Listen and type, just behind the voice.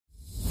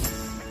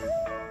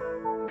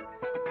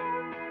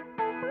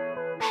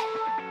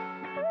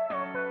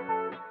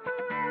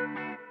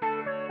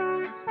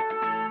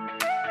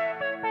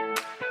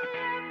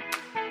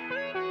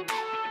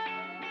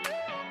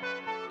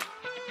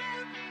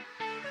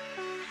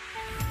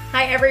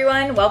Hi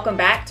everyone, welcome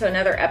back to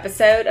another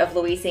episode of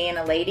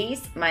Louisiana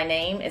Ladies. My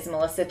name is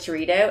Melissa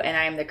Torito and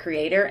I am the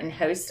creator and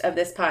host of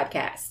this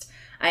podcast.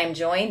 I am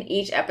joined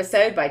each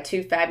episode by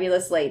two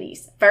fabulous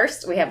ladies.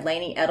 First, we have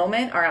Lainey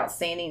Edelman, our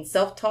outstanding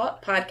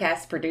self-taught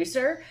podcast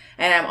producer,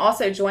 and I'm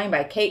also joined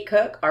by Kate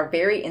Cook, our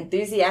very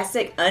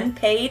enthusiastic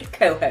unpaid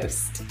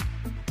co-host.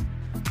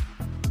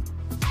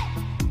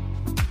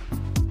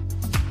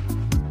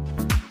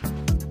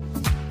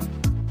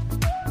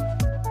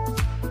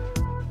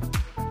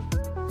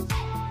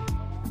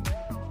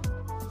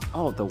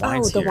 Oh, the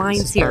wine's here. The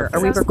wine's here.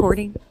 Are we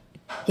recording?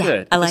 Yeah,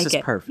 Good. I like this it.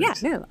 Is perfect.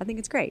 Yeah, no, I think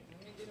it's great.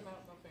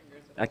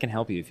 I can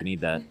help you if you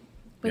need that.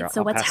 Wait, Here,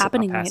 so I'll what's pass it- I'll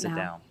happening pass right it now?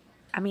 down.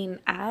 I mean,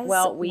 as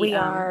Well, we, we,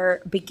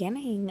 are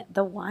beginning,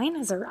 the wine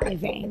is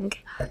arriving.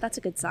 That's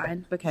a good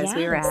sign. Because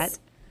we were Yes.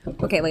 at.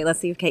 Okay, wait. Let's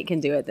see if Kate can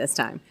do it this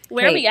time.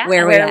 Where are Kate, we at?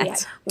 Where are we Where are we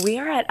at? at? We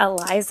are at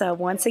Eliza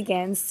once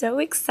again. So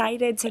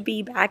excited to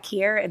be back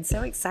here and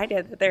so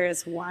excited that there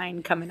is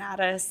wine coming at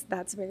us.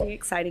 That's very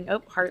exciting.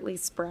 Oh, Hartley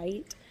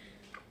Sprite.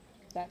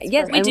 That's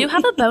Yes, perfect. We and do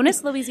have a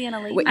bonus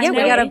Louisiana lady. Yeah, we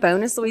know. got a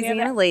bonus We have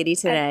Louisiana a- lady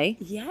today.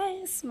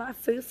 Yes, my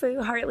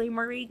foo-foo Hartley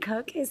Marie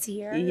Cook is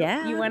here.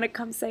 Yeah. You want to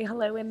come say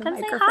hello in the Come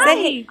say microphone? hi.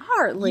 Say hey, You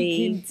Hartley.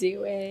 can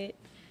do it.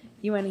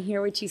 You want to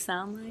hear what you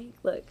sound like?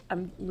 Look,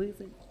 I'm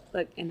losing.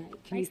 Look, and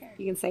you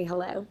can say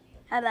hello.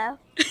 Hello.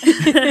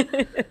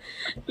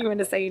 You want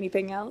to say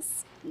anything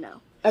else?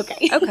 No.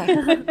 Okay.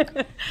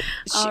 Okay.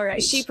 All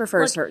right. She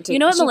prefers Look, her. To, you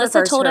know what she Melissa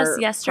prefers told her us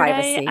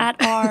yesterday privacy.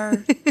 at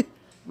our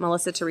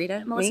Melissa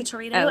Torito. Melissa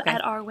Me? Torito Oh, okay.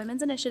 at our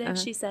women's initiative?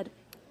 She said,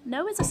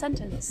 "No is a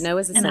sentence." No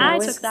is a and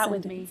sentence. I took that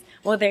with me.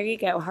 Well, there you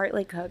go.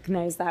 Hartley Cook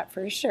knows that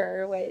for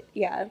sure.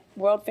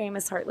 World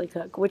famous Hartley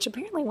Cook, which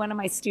apparently one of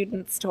my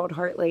students told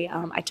Hartley,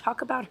 I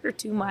talk about her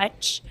too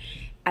much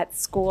at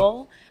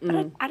school,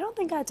 but I don't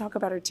think I talk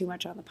about her too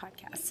much on the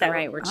podcast. So, All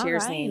right, we're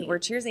cheersing. right. We're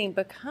cheersing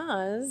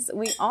because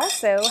we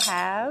also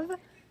have.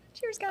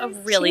 Cheers, guys. A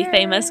really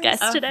famous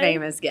guest A today.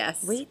 famous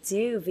guest. We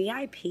do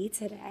VIP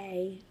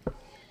today.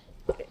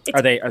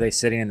 Are they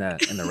sitting in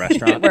the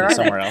restaurant or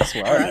somewhere else?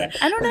 Where are they?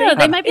 I don't know.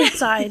 They might be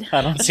outside.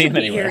 I don't see them Be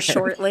anywhere. here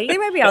shortly. They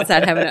might be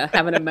outside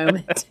having a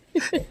moment.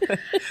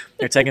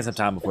 They're taking some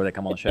time before they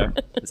come on the show.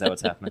 Is that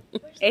what's happening?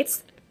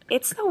 It's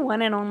the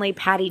one and only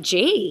Patty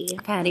G.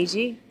 Patty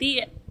G.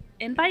 The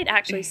invite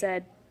actually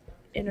said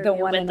interview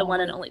one with and the one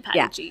only. and only Patty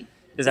Yeah. G.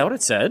 Is that what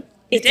it said?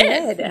 It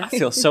did. did. I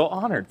feel so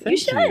honored. Thank you.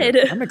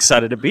 should. I'm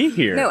excited to be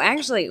here. No,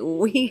 actually,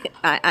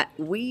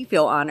 we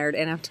feel honored,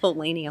 and I've told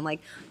Lainey, I'm like,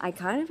 I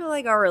kind of feel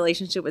like our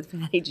relationship with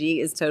Patty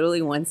G is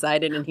totally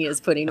one-sided, and he is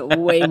putting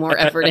way more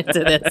effort into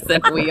this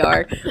than we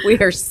are. We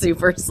are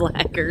super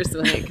slackers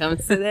when it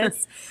comes to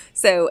this.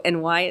 So,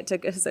 and why it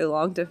took us so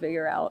long to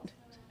figure out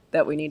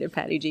that we needed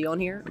Patty G on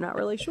here, I'm not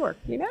really sure.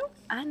 You know,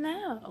 I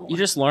know. You're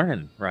just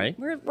learning, right?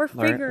 we're Learn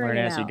figuring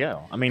it as you out.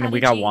 go. I mean, How we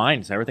did got you-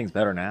 wine, so everything's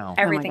better now.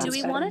 Everything's Do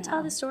we better want to now.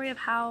 tell the story of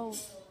how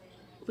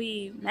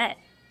we met?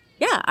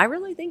 Yeah, I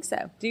really think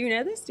so. Do you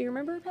know this? Do you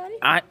remember, Patty?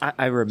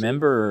 I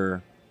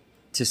remember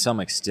to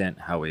some extent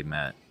how we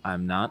met.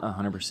 I'm not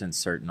 100%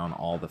 certain on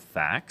all the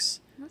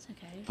facts. That's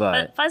okay.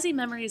 But- fuzzy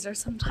memories are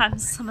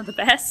sometimes some of the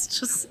best.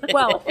 Just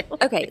Well,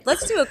 okay,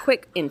 let's do a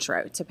quick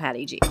intro to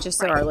Patty G, just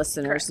so our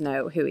listeners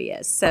know who he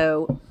is.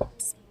 So,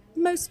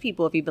 most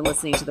people, if you've been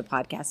listening to the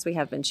podcast, we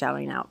have been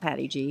shouting out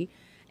Patty G.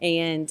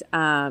 And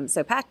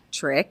so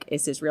Patrick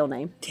is his real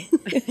name.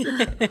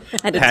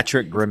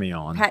 Patrick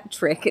Grimion.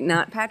 Patrick,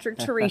 not Patrick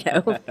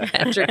Torito.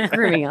 Patrick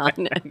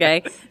Grimion.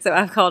 Okay, so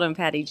I've called him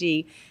Patty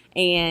G.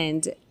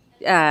 And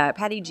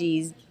Patty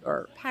G's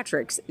or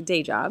Patrick's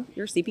day job,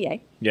 you're a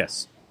CPA.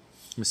 Yes.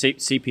 I'm a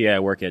CPA. I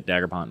work at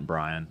Daguerpont and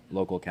Bryan,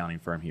 local accounting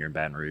firm here in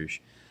Baton Rouge.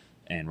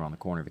 And we're on the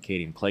corner of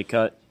Acadian and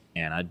Claycut.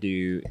 And I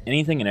do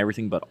anything and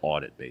everything but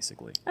audit,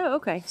 basically. Oh,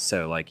 okay.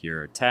 So like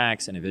your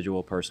tax,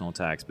 individual, personal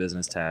tax,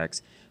 business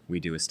tax. We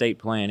do estate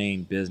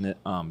planning,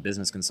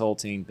 business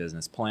consulting,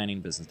 business planning,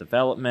 business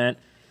development,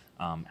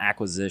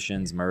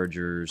 acquisitions,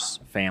 mergers,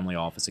 family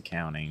office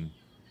accounting,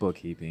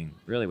 bookkeeping,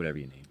 really whatever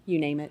you need. You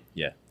name it.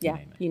 Yeah. Yeah,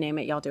 name it. you name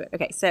it. Y'all do it.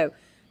 Okay, so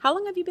how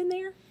long have you been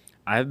there?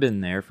 I've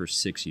been there for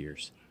 6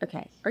 years.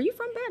 Okay. Are you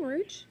from Baton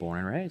Rouge? Born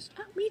and raised.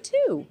 Oh, me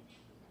too.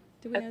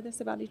 Do we know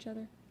this about each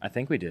other? I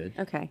think we did.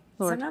 Okay.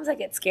 Lord. Sometimes I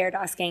get scared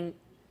asking,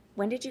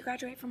 when did you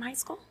graduate from high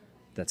school?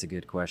 That's a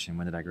good question.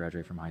 When did I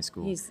graduate from high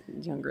school? He's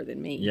younger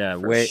than me. Yeah,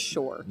 for way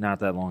sure. Not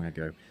that long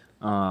ago.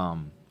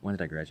 When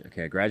did I graduate?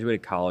 Okay, I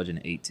graduated college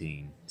in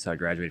 18, so I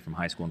graduated from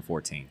high school in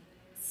 14.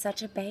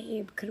 Such a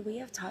babe. Could we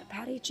have taught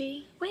Patty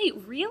G? wait,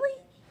 really?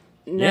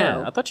 No.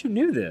 Yeah, I thought you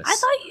knew this. I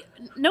thought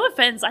you, no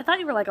offense, I thought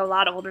you were like a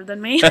lot older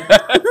than me.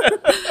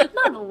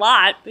 Not a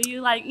lot, but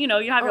you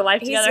you have your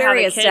life He's together,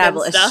 very have a kid and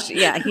established. stuff.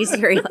 Yeah, he's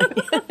very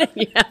like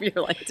you have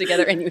your life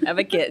together and you have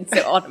a kid,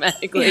 so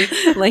automatically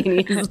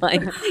Lainey is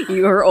like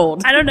you are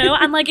old. I don't know.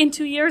 I'm like in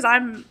 2 years. I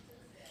don't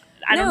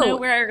No. know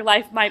where your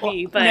life might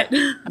be, but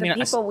The mean, I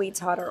people we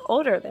taught are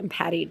older than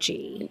Patty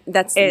G.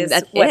 That's is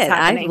it. what's I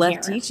happening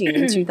left here. teaching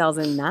in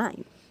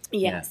 2009.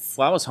 Yes.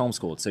 Well, I was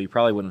homeschooled, so you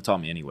probably wouldn't have taught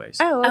me anyways.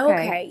 Oh,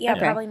 Okay. Yeah, Okay.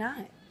 probably not.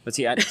 But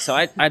see,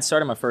 I'd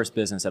started my first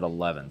business at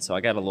 11, so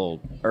I got a little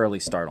early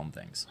start on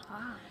things.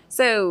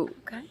 So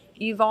Okay.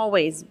 you've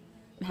always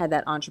had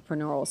that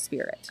entrepreneurial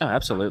spirit. Oh,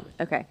 absolutely.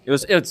 Okay. It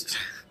was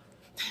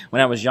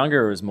when I was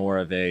younger, it was more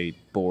of a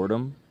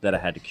boredom that I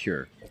had to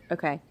cure.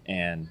 Okay.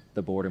 And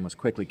the boredom was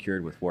quickly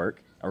cured with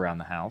work around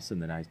the house.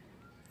 And then I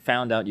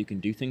found out you can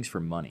do things for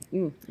money.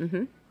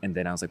 Mm-hmm. And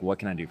then I was like, what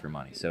can I do for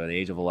money? So at the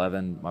age of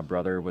 11, my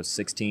brother was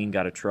 16,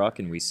 got a truck,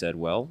 and we said,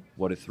 well,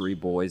 what do 3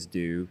 boys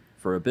do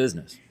for a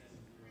business?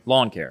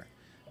 Lawn care.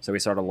 So we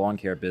started a lawn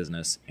care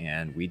business,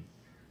 and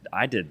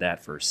I did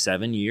that for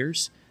 7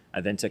 years. I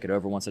then took it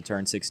over once I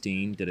turned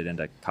 16, did it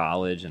into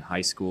college and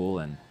high school,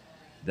 and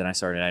then I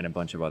started adding a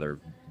bunch of other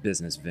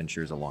business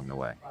ventures along the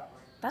way.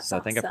 That's So I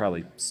think I awesome.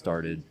 probably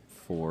started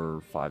 4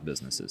 or 5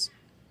 businesses.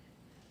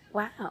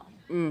 Wow.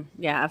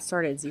 Yeah, I've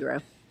started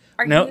 0.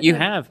 Are No, you the-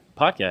 have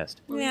podcast.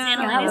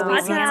 Louisiana Yeah, Ladies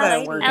Louisiana Podcast,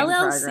 Ladies. Work in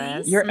LLC.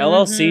 progress. Your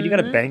LLC, you got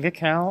a bank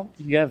account,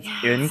 you have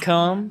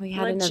income. We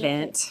had Legit. an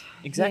event.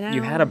 Exactly.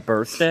 You know? had a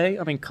birthday.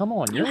 I mean, come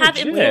on. You're have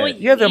legit.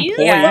 employees. You have employees.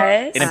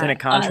 Yes. Independent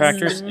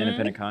contractors.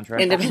 Independent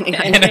contractors.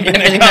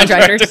 Independent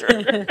contractors.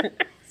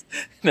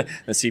 The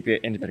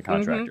CPA, independent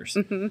contractors.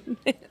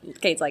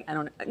 Kate's like, I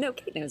don't know. No,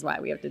 Kate knows why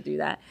we have to do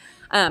that.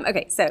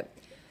 Okay,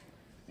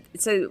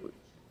 so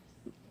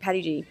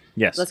Patty G.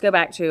 Yes. Let's go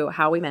back to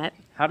how we met.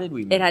 How did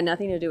we meet? It had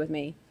nothing to do with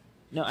me.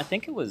 No, I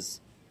think it was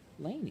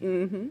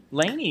Lainey.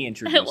 Lainey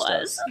introduced It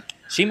was. us.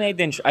 She made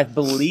the I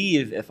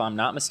believe, if I'm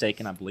not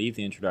mistaken, I believe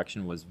the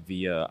introduction was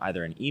via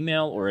either an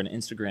email or an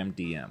Instagram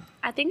DM.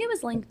 I think it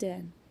was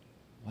LinkedIn.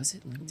 Was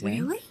it LinkedIn?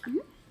 Really?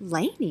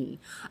 Laney.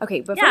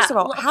 Okay, but Yeah, first of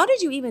all, well, how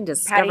did you even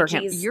discover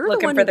Patty him? G's You're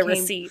looking the one for who the came-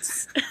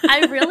 receipts. I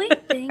really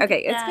think.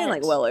 Okay, it's been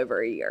like that- well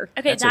over a year.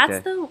 Okay, That's that's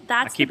okay. the I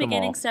that's the keep 'em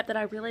beginning all. step that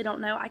I really don't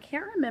know. I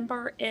can't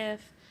remember if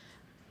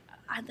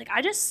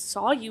I just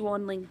saw you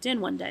on LinkedIn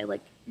one day,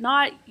 like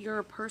not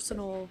your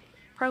personal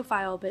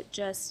profile, but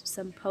just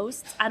some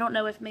posts. I don't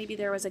know if maybe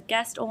there was a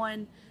guest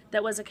on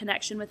that was a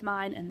connection with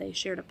mine and they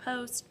shared a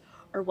post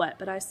or what,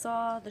 but I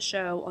saw the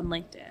show on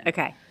LinkedIn.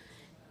 Okay.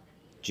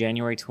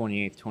 January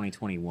 28th,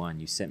 2021,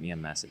 you sent me a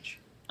message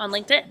On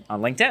LinkedIn.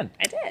 on LinkedIn.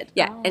 I did.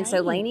 Yeah, and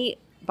so Alrighty. Lainey,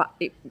 I'm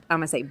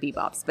gonna say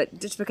bebops, but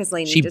just because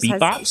Lainey She just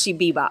bebops? she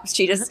bebops.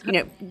 She just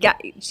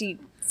she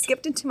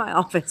skipped into my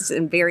office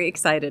and very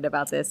excited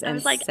about this. I And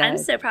was like, said, I'm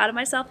so proud of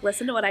myself.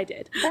 Listen to what I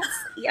did.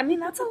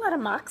 That's a lot of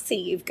moxie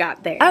you've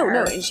got there. Oh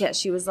no! And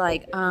she was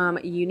like,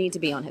 "You need to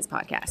be on his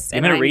podcast." I'm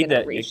And going to I'm read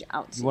gonna that. reach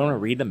out to You want to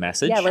read the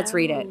message? Yeah, let's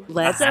read it.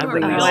 Let's So read we're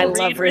it. I all love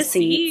read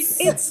receipts.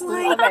 It's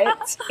like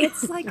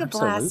it's like a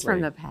blast Absolutely.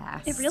 from the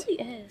past. It really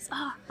is.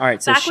 Oh, All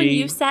right, so back when she.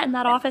 you sat in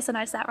that office and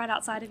I sat right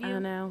outside of you. I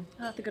know.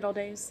 Oh, the good old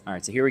days. All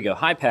right, so here we go.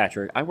 Hi,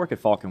 Patrick. I work at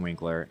Falcon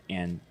Winkler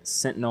and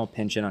Sentinel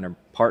Pension under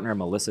partner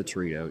Melissa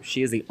Torito.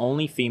 She is the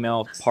only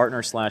female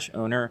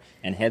partner/owner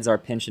and heads our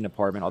pension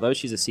department. Although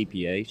she's a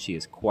CPA, she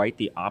is quite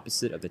the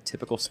opposite of the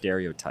typical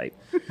stereotype.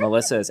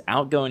 Melissa is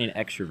outgoing and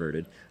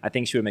extroverted. I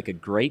think she would make a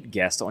great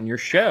guest on your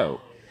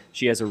show.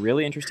 She has a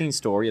really interesting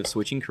story of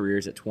switching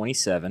careers at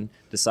 27,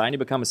 deciding to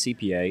become a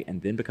CPA,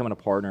 and then becoming a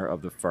partner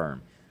of the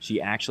firm. She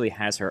actually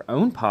has her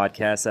own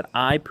podcast that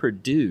I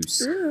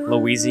produce,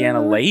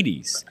 Louisiana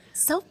Ladies.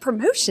 Self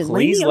promotion.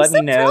 Please let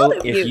me know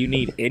if you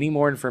need any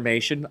more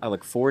information. I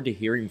look forward to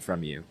hearing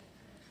from you.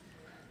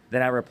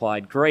 Then I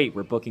replied, great,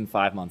 we're booking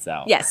 5 months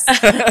out. Yes.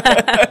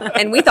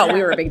 And we thought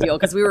we were a big deal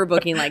because we were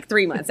booking like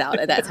 3 months out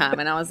at that time.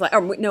 And I was like,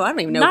 no, I don't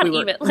even know Not if we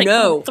were. even, like,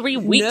 no, 3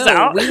 weeks no,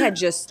 out. We had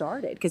just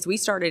started because we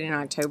started in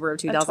October of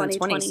 2020.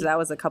 2020. So that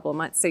was a couple of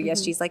months. So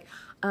yes, she's like,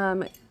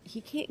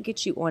 he can't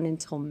get you on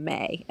until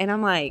May. And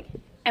I'm like,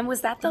 And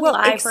was that the Well,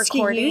 live excuse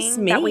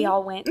recording me? that we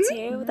all went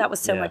to? That was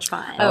so Yeah. much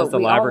fun. That was the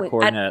we live all went-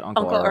 recording at at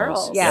Uncle Uncle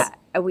Earl's. Earl's. yeah,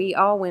 Yep. we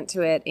all went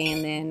to it.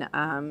 And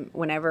then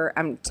whenever,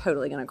 I'm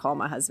totally going to call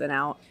my husband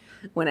out.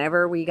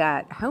 Whenever we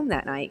got home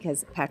that night,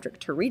 because Patrick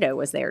Torito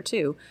was there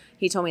too,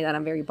 he told me that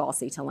I'm very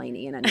bossy to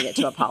Lainey and I needed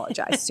to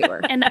apologize to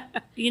her. And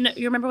you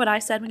remember what I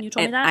said when you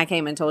told me And that? I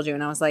came and told you,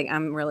 and I was like,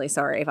 I'm really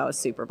sorry if I was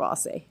super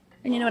bossy.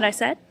 And you know what I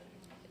said?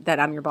 That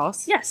I'm your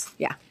boss? Yes.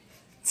 Yeah.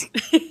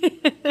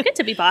 Good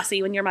to be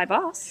bossy when you're my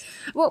boss.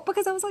 Well,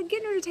 because I was like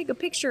getting her to take a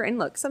picture, and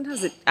look,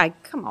 sometimes I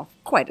come off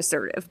quite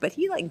assertive, but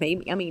he like made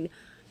me. I mean,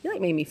 he like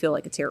made me feel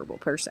like a terrible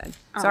person.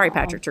 Sorry, Aw.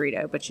 Patrick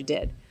Torito, but you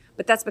did.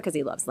 But that's because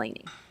he loves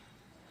Lainey.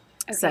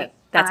 Okay. So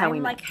that's how I'm we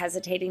met. like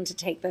hesitating to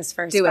take this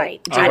first Do it.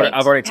 bite. Do it.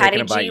 I've already Patty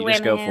taken a bite. G You went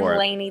just go in, for it.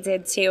 Lainey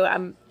did too.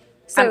 I'm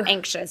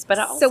anxious, but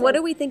also, So what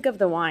do we think of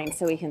the wine?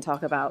 So we can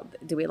talk about.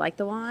 Do we like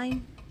the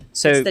wine?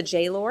 So It's the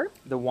J. Lore.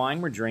 the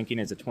wine we're drinking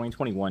is a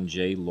 2021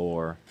 J.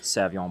 Lohr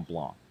Sauvignon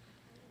Blanc.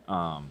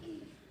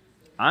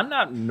 I'm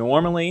not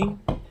normally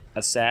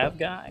a Sav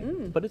guy,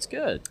 but it's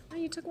good. Oh,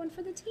 you took one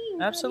for the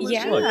team. Absolutely.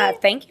 Yeah,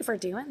 Look, thank you for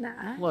doing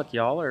that. look,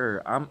 y'all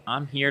are.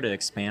 I'm here to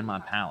expand my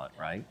palate,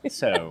 right?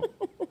 So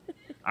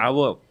I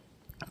will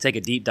take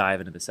a deep dive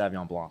into the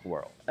Sauvignon Blanc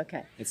world.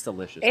 Okay. It's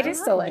delicious. It is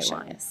love white wine.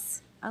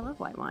 delicious. I love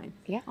white wine.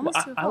 Yeah. Well,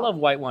 Almost too I love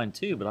white wine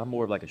too, but I'm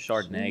more of like a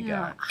Chardonnay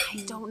guy.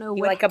 I don't know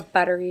You what. like a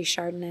buttery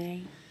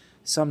Chardonnay?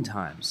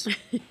 Sometimes.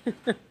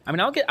 I mean,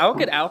 I'll get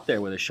out there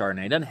with a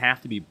Chardonnay. It doesn't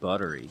have to be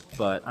buttery,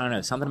 but I don't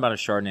know. Something about a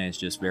Chardonnay is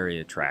just very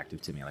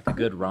attractive to me. Like a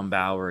good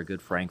Rumbauer, a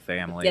good Frank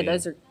Family. Yeah,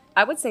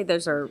 I would say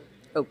those are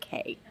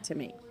okay to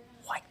me.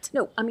 What?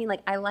 No, I mean,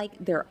 like, I like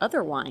their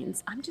other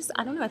wines. I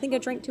don't know. I think I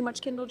drank too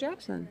much Kendall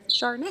Jackson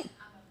Chardonnay.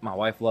 My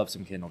wife loves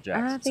some Kendall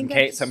Jackson.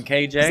 think Some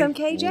KJ. Some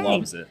KJ.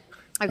 Loves it.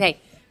 Okay,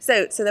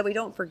 so that we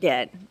don't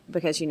forget,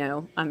 because,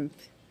 I'm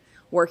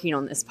working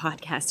on this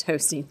podcast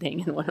hosting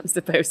thing and what I'm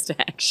supposed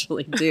to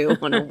actually do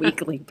on a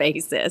weekly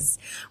basis.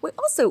 We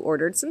also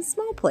ordered some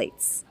small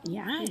plates.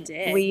 Yeah, I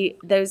did.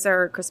 Those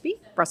are crispy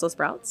Brussels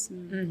sprouts.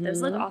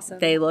 Those look awesome.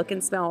 They look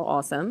and smell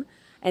awesome.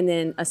 And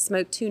then a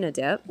smoked tuna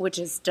dip. which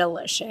is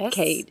delicious.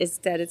 Kate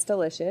said it's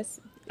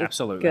delicious.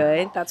 Absolutely.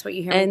 Good. That's what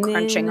you hear And me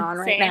crunching then- on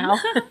right Same.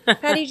 now.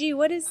 Patty G,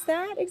 what is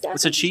that exactly?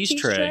 It's a cheese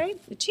tray.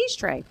 A cheese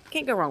tray.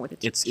 Can't go wrong with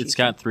it. It's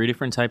got 3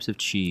 different types of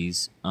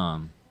cheese.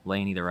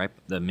 Lainey,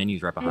 the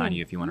menu's right behind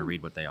you if you want to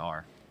read what they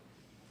are.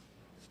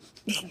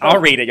 I'll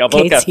read it. Y'all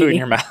both got food in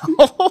your mouth.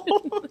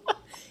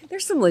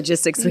 There's some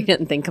logistics we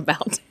didn't think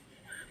about.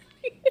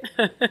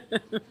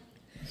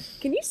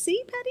 Can you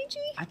see, Patty G?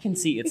 I can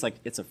see it's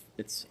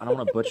I don't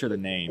want to butcher the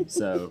name.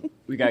 So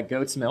we got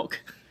goat's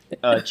milk,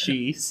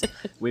 cheese.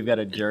 We've got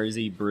a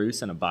Jersey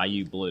Bruce and a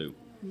Bayou Blue.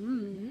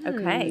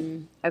 Okay.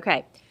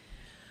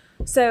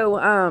 So,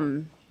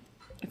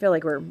 I feel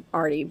like are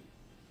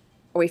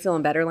we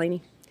feeling better,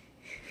 Lainey?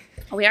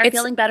 We are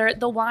feeling better.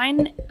 The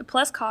wine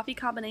plus coffee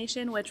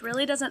combination, which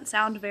really doesn't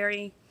sound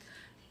very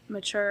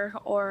mature,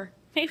 or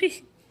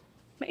maybe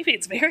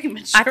it's very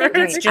mature. I think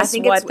it's just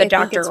what the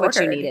doctor it's what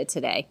you ordered. needed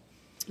today.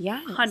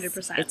 Yeah.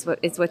 100%.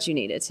 It's what you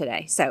needed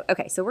today. So,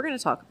 okay, so we're going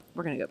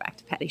to go back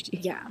to Patty G.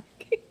 Yeah.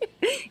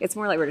 It's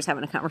more like we're just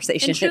having a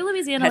conversation. In true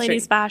Louisiana Patrick,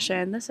 ladies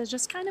fashion, this is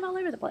just kind of all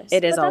over the place.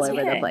 It is But all that's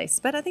over okay. the place.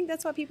 But I think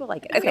that's why people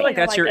like it. I Okay, feel like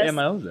That's like your this.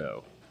 MO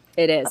though.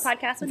 it is. A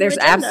podcast with There's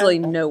no agenda. absolutely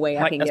no way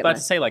I Like, can I was get about my- to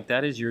say, like,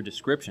 that is your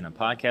description, a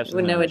podcast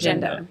with no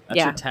agenda. That's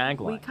yeah. your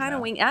tagline. We kind of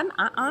now. wing.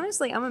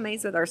 Honestly, I'm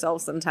amazed with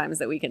ourselves sometimes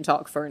that we can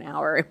talk for an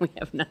hour and we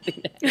have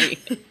nothing to say.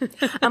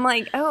 I'm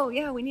like, oh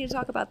yeah, we need to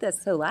talk about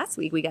this. So last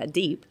week we got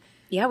deep.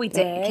 Yeah, we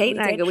did. Kate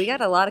and I, did. we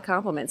got a lot of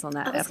compliments on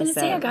that I was episode. going to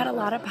say I got a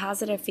lot of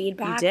positive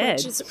feedback, did.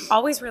 which is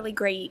always really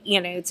great,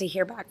 to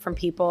hear back from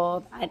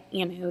people that,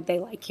 they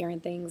like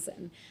hearing things.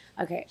 And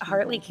okay,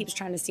 Hartley keeps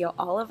trying to steal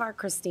all of our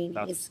Christinis.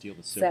 About to steal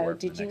the So silverware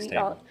did from you the eat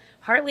next all? table.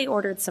 Hartley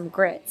ordered some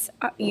grits.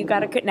 You got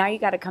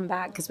to come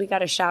back because we got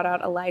to shout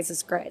out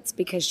Eliza's grits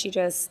because she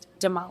just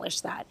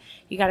demolished that.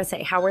 You got to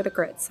say, how were the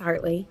grits,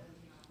 Hartley?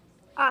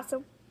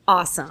 Awesome.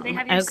 Awesome. Do they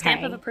have your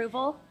stamp of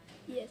approval?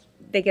 Yes.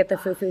 They get the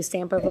foo-foo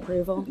stamp of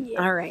approval?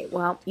 Yeah. All right.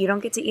 Well, you don't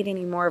get to eat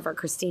any more of our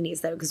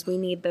Crostinis, though, because we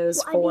need those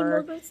Well, I need more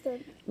for... grits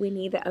then. We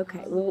need that.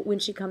 Okay. Well, when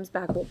she comes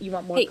back, you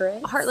want more Hey,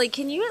 grits? Hartley,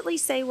 can you at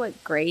least say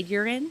what grade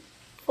you're in?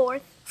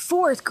 4th.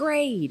 4th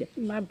grade.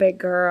 My big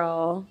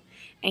girl.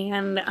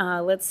 And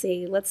let's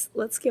see.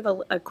 Let's give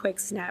a quick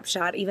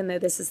snapshot. Even though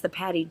this is the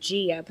Patty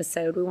G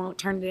episode, we won't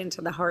turn it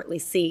into the Hartley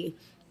C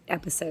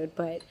episode.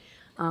 But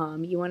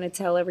you want to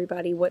tell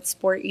everybody what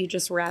sport you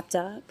just wrapped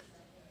up?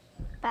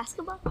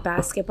 Basketball.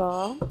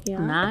 Basketball. Yeah.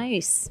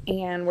 Nice.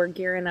 And we're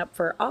gearing up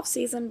for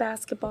off-season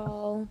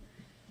basketball,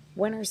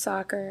 winter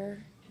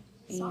soccer,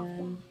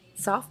 and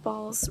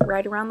softball's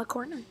right around the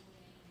corner.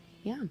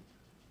 Yeah.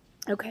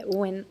 Okay,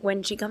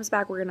 when she comes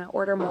back, we're gonna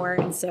order more,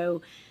 and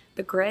so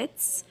the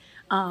grits,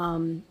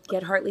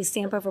 get Hartley's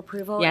stamp of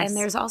approval, Yes. and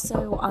there's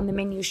also on the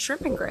menu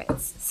shrimp and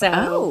grits.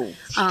 So,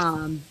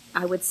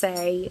 I would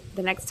say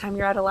the next time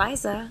you're at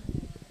Eliza,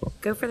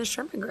 go for the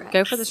shrimp and grits.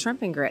 Go for the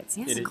shrimp and grits.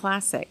 Yes, It is-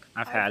 classic.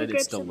 I've had it.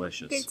 It's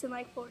delicious. Grits in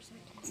like 4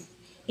 seconds.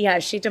 Yeah,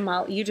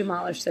 you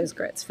demolished those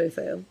grits,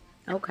 Fufu.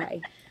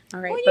 Okay, all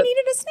right. Well, you but-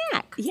 needed a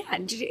snack.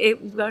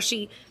 Yeah,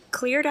 she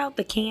cleared out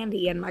the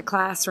candy in my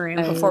classroom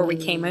before we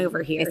came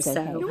over here. It's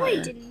okay. So No, I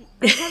didn't.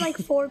 I had like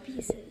 4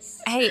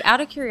 pieces. Hey, out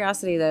of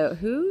curiosity though,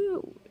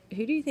 who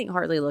do you think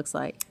Hartley looks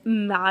like?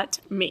 not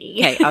me.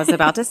 Okay, I was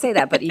about to say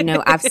that, but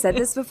I've said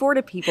this before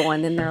to people,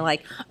 and then they're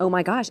like, "Oh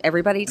my gosh,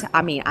 everybody!"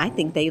 I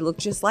think they look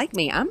just like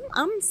me. I'm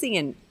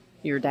seeing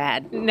your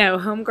dad. No,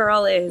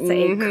 homegirl is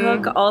a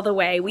cook all the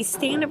way. We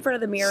stand in front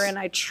of the mirror and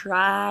I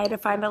try to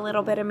find a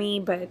little bit of me,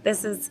 but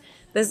this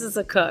is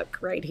a cook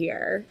right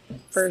here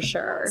for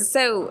sure.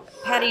 So,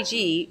 Patty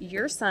G,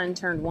 your son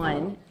turned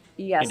 1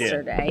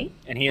 yesterday.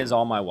 And he is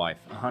all my wife,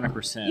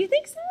 100%. You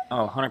think so?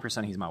 Oh,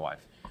 100% he's my wife.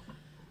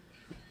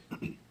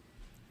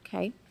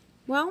 Okay.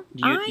 Well,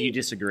 You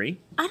disagree?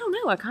 I don't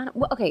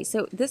know. Okay,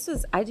 so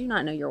I do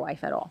not know your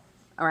wife at all.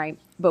 All right.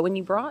 But when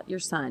you brought your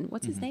son,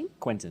 what's his name?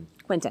 Quentin.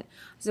 Quentin.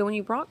 So when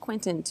you brought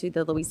Quentin to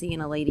the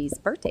Louisiana Ladies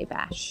birthday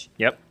bash,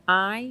 Yep.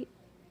 I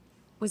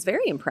was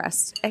very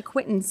impressed at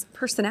Quentin's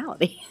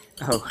personality.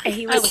 Oh,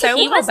 He was so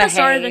he was the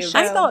star of the well-behaved. show.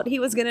 I thought he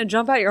was going to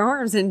jump out your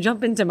arms and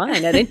jump into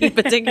mine at any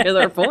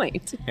particular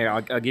point. here,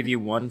 I'll give you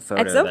one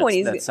photo At some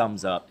point, that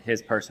sums up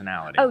his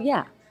personality. Oh,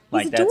 yeah.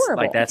 He's like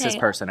adorable. that's his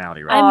Okay.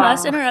 personality, right? I there.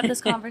 must interrupt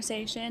this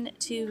conversation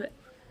to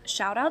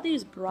shout out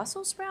these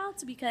Brussels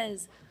sprouts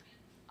because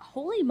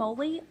holy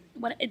moly!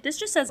 This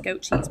just says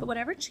goat cheese, but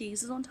whatever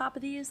cheese is on top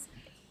of these,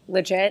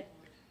 Legit.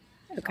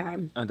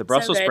 Okay. The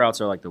Brussels good.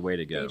 sprouts are like the way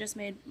to go. they just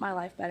made my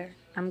life better.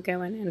 I'm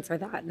going in for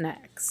that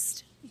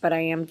next. But I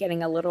am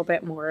getting a little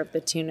bit more of the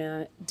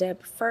tuna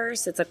dip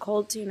first. It's a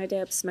cold tuna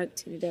dip, smoked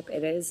tuna dip.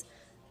 It is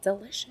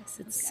delicious.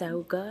 It's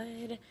so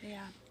good.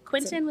 Yeah,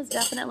 Quentin was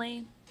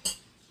definitely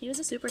he was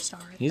a superstar.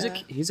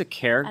 He's a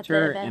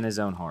character event. in his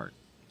own heart.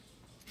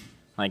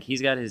 Like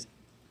he's got his.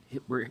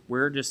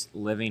 We're just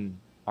living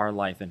our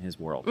life in his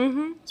world.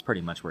 Mm-hmm. It's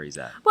pretty much where he's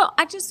at. Well,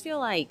 I just feel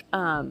like,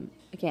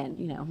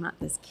 again, I'm not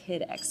this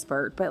kid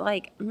expert, but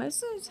like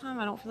most of the time,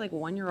 I don't feel like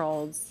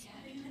 1-year-olds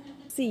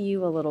see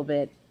you a little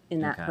bit in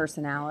that Okay.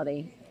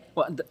 personality.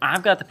 Well,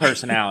 I've got the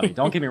personality.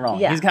 Don't get me wrong.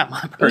 Yeah. He's got my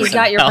personality. He's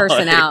got your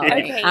personality.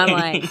 Okay. I'm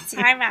like,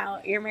 Time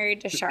out. You're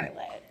married to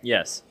Charlotte.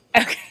 Yes.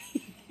 Okay.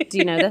 do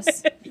you know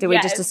this? Did we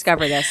just Yes.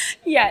 discover this?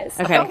 Yes.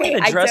 Okay. I would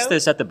I address don't-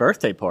 this at the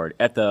birthday party,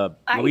 at the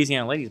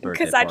Louisiana ladies'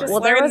 birthday Because party. I just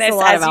Well, there learned was a this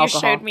lot of as you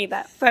alcohol. showed me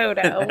that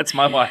photo. That's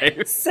my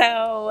wife.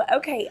 So,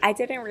 okay, I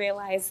didn't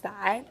realize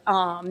that.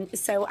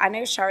 So I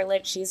know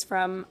Charlotte, she's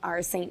from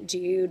our St.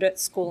 Jude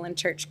school and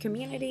church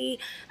community.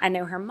 I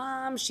know her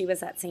mom, she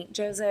was at St.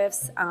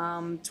 Joseph's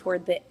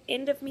toward the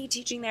end of me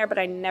teaching there, but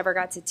I never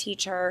got to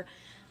teach her.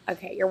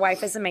 Okay, your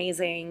wife is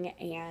amazing,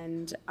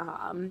 and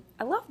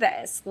I love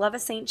this. Love a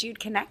St. Jude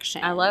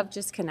connection. I love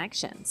just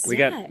connections. We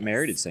Yes. got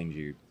married at St.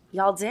 Jude.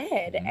 Y'all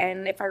did,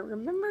 and if I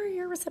remember,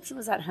 your reception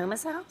was at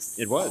Homa's house.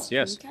 It was,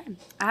 yes. Okay,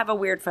 I have a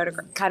weird kind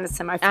of I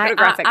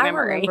semi-photographic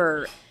memory.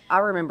 I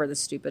remember the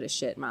stupidest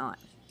shit in my life.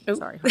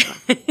 Sorry. Hold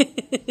on.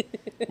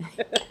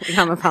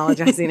 I'm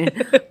apologizing.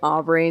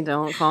 Aubrey,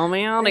 don't call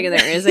me out again.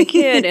 There is a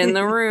kid in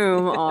the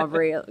room.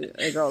 Aubrey,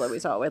 a girl that we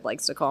saw it with,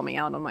 likes to call me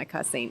out on my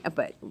cussing,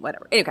 but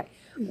whatever. Okay,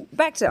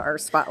 back to our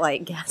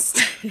spotlight guest.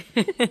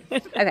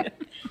 Okay,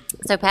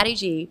 so Patty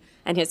G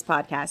and his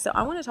podcast. So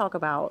I want to talk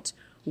about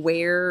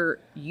where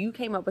you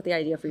came up with the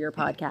idea for your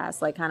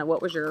podcast. Like, kind of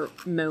what was your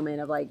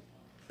moment of like,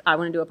 I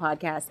want to do a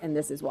podcast and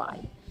this is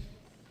why.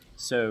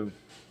 So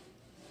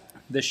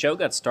the show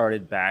got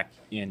started back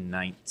in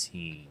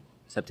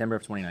September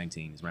of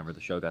 2019 is whenever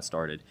the show got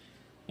started.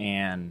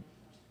 And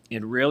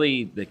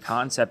the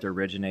concept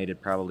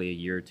originated probably a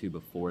year or two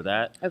before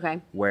that.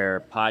 Okay. Where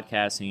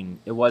podcasting,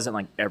 it wasn't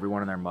like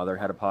everyone and their mother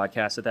had a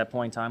podcast at that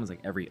point in time. It was like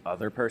every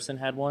other person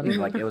had one.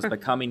 Like it was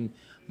becoming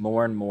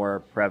more and more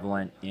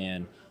prevalent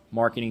in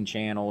marketing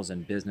channels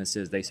and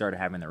businesses. They started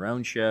having their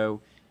own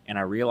show. And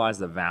I realized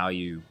the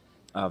value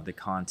of the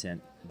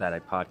content that a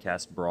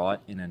podcast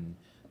brought in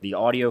the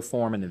audio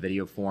form and the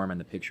video form and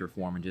the picture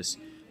form, and just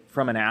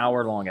from an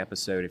hour-long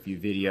episode, if you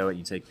video it and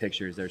you take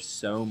pictures, there's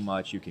so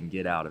much you can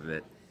get out of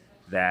it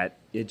that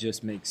it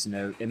just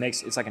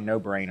it's like a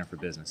no-brainer for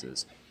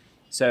businesses.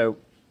 So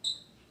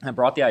I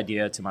brought the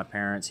idea to my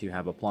parents, who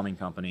have a plumbing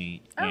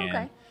company,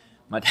 and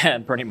my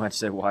dad pretty much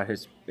said, "Why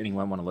does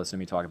anyone want to listen to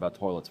me talk about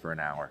toilets for an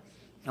hour?"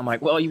 I'm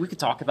like, "Well, we could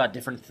talk about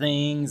different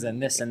things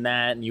and this and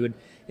that, and it'd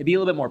be a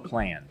little bit more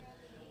planned."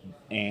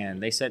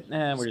 And they said,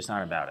 we're just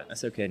not about it.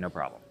 That's okay, no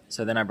problem.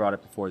 So then I brought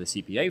it before the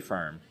CPA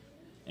firm,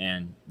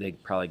 and they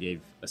probably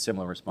gave a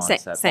similar response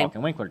that Same. Falk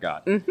and Winkler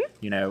got.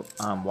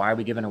 Why are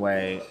we giving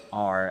away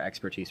our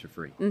expertise for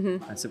free?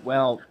 I said,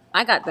 well,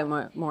 I got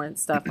them more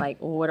stuff like,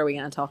 well, what are we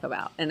going to talk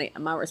about? And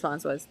my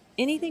response was,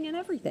 anything and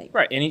everything.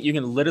 right, and you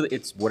can literally,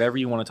 it's whatever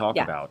you want to talk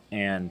Yeah. about.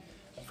 And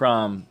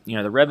from,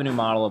 the revenue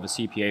model of a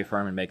CPA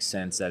firm, it makes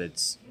sense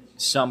that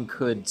some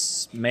could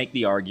make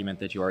the argument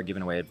that you are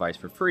giving away advice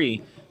for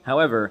free.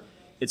 However,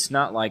 it's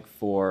not like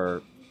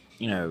for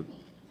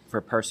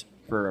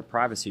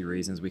privacy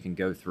reasons, we can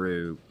go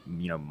through,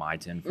 my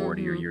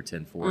 1040 or your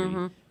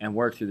 1040 and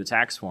work through the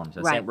tax forms.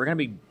 I Right. said, we're going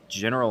to be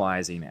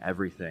generalizing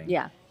everything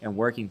Yeah. and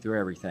working through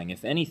everything.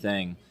 If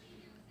anything,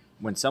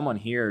 when someone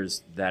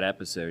hears that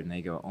episode and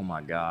they go, oh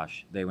my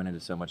gosh, they went into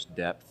so much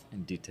depth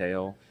and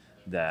detail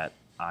that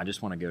I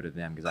just want to go to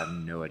them because I have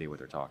no idea what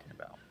they're talking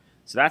about.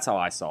 So that's how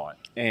I saw it.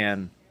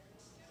 And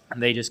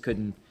they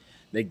didn't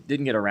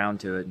get around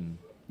to it, and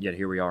yet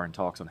here we are in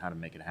talks on how to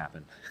make it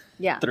happen.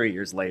 Yeah. 3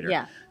 years later.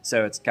 Yeah.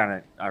 So it's kind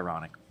of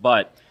ironic.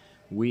 But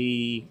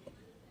I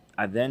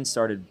then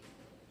started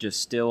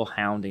just still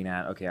hounding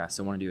at, okay, I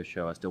still want to do a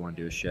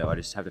show. I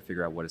just have to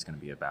figure out what it's going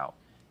to be about.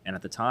 And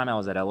at the time I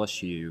was at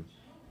LSU,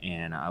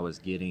 and I was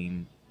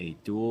getting a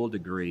dual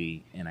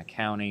degree in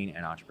accounting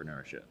and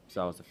entrepreneurship.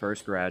 So I was the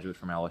first graduate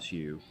from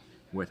LSU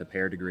with a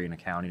paired degree in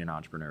accounting and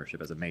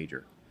entrepreneurship as a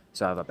major.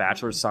 So I have a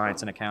Bachelor's of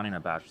Science in Accounting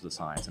and a Bachelor's of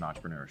Science in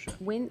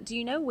Entrepreneurship. Do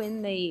you know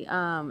when the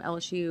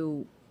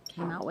LSU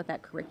came out with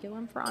that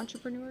curriculum for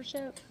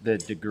entrepreneurship? The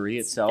degree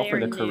itself or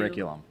very the new.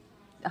 curriculum?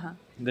 Uh-huh.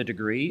 The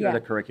degree Yeah. or the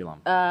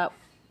curriculum?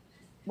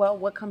 Well,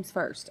 what comes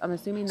first? I'm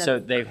assuming that. So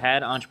they've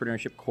had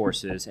entrepreneurship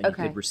courses, and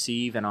Okay. you could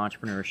receive an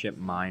entrepreneurship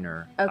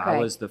minor. Okay. I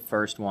was the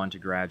first one to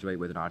graduate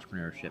with an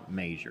entrepreneurship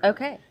major.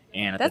 Okay.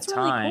 And at That's the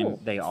really time, cool.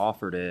 they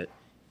offered it,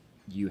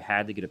 you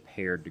had to get a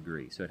paired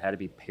degree. So it had to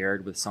be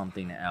paired with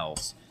something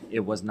else.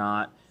 It was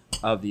not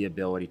of the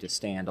ability to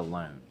stand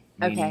alone.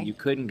 Meaning Okay. you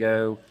couldn't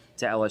go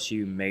to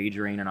LSU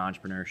majoring in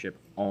entrepreneurship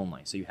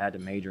only. So you had to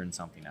major in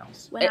something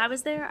else. When I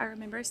was there, I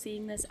remember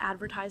seeing this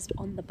advertised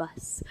on the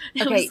bus.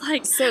 It Okay, was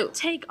like, so-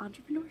 take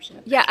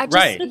entrepreneurship. Yeah, I just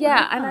Right.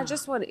 yeah, and I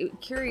just want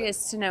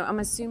curious to know. I'm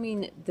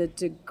assuming the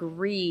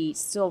degree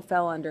still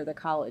fell under the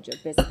College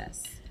of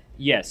Business.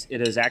 Yes,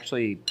 it is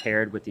actually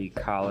paired with the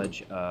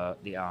college,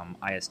 the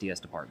ISDS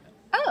department.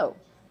 Oh,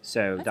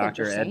 So That's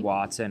Dr. Ed interesting.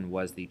 Watson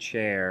was the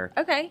chair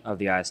okay. of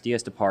the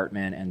ISDS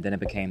department, and then it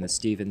became the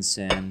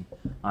Stevenson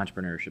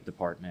Entrepreneurship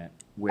Department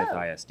with Oh.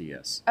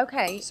 ISDS.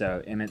 Okay.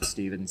 So Emmett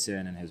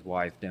Stevenson and his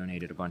wife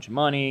donated a bunch of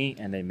money,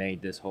 and they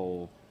made this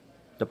whole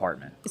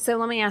department. So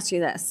let me ask you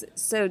this.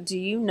 So do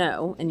you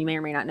know, and you may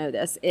or may not know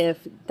this,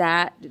 if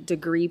that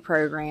degree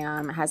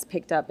program has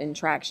picked up in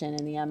traction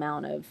in the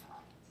amount of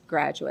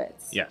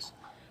graduates? Yes.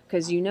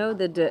 Because you know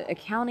the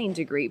accounting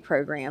degree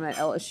program at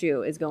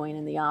LSU is going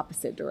in the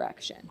opposite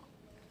direction.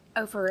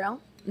 Oh, for real?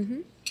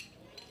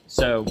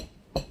 So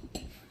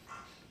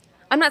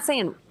I'm not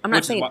saying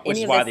which any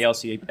is of why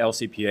this. the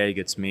LCPA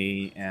gets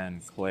me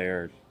and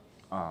Claire,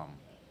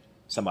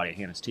 somebody at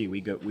Hannah's Tea.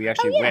 We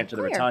actually yeah, went to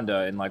the Claire. Rotunda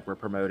and like we're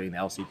promoting the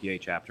LCPA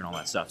chapter and all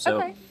that stuff. So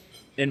Okay.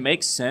 it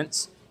makes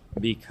sense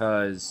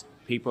because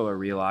people are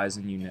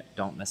realizing you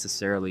don't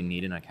necessarily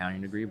need an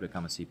accounting degree to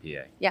become a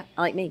CPA. Yeah,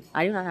 like me.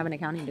 I do not have an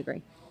accounting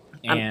degree.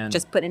 I'm And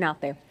just putting it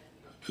out there.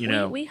 you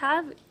know, we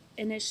have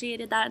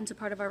initiated that into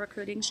part of our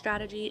recruiting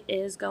strategy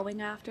is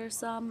going after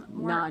some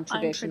more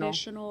Non-traditional.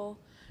 untraditional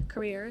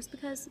careers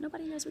because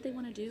nobody knows what they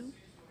want to do.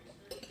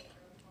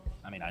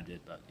 I mean, I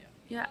did, but yeah.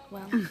 Yeah,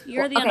 well,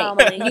 you're the Okay,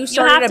 anomaly. you have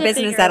started a to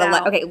business figure at it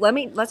 11. out.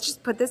 Okay, let's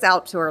just put this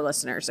out to our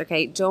listeners.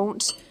 Okay, do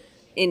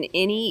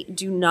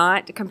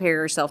not compare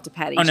yourself to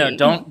Patty Oh no, G.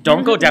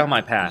 don't go down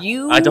my path.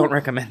 I don't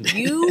recommend it.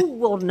 You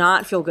will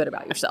not feel good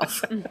about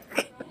yourself.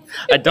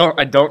 I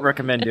don't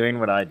recommend doing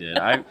what I did.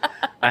 I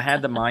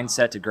had the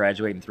mindset to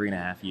graduate in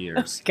 3.5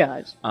 years.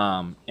 Gosh.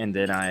 And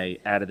then I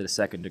added a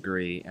second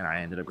degree, and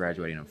I ended up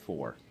graduating in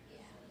 4.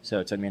 So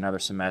it took me another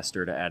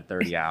semester to add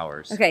 30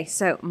 hours. Okay,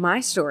 so my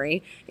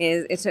story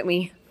is it took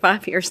me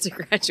 5 years to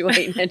graduate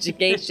in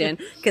education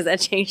because I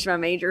changed my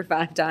major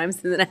 5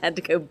 times and then I had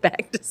to go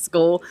back to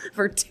school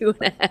for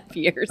 2.5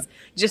 years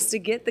just to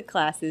get the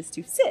classes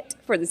to sit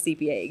for the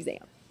CPA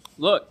exam.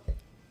 Look,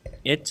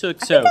 it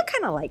took I so think I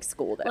kind of like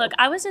school though. Look,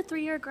 I was a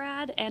 3-year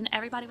grad, and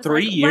everybody was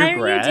Three-year like, "Why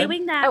grad? are you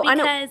doing that? Oh, I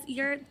know. Because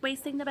you're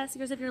wasting the best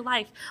years of your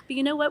life." But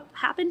you know what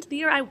happened the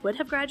year I would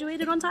have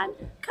graduated on time?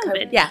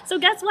 COVID. Yeah. So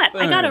guess what?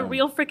 I got a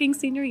real freaking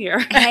senior year.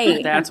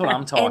 Hey, that's what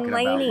I'm talking and about,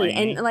 Lainey,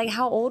 Lainey. and like,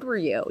 how old were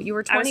you? You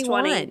were I was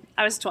 21. 20.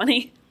 I was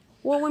 20.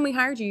 Well, when we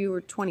hired you, you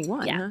were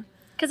 21. Yeah. Huh?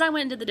 Because I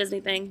went and did the Disney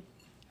thing,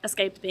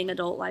 escaped being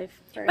adult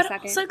life for a But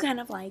second. also kind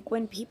of like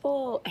when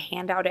people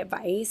hand out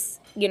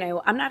advice, you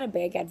know, I'm not a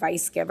big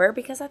advice giver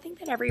because I think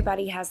that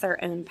everybody has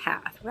their own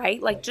path,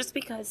 right? Like just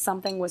because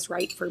something was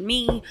right for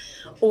me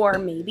or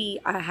maybe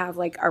I have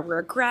like a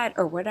regret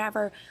or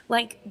whatever,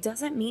 like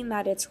doesn't mean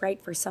that it's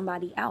right for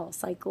somebody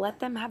else. Like let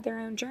them have their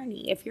own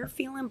journey. If you're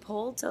feeling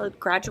pulled to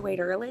graduate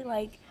early,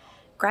 like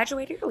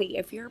graduate early.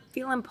 If you're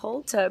feeling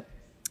pulled to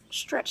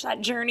stretch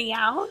that journey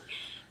out,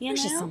 you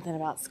There's know. just something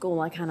about school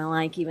I kind of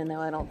like, even though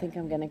I don't think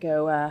I'm going to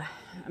go,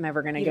 I'm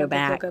ever going to You go don't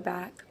think you'll back. go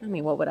back. I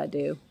mean, what would I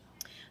do?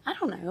 I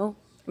don't know.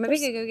 Maybe I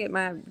could go get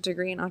my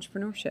degree in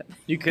entrepreneurship.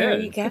 You could. There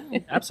you go.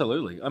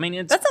 Absolutely. I mean,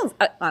 it's That sounds,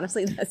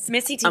 honestly, that's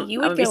Missy T, I'm-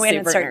 you I'm would gonna go be in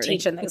and super start nerdy.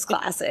 teaching those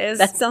classes.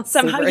 That sounds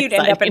Somehow super you'd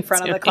end up in exciting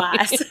front of to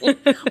the me.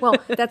 class. Well,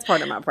 that's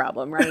part of my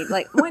problem, right?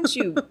 Like once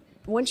you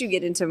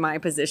get into my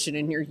position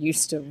and you're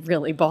used to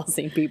really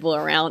bossing people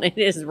around, it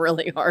is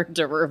really hard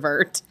to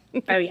revert.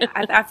 Oh yeah,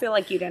 I feel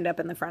like you'd end up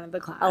in the front of the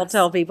class. I'll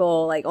tell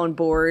people like on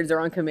boards or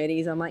on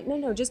committees, I'm like,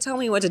 no, just tell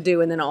me what to do,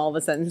 and then all of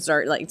a sudden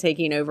start like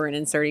taking over and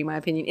inserting my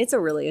opinion. It's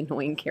a really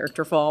annoying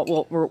character flaw.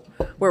 Well,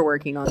 we're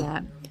working on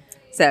that.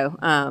 So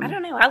I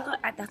don't know.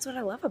 That's what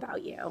I love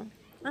about you.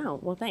 oh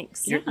well,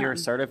 thanks. you're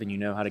assertive and you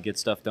know how to get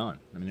stuff done.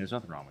 I mean, there's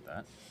nothing wrong with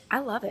that. I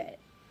love it.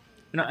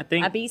 You know, I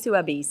think, I bees who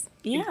I bees.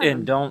 Yeah,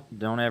 and don't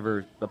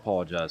ever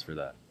apologize for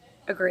that.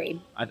 agreed.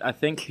 I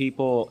think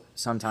people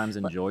sometimes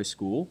enjoy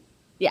school.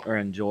 Yeah. Or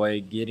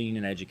enjoy getting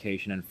an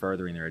education and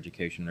furthering their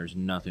education. There's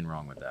nothing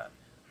wrong with that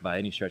by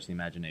any stretch of the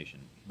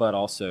imagination. But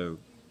also,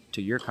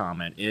 to your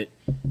comment, it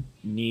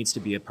needs to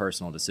be a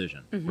personal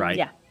decision, right?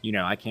 yeah. You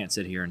know, I can't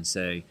sit here and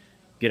say,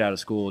 get out of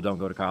school, don't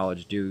go to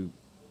college, do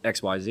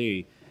X, Y,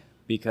 Z,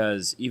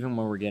 because even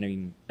when we're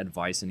getting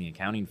advice in the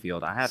accounting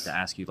field, I have to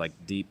ask you like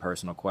deep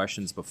personal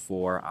questions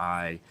before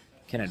I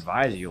can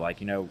advise you. Like,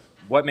 you know,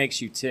 what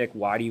makes you tick?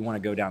 Why do you want to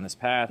go down this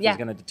path? Yeah. Is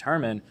going to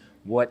determine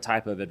what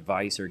type of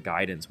advice or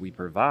guidance we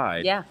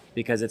provide. Yeah.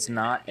 Because it's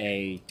not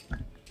a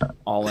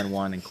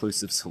all-in-one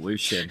inclusive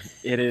solution.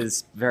 It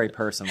is very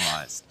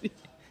personalized.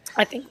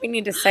 I think we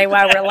need to say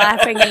why we're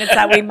laughing, and it's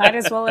that we might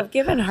as well have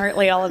given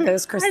Hartley all of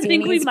those Christinis. I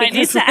think we might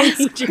need to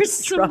ask for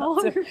some dropped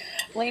more. it.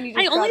 Laney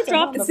I just only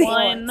dropped dropped them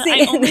on the floor. one.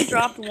 I only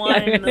dropped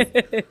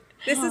one.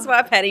 This is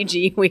why, Patty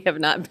G, we have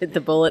not bit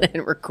the bullet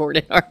and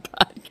recorded our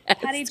podcast.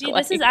 Patty G,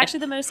 this is actually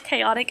the most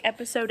chaotic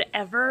episode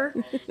ever,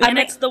 and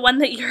it's the one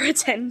that you're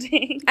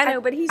attending. I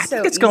know, but he's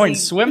so It's going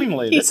easy.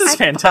 swimmingly. This is I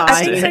think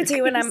fantastic. so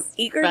too, and I'm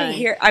eager to Fun.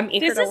 hear. I'm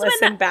eager This to is when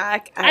listen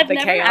back at I've the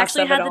never chaos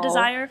actually of had it the all.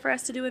 desire for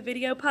us to do a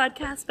video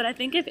podcast, but I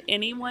think if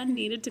anyone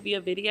needed to be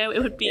a video,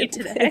 it would be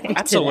today.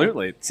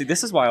 Absolutely. See,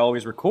 this is why I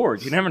always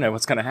record. You never know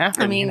what's going to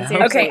happen. I mean, you know?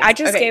 seriously. Okay, I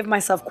just Okay. gave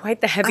myself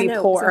quite the I heavy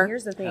know. pour So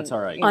here's the thing. That's all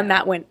right. on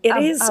that one. It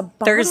is a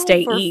bottle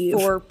Thursday for Eve.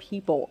 4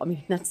 people. I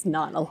mean, that's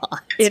not a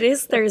lot. It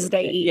is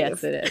Thursday Eve.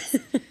 Yes, it is.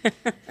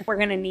 We're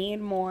gonna need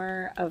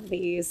more of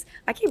these.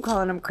 I keep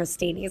calling them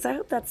crostinis. I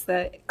hope that's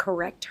the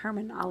correct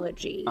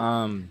terminology.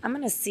 I'm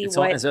gonna see It's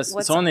what on, it's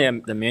what's on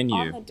the menu.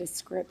 on the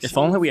description. If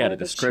only we had for a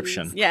the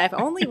description. cheese. Yeah, if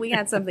only we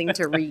had something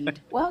to read.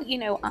 Well,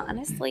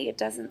 honestly, it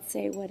doesn't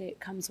say what it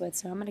comes with,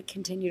 so I'm gonna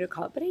continue to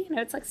call it. But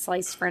it's like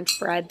sliced French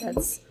bread.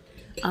 That's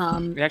It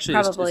actually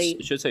probably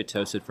it should say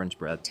toasted French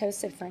bread.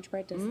 toasted French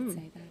bread. Doesn't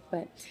say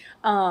that,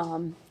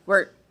 but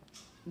We're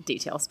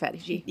details, Patty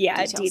G. yeah,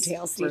 We're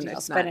details.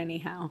 just But not-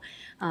 anyhow,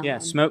 Yeah,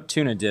 smoked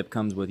tuna dip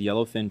comes with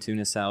yellowfin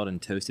tuna salad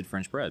and toasted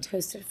French bread.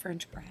 toasted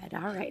French bread.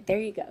 All right, there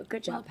you go.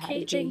 Good Well, job, Patty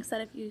Kate G. thinks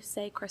that if you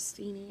say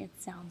crostini, it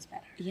sounds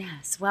better.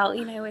 Yes. Well,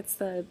 it's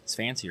the It's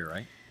fancier,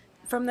 right?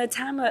 from the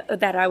time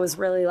that I was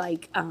really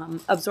like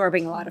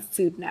absorbing a lot of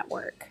Food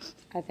Network.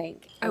 I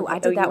think. Oh, I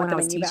you did that want when I the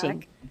was menu teaching.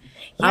 back?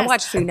 I Yes.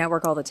 watch Food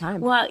Network all the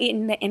time. Well,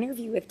 in the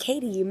interview with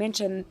Katie, you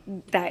mentioned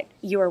that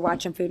you were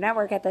watching Food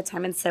Network at the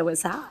time, and so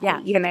was I.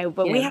 Yeah.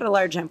 But we Yeah. had a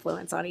large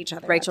influence on each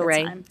other. Rachel at the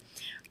Ray, time.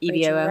 EVOO.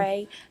 Rachel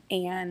Ray,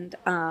 and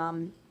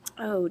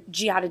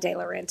Giada De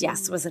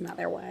Laurentiis was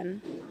another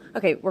one.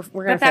 Okay, we're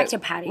gonna back to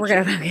Patty We're G.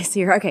 gonna focus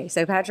here. Okay,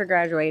 so Patrick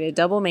graduated,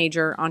 double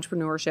major,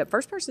 entrepreneurship,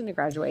 first person to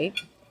graduate.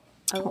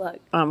 Oh look,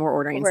 We're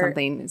ordering We're-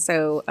 something.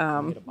 So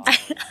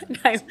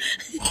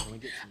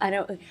I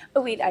know.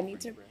 Oh wait, I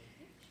need to.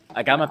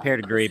 I got my pair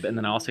degree, but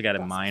then I also got a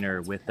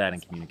minor with that in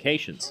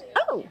communications.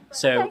 oh,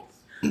 So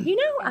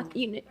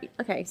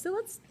okay. So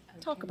let's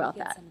talk about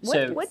that.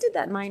 So- What did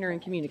that minor in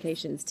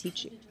communications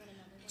teach you?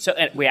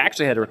 and we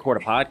actually had to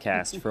record a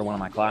podcast for one of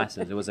my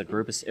classes. It was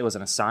it was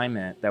an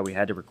assignment that we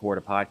had to record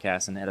a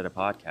podcast and edit a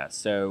podcast.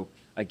 So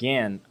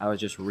again, I was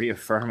just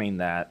reaffirming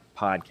that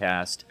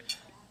podcast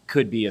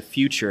could be a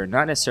future,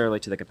 not necessarily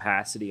to the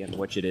capacity in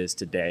which it is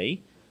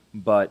today,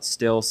 but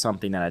still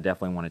something that I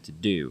definitely wanted to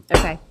do.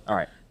 Okay, All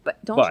right.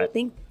 but don't you But-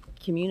 think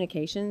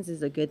communications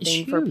is a good It's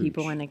thing for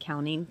people huge. in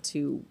accounting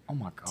to? Oh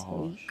my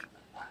gosh.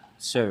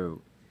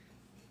 So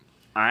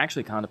I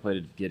actually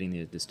contemplated getting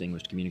the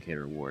Distinguished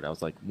Communicator Award. I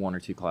was like 1 or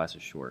 2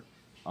 classes short.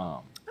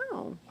 Oh,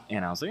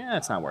 And I was like,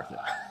 it's not worth it.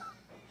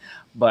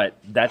 But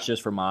that's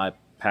just for my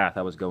path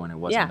I was going. It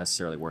wasn't Yeah.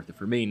 necessarily worth it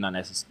for me.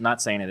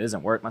 Not saying it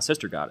isn't worth. My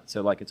sister got it,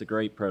 so like it's a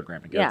great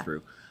program to go Yeah.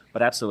 through.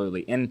 But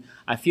absolutely, and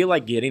I feel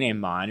like getting a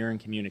minor in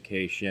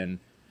communication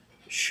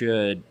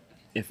should,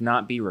 if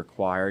not be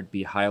required,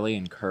 be highly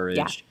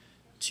encouraged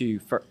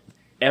for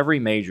every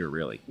major,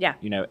 really. Yeah.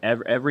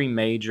 Every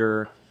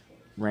major,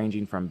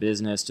 ranging from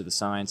business to the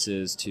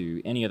sciences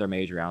to any other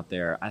major out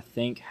there. I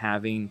think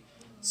having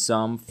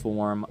some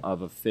form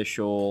of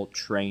official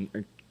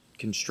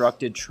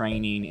constructed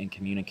training in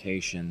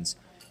communications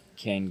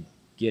can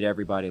get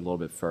everybody a little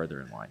bit further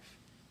in life.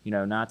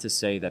 Not to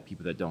say that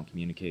people that don't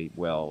communicate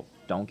well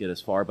don't get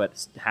as far,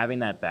 but having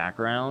that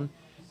background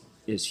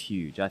is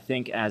huge. I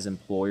think as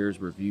employers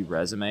review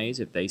resumes,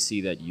 if they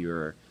see that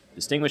you're a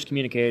distinguished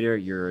communicator,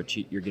 you're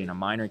getting a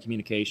minor in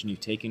communication, you've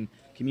taken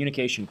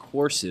communication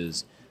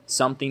courses,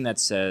 something that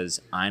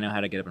says, I know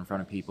how to get up in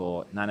front of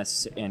people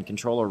and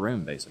control a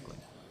room, basically.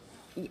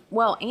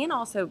 well, and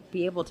also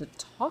be able to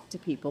talk to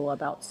people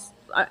about.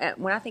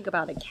 When I think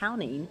about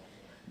accounting,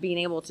 being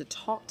able to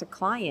talk to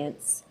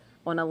clients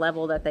on a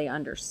level that they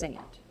understand.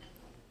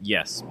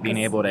 Yes, being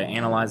able to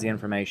analyze the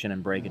information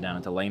and break it down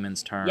into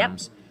layman's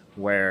terms,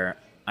 where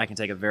I can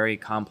take a very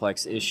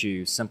complex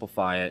issue,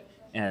 simplify it,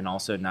 and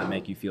also not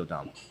make you feel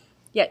dumb.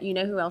 Yeah, you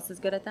know who else is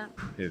good at that?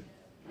 Who?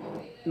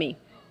 Me.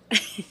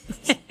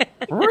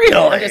 Really?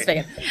 I'm just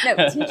saying.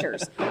 No,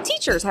 teachers.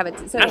 Teachers have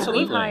it. So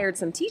Absolutely. we've hired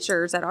some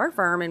teachers at our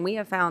firm, and we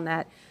have found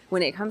that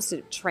when it comes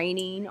to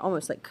training,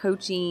 almost like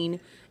coaching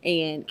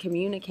and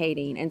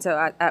communicating, and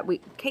so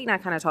Kate and I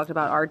kind of talked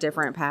about our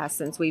different paths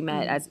since we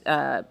met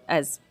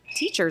as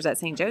teachers at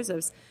St.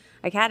 Joseph's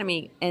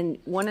Academy. And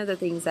one of the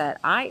things that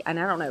I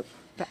don't know,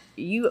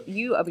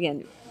 you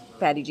again,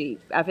 Patty G,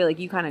 I feel like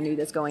you kind of knew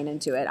this going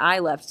into it. I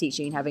left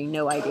teaching having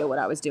no idea what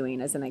I was doing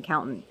as an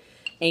accountant.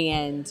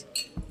 And,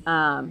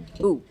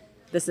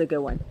 this is a good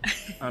one.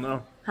 I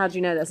know. How'd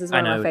you know this? This is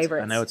one of my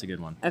favorites. I know it's a good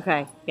one.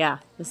 Okay, yeah,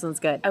 this one's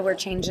good. Oh, we're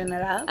changing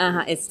it up.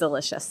 It's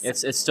delicious.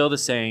 It's still the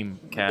same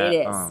cat. It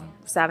is.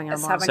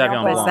 Sauvignon Blanc.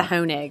 Sauvignon But it's the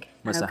Blanc. Honig.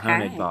 It's the Okay.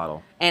 Honig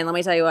bottle. And let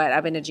me tell you what,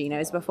 I've been to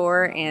Geno's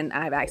before, and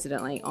I've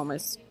accidentally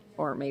almost,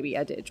 or maybe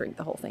I did drink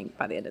the whole thing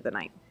by the end of the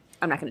night.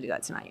 I'm not going to do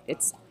that tonight.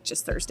 It's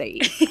just Thursday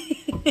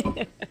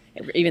Eve.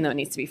 Even though it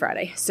needs to be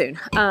Friday soon.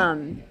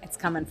 It's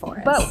coming for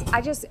us. But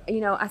I just,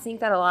 I think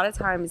that a lot of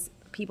times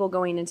people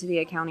going into the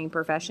accounting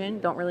profession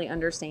don't really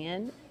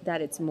understand that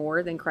it's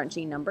more than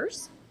crunching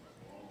numbers.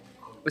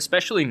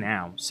 especially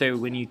now. So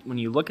when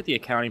you look at the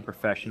accounting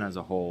profession as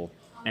a whole,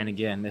 and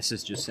again, this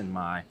is just in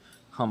my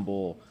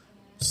humble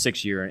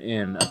 6-year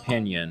in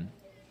opinion,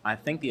 I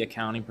think the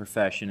accounting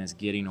profession is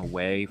getting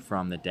away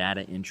from the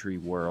data entry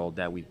world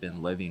that we've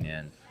been living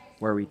in,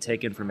 where we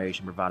take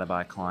information provided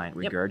by a client,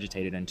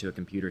 regurgitate it into a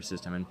computer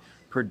system, and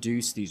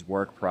produce these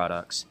work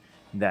products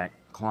that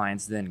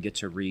clients then get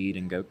to read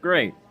and go,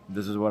 great,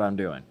 this is what I'm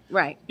doing.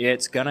 Right.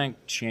 It's going to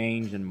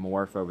change and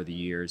morph over the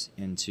years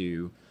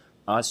into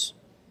us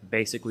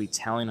basically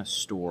telling a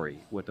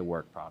story with the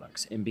work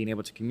products and being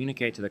able to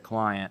communicate to the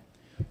client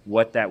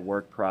what that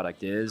work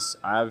product is.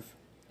 I've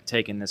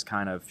taken this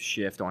kind of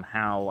shift on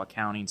how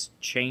accounting's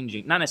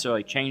changing, not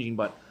necessarily changing,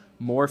 but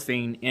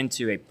morphing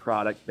into a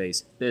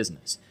product-based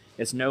business.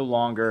 It's no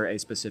longer a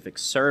specific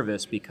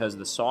service because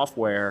the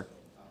software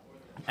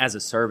as a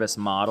service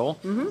model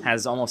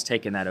has almost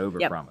taken that over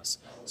from us.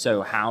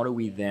 So how do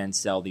we then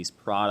sell these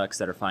products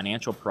that are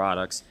financial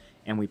products,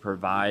 and we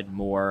provide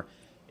more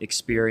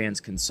experience,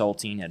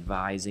 consulting,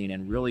 advising,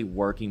 and really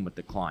working with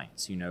the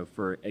clients? You know,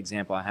 for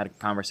example, I had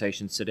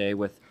conversations today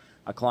with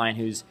a client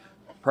who's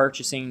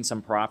purchasing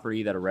some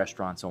property that a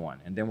restaurant's on,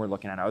 and then we're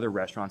looking at other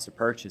restaurants to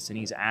purchase, and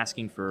he's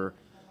asking for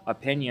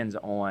opinions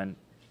on,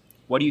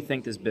 what do you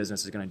think this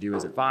business is going to do?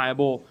 Is it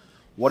viable?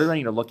 What do I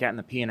need to look at in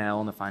the P&L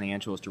and the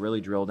financials to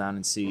really drill down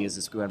and see, is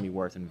this going to be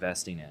worth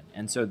investing in?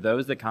 And so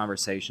those are the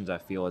conversations I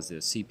feel as a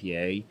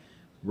CPA,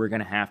 we're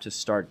going to have to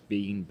start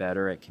being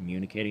better at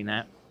communicating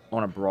that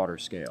on a broader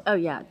scale. Oh,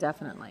 yeah,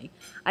 definitely.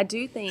 I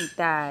do think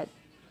that,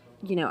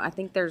 I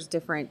think there's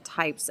different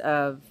types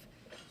of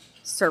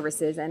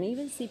services and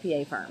even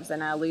CPA firms.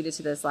 And I alluded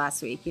to this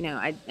last week,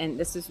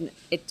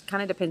 it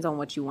kind of depends on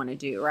what you want to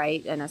do,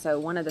 right? And so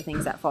one of the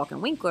things at Falk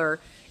and Winkler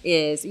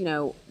is,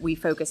 we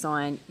focus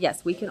on,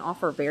 yes, we can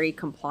offer very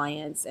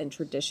compliance and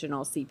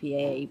traditional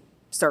CPA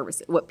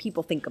service, what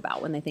people think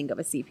about when they think of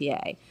a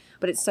CPA,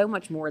 but it's so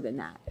much more than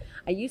that.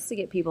 I used to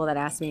get people that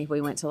asked me if we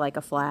went to like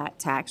a flat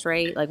tax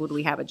rate, like, would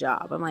we have a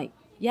job? I'm like,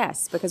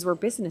 yes, because we're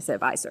business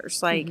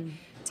advisors. Like,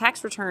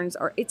 tax returns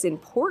it's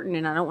important,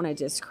 and I don't want to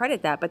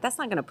discredit that, but that's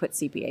not going to put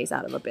CPAs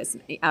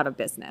out of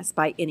business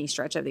by any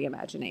stretch of the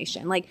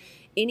imagination. Like,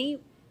 any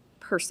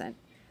person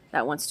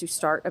that wants to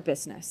start a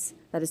business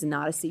that is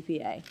not a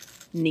CPA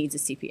needs a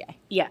CPA.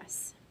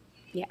 Yes.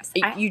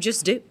 You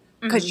just do,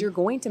 because you're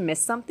going to miss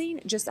something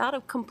just out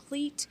of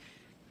complete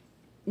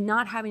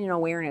not having an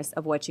awareness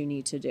of what you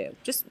need to do.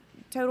 Just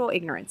total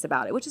ignorance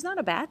about it, which is not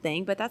a bad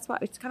thing, but that's why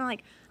it's kind of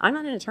like, I'm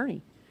not an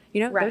attorney.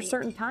 There's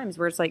certain times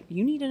where it's like,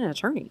 you need an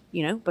attorney,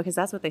 because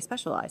that's what they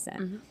specialize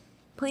in.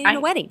 Planning a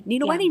wedding.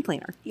 Need a wedding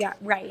planner. Yeah,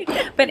 right.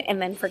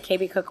 And then for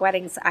KB Cook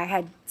Weddings, I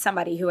had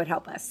somebody who would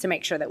help us to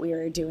make sure that we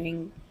were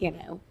doing,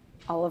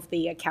 all of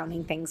the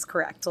accounting things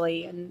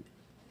correctly and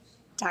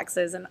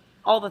taxes and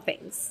all the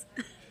things.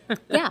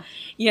 Yeah.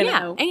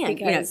 And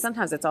because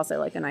sometimes it's also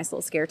like a nice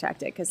little scare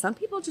tactic, because some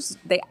people just,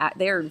 they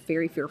are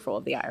very fearful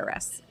of the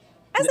IRS.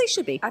 As they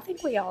should be. I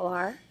think we all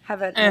are.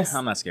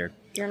 I'm not scared.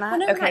 You're not?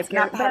 Well, no, okay, scared,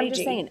 not but Patty I'm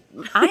just G. saying.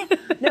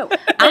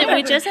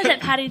 We just said that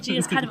Patty G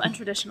is kind of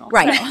untraditional.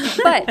 Right.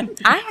 So.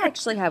 But I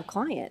actually have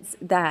clients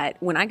that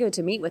when I go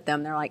to meet with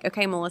them, they're like,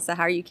 okay, Melissa,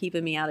 how are you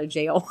keeping me out of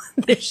jail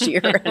this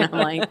year? And I'm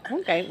like,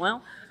 okay,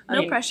 well.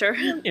 No pressure.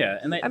 Yeah.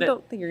 And I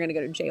don't think you're going to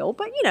go to jail,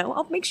 but,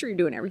 I'll make sure you're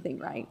doing everything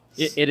right.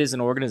 It is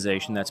an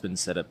organization that's been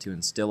set up to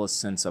instill a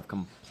sense of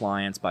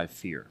compliance by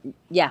fear.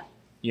 Yeah.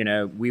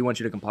 We want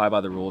you to comply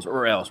by the rules,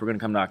 or else we're going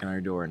to come knocking on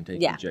your door and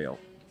take you to jail.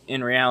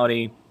 In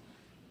reality,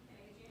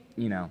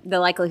 the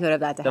likelihood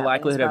of that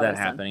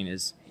happening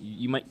is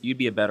you'd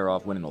be better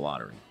off winning the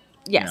lottery.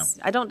 Yes,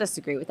 I don't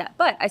disagree with that,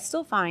 but I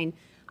still find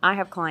I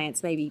have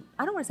clients maybe,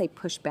 I don't want to say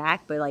push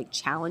back, but like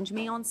challenge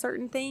me on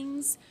certain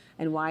things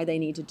and why they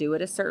need to do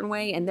it a certain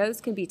way, and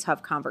those can be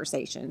tough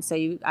conversations. So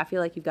I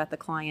feel like you've got the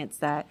clients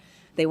that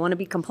they want to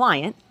be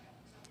compliant,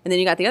 and then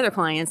you got the other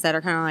clients that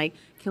are kind of like,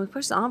 can we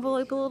push the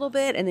envelope a little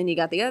bit? And then you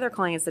got the other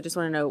clients that just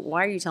want to know,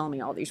 why are you telling me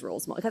all these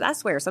rules? Because I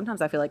swear,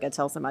 sometimes I feel like I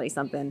tell somebody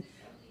something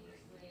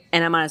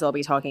and I might as well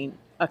be talking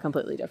a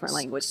completely different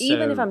language,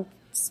 even if I'm,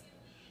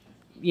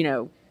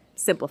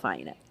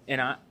 simplifying it. And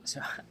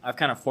I've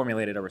kind of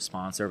formulated a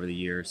response over the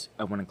years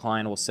of when a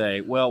client will say,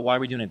 well, why are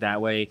we doing it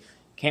that way?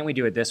 Can't we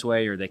do it this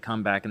way? Or they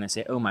come back and they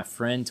say, oh, my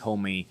friend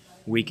told me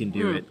we can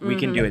do it. We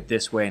can do it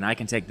this way, and I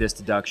can take this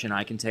deduction.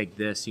 I can take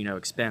this,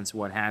 expense,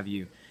 what have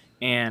you.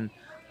 And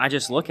I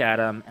just look at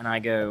them and I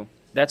go,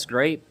 that's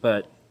great,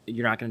 but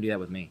you're not going to do that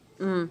with me.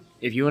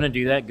 If you want to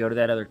do that, go to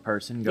that other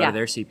person, go to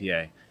their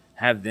CPA,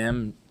 have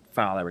them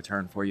file that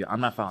return for you. I'm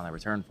not filing that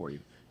return for you.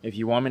 If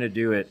you want me to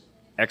do it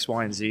X,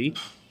 Y, and Z,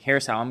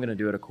 here's how I'm going to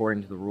do it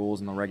according to the rules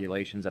and the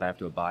regulations that I have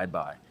to abide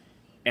by.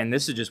 And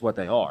this is just what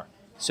they are.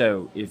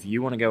 So if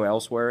you want to go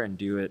elsewhere and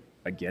do it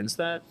against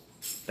that,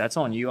 that's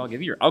on you. I'll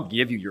give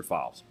you your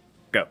files.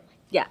 Go.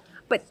 Yeah.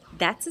 But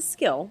that's a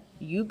skill.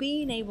 You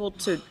being able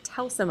to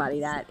tell somebody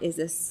that is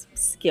a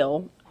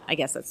skill. I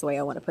guess that's the way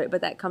I want to put it.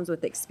 But that comes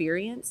with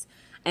experience.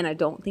 And I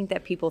don't think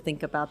that people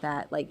think about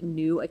that. Like,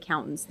 new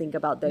accountants think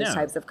about those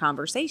types of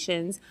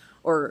conversations,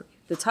 or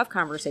the tough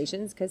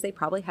conversations because they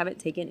probably haven't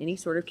taken any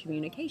sort of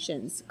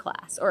communications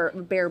class or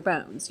bare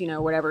bones,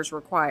 whatever's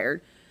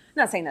required. I'm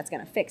not saying that's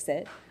going to fix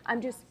it.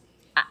 I'm just,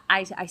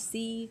 I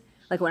see,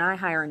 like when I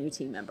hire a new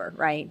team member,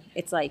 right?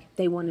 It's like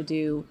they want to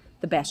do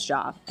the best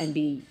job and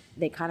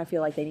they kind of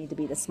feel like they need to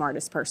be the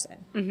smartest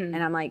person. And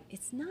I'm like,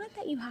 it's not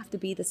that you have to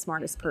be the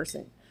smartest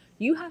person.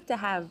 You have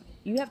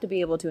to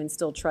be able to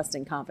instill trust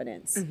and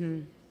confidence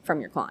from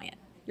your client.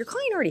 Your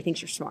client already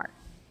thinks you're smart.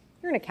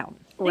 You're an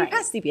accountant. When you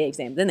pass CPA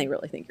exam, then they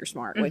really think you're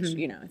smart, which,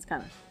 it's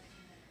kind of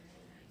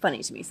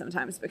funny to me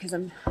sometimes because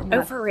I'm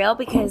not. For real?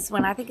 Because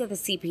when I think of the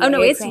CPA Oh,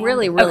 no, it's exam-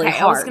 really, really okay,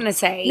 hard. I was going to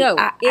say. No,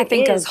 I it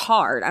think is of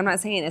hard. I'm not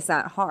saying it's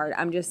not hard.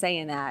 I'm just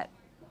saying that,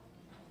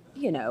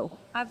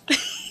 I've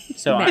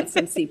So met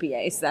some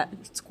CPAs that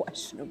it's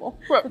questionable.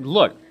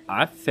 look,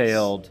 I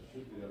failed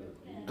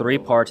 3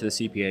 parts of the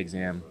CPA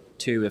exam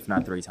 2, if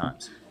not 3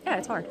 times. Yeah,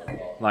 it's hard.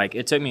 Like,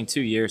 it took me 2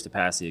 years to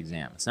pass the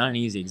exam. It's not an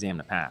easy exam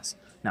to pass.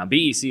 Now,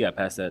 BEC, I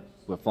passed that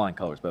with flying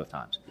colors both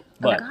times. Oh,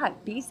 But God,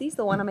 BC's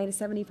the one I made a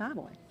 75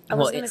 on. I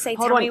was going to say,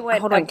 Hold tell on, me what.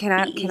 hold on. a Can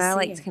I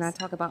BEC can I is.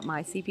 talk about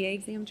my CPA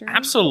exam journey?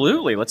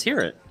 absolutely, let's hear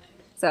it.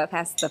 So I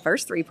passed the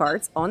first 3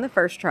 parts on the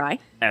first try.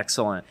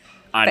 Excellent.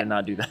 I did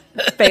not do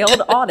that.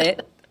 Failed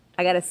audit.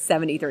 I got a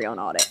 73 on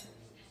audit.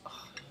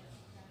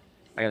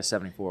 I got a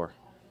 74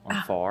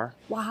 on FAR.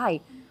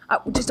 Why?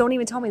 Just don't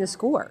even tell me the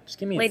score. Just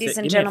give me Ladies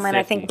and give me a gentlemen,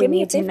 I 50. think we Give me a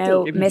need to 50.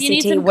 know, Give me- Missy You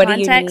need T, some what do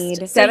you context.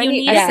 need? So you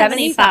need a a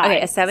 75. 75.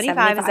 Okay, a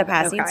 75 is a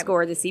passing Okay.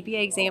 score. The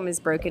CPA exam is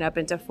broken up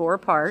into 4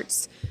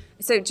 parts.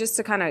 So just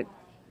to kind of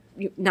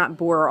not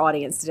bore our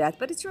audience to death,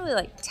 but it's really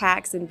like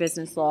tax and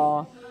business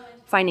law,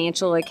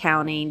 financial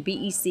accounting,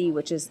 BEC,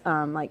 which is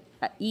like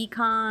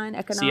econ,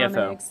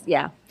 economics,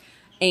 yeah,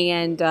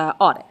 and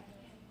audit.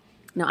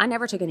 Now, I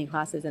never took any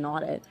classes in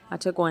audit. I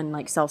took one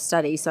like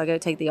self-study, so I go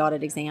take the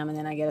audit exam, and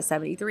then I get a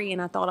 73, and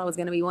I thought I was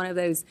going to be one of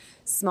those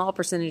small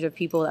percentage of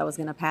people that was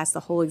going to pass the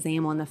whole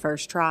exam on the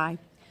first try.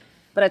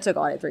 But I took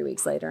audit 3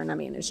 weeks later, and I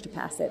managed to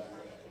pass it.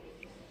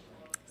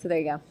 So there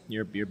you go.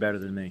 You're better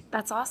than me.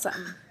 That's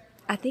awesome.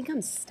 I think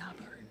I'm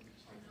stubborn.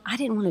 I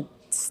didn't want to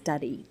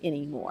study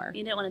anymore.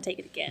 You didn't want to take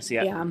it again. See,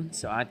 Yeah.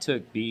 so I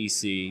took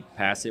BEC,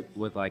 passed it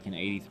with like an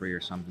 83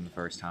 or something the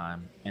first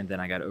time, and then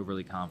I got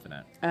overly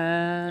confident.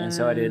 And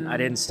so I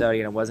didn't study,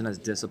 and I wasn't as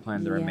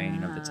disciplined the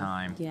remaining of the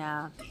time.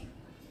 Yeah.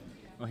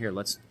 Well, here,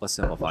 let's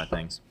simplify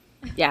things.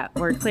 Yeah,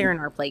 we're clearing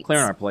our plates.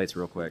 Clearing our plates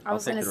real quick. I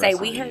was I'll going take to the say,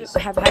 rest we of these.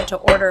 have had to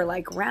order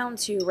like round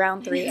 2,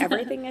 round 3.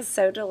 Everything is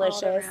so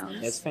delicious.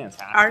 It's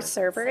fantastic. Our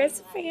server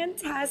is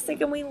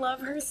fantastic, and we love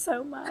her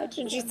so much.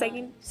 And she's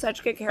taking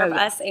such good care of Oh,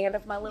 yeah. us and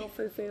of my little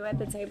foo-foo at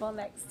the table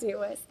next to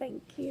us.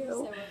 Thank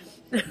you.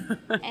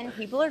 And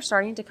people are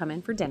starting to come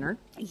in for dinner.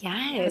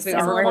 Yes. we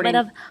There's are a little bit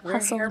of We're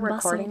hustle here and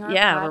bustle. recording our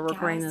Yeah, we're podcast.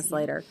 recording this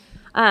later.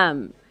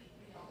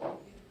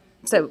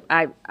 So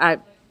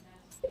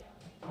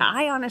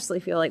I honestly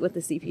feel like with the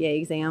CPA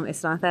exam,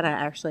 it's not that I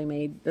actually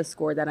made the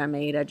score that I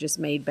made. I just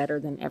made better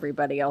than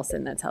everybody else,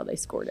 and that's how they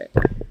scored it.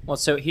 Well,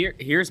 so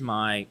here's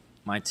my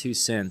 2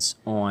 cents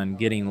on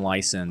getting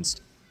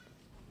licensed.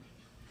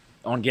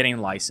 On getting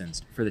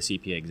licensed for the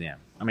CPA exam.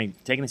 I mean,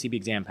 taking the CPA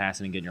exam,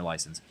 passing, and getting your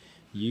license.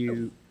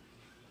 You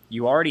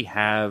already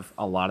have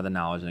a lot of the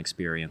knowledge and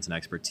experience and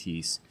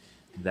expertise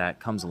that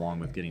comes along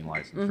with getting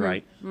licensed,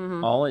 right?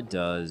 All it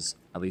does,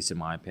 at least in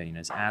my opinion,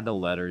 is add the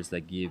letters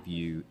that give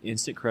you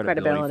instant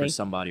credibility for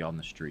somebody on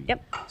the street.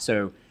 Yep.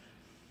 So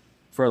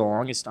for the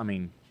longest, I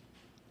mean,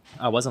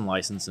 I wasn't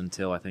licensed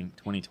until I think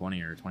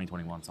 2020 or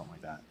 2021, something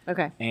like that.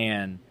 Okay.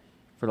 And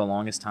for the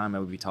longest time, I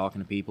would be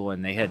talking to people,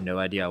 and they had no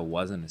idea I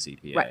wasn't a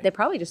CPA. Right. They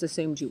probably just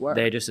assumed you were.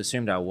 They just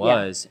assumed I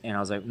was, and I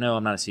was like, no,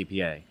 I'm not a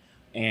CPA.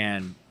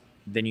 And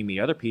then you meet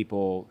other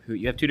people who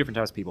you have 2 different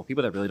types of people: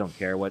 people that really don't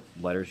care what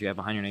letters you have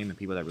behind your name, and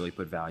people that really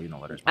put value in the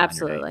letters behind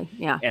your Absolutely. name.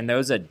 Yeah. And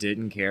those that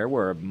didn't care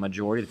were a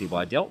majority of the people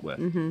I dealt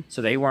with.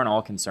 So they weren't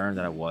all concerned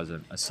that I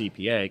wasn't a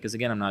CPA, because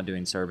again, I'm not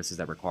doing services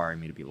that require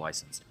me to be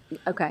licensed.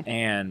 Okay.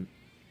 And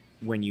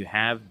when you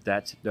have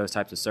those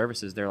types of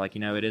services, they're like,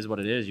 it is what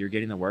it is. You're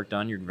getting the work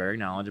done. You're very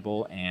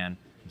knowledgeable, and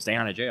I'm staying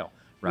out of jail,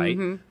 right?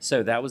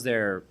 So that was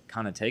their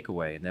kind of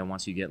takeaway. And then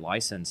once you get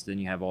licensed, then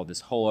you have all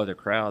this whole other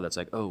crowd that's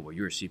like, oh, well,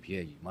 you're a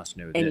CPA. You must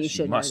know And you this. should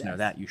You know must know this.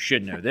 that. You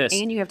should know this.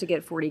 And you have to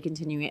get 40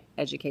 continuing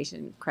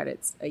education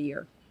credits a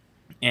year.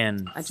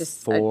 And I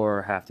just-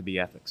 4 have to be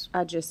ethics.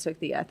 I just took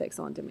the ethics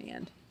on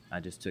demand. I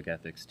just took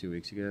ethics 2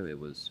 weeks ago. It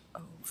was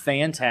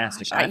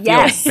fantastic. gosh. I feel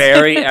Yes.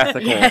 very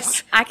ethical.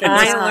 Yes, I can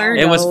I tell. learned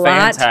It was a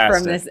lot fantastic.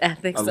 from this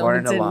ethics I on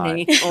learned a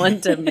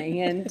lot.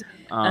 demand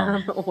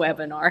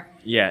webinar.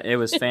 Yeah, it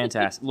was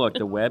fantastic. Look,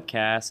 the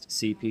webcast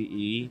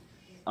CPE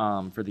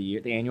for the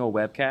year, the annual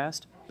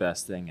webcast,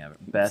 best thing ever.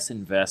 Best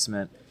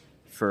investment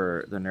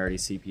for the nerdy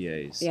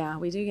CPAs. Yeah,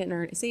 we do get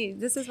nerdy. See,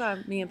 this is why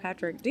me and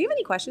Patrick. Do you have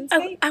any questions, Oh,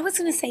 Kate? I was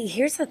going to say,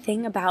 here's the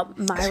thing about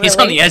my He's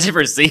on the edge of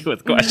her seat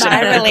with questions.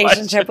 my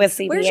relationship with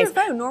CPAs. Where's your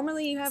phone?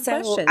 Normally you have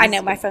So questions. I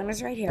know my phone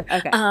is right here.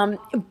 Okay.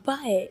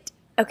 But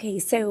okay,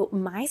 so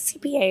my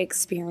CPA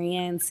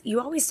experience, you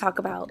always talk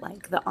about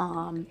like the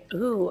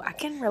ooh, I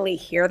can really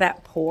hear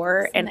that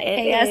pour, and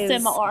it is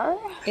ASMR.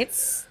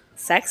 it's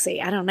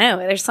sexy. I don't know.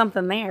 There's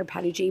something there,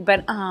 Patty G.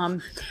 But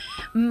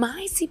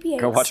my CPA.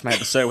 Go watch my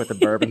episode with the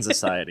Bourbon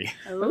Society.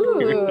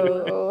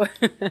 Ooh.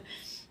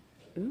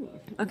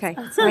 Okay,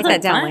 write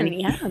that down, Fun,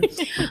 Lenny.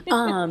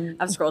 yeah.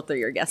 I've scrolled through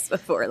your guests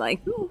before,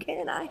 like, who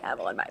can I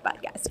have on my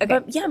podcast? Okay.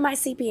 But yeah, my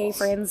CPA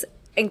friends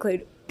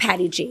include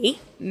Patty G,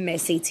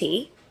 Missy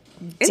T,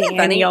 Isn't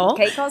Daniel, that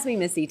funny? Kate calls me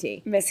Missy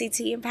T. Missy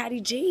T, and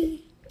Patty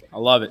G. I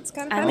love it. It's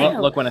kind of I funny.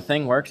 know. Look, when a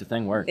thing works, a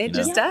thing works. It you know?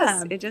 just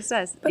does. Yeah. It just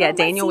does. But Yeah, all my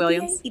Daniel CPA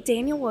Williams.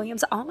 Daniel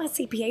Williams, all my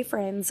CPA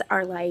friends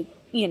are like,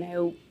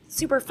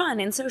 super fun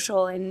and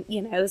social. And,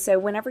 so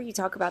whenever you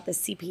talk about the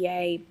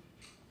CPA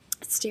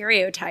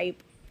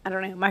stereotype, I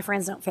don't know, my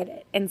friends don't fit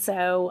it. And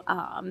so,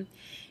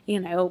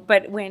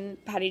 but when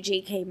Patty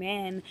G came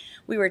in,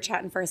 we were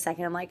chatting for a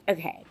second. I'm like,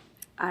 okay,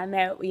 I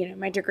know,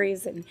 my degree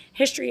is in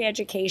history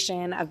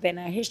education. I've been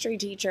a history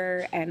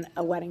teacher and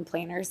a wedding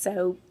planner.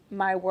 So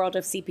my world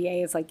of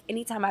CPA is like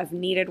anytime I've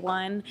needed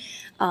one,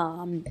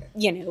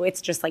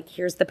 it's just like,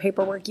 here's the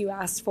paperwork you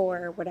asked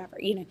for, whatever,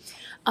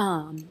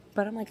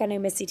 But I'm like, I know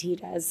Missy T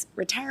does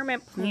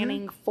retirement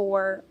planning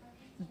for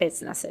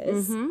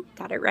businesses.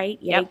 Got it right?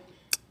 Yay. Yep.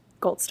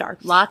 Gold star.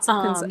 Lots of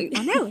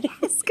I know.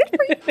 Yes, good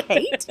for you,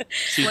 Kate.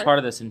 She's part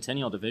of the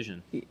Centennial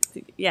Division.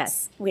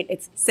 Yes. Wait,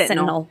 it's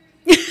Sentinel.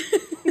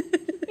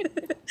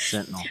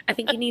 Sentinel. I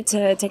think you need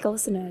to take a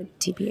listen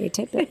to TPA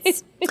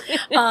tidbits.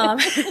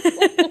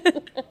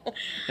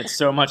 It's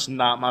so much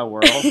not my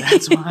world.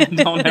 That's why I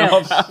don't know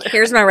about it.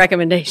 Here's my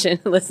recommendation.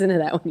 Listen to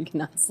that when you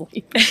cannot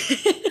sleep.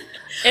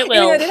 It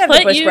will. I did have the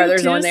put Bush you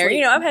Brothers to on there.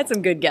 sleep. I've had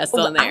some good guests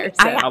on there.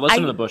 So. I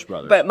listen to the Bush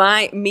Brothers.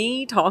 But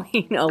me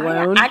talking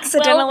alone.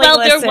 Accidentally Well,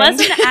 there listened.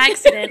 was an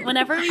accident.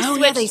 Whenever we Oh,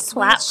 switched yeah, they switched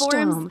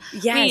platforms, them.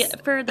 Yes.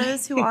 for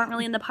those who aren't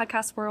really in the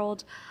podcast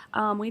world,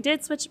 we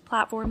did switch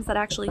platforms that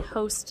actually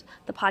host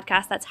the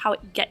podcast. That's how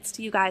it gets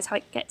to you guys, how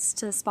it gets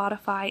to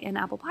Spotify and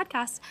Apple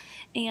Podcasts.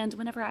 And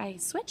whenever I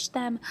switched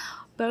them,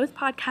 both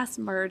podcasts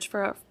merged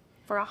for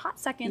a hot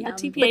second. Yeah,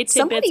 The TPA but tidbits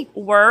somebody-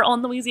 were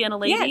on Louisiana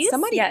Ladies. Yeah,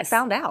 somebody Yes.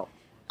 found out.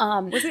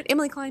 Was it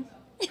Emily Klein?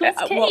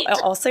 Well,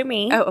 also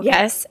me. Oh, okay.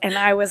 Yes. And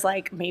I was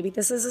like, maybe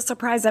this is a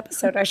surprise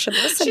episode I should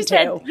listen She to.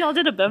 said, y'all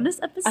did a bonus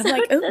episode. I'm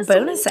like, oh, this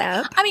bonus week?"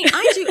 app. I mean,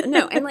 I do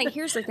no, and like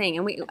here's the thing,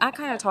 and I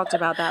kind of talked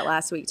about that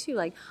last week too.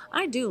 Like,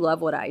 I do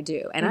love what I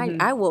do,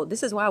 and I will.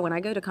 This is why when I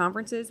go to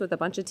conferences with a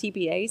bunch of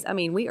TPAs, I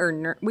mean, we are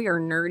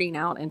nerding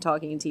out and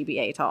talking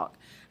TPA talk,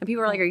 and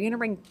people are like, "Are you going to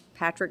bring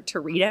Patrick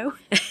Torito?"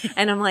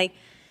 And I'm like,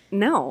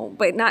 no,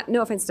 but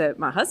no offense to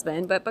my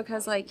husband, but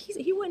because like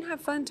he wouldn't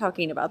have fun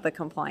talking about the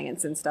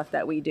compliance and stuff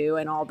that we do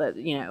and all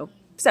the.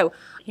 So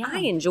I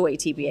enjoy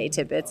TPA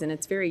tidbits and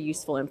it's very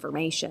useful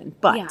information,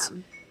 but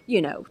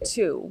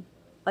too.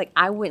 Like,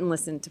 I wouldn't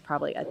listen to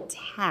probably a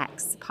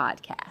tax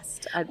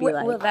podcast. I'd be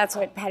Well, that's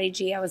what Patty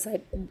G, I was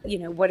like,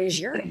 what is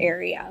your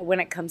area when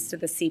it comes to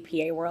the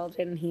CPA world?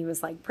 And he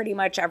was like, pretty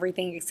much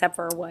everything except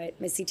for what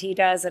Missy T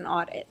does and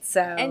audit.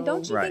 So, and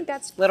don't you Right. think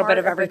that's Little bit part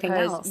of everything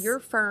because else. your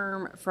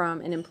firm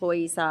from an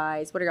employee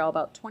size, what are y'all,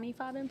 about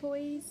 25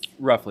 employees?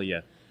 Roughly,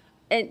 yeah.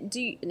 And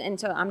and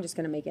so I'm just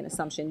going to make an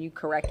assumption. You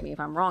correct me if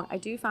I'm wrong. I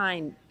do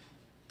find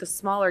the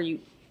smaller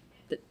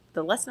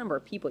the less number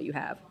of people you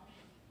have,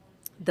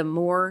 the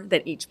more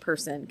that each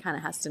person kind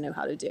of has to know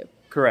how to do.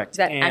 Correct. Is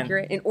that And-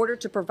 accurate? In order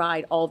to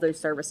provide all those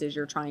services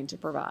you're trying to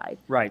provide.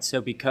 Right. So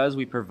because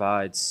we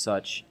provide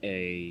such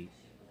a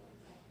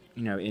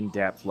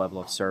in-depth level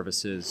of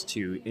services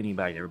to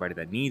everybody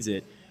that needs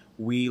it,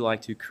 we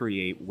like to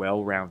create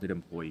well-rounded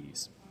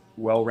employees,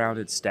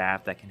 well-rounded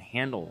staff that can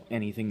handle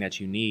anything that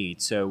you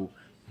need. So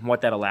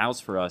what that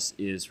allows for us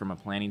is, from a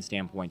planning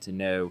standpoint, to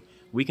know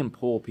we can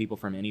pull people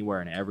from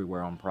anywhere and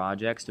everywhere on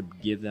projects to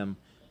give them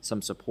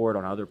some support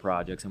on other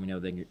projects, and we know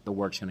the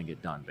work's going to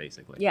get done,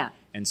 basically. Yeah.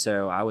 And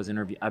so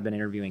I've been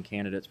interviewing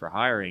candidates for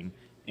hiring,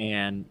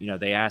 and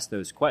they ask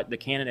the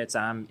candidates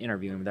I'm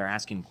interviewing, they're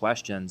asking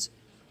questions.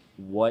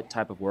 What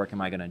type of work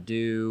am I going to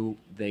do?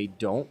 They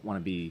don't want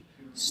to be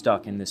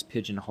stuck in this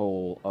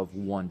pigeonhole of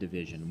one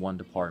division, one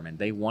department.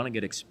 They want to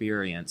get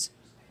experience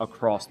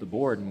across the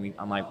board, and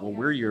I'm like, well,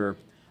 we're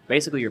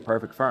basically your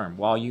perfect firm.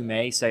 While you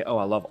may say, oh,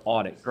 I love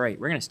audit, great,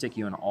 we're going to stick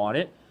you in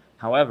audit.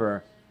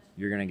 However,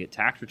 you're going to get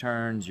tax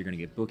returns. You're going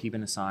to get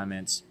bookkeeping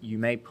assignments. You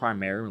may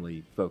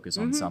primarily focus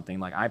on something.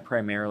 Like, I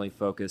primarily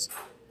focus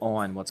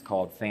on what's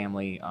called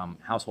family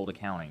household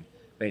accounting,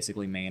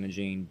 basically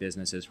managing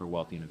businesses for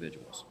wealthy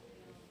individuals.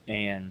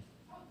 And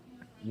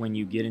when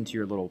you get into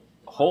your little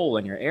hole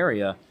in your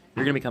area,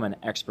 you're going to become an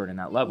expert in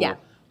that level. Yeah.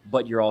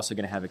 But you're also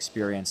going to have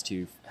experience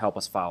to help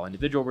us file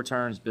individual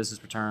returns,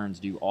 business returns,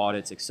 do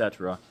audits,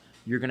 etc.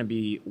 You're going to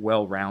be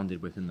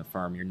well-rounded within the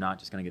firm. You're not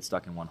just going to get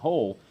stuck in one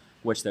hole,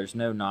 which there's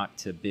no knock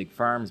to big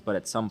firms, but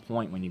at some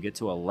point when you get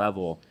to a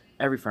level,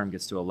 every firm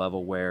gets to a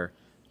level where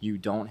you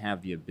don't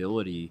have the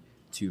ability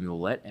to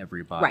let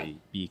everybody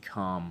Right.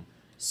 become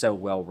so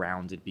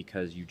well-rounded,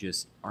 because you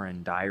just are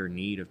in dire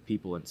need of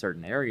people in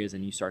certain areas,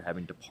 and you start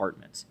having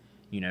departments.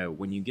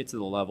 When you get to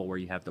the level where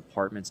you have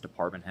departments,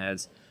 department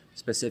heads,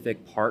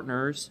 specific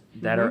partners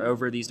that are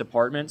over these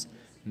departments,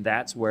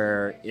 that's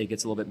where it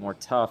gets a little bit more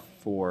tough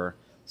for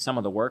some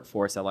of the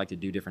workforce that like to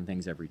do different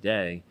things every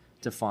day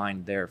to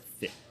find their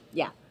fit.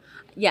 Yeah.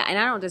 Yeah, and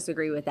I don't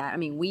disagree with that. I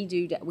mean, we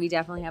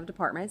definitely have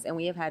departments, and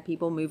we have had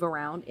people move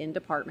around in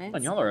departments.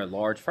 And y'all are a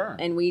large firm.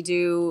 And we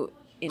do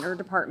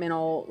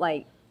interdepartmental,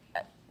 like,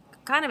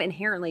 kind of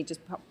inherently just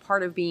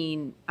part of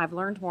being, I've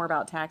learned more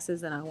about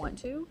taxes than I want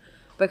to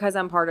because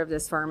I'm part of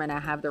this firm and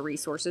I have the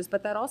resources,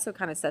 but that also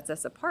kind of sets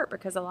us apart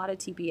because a lot of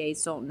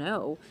TPAs don't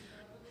know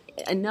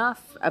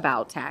enough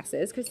about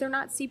taxes because they're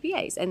not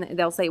CPAs, and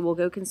they'll say, well,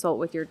 go consult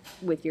with your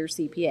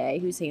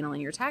CPA who's handling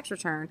your tax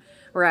return,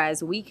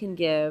 whereas we can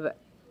give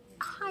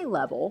high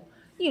level,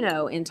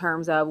 in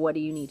terms of what do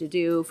you need to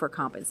do for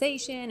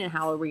compensation and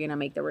how are we going to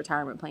make the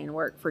retirement plan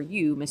work for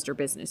you, Mr.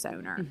 Business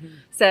Owner. Mm-hmm.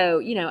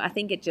 So, I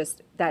think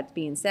that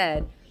being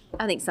said,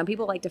 I think some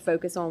people like to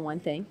focus on one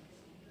thing.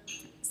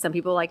 Some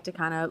people like to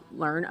kind of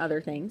learn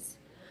other things.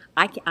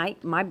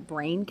 My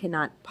brain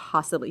cannot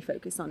possibly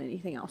focus on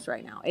anything else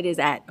right now. It is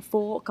at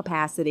full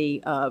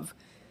capacity of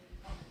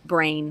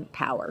brain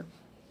power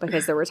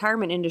because the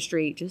retirement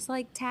industry, just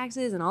like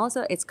taxes and all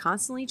this, it's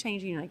constantly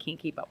changing and I can't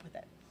keep up with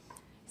it.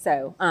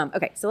 So,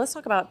 okay, so let's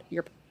talk about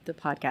the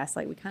podcast.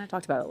 Like we kind of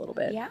talked about it a little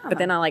bit, Yeah. But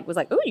then I was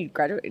like, oh, you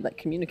graduated like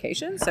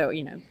communication, so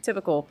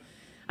typical.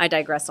 I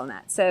digressed on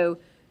that. So,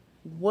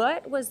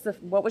 what was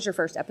your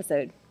first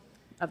episode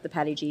of the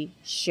Patty G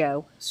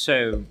show?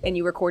 So, And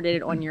you recorded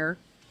it on your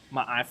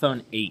my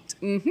iPhone 8.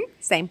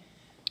 same.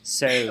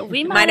 So,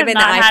 We might have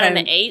not had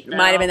an 8, though.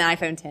 Might have been the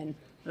iPhone 10.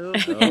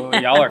 oh,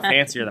 y'all are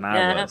fancier than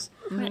I was.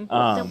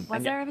 Was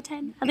and there a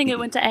 10? I think it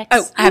went to X.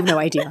 Oh, I have no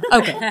idea.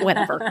 Okay,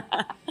 whatever.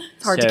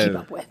 It's hard to keep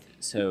up with.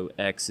 So,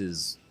 X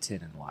is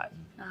 10 in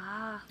Latin.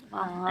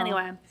 Well,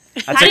 anyway.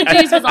 I Patty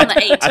G's was on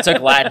the 8. I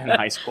took Latin in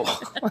high school.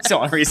 That's the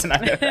only reason I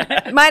know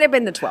that. It might have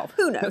been the 12.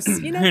 Who knows?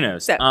 Who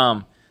knows?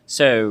 So,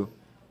 So,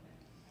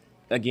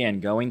 again,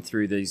 going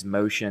through these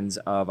motions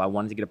of I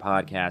wanted to get a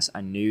podcast,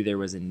 I knew there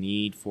was a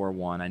need for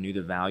one. I knew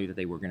the value that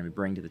they were going to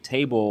bring to the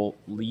table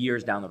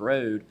years down the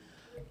road.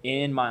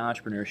 In my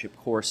entrepreneurship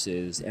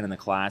courses and in the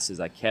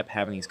classes, I kept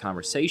having these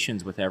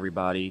conversations with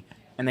everybody,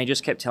 and they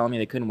just kept telling me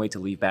they couldn't wait to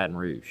leave Baton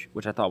Rouge,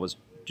 which I thought was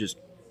just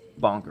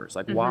bonkers.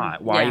 Like, why?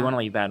 Why do you want to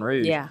leave Baton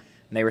Rouge? Yeah.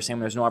 And they were saying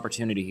there's no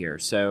opportunity here.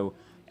 So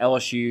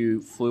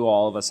LSU flew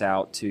all of us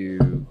out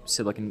to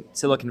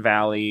Silicon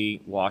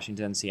Valley,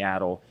 Washington,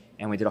 Seattle,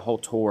 and we did a whole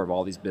tour of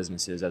all these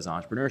businesses as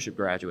entrepreneurship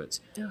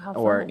graduates,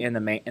 or in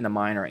the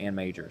minor and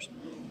majors.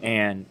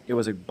 And it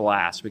was a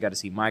blast. We got to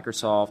see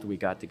Microsoft. We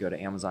got to go to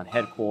Amazon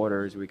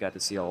headquarters. We got to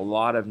see a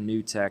lot of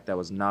new tech that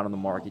was not on the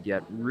market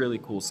yet. Really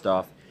cool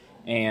stuff.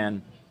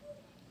 And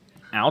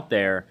out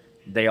there,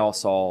 they all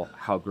saw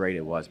how great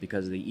it was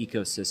because of the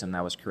ecosystem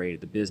that was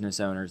created, the business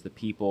owners, the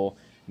people.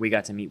 We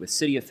got to meet with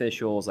city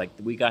officials. Like,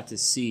 we got to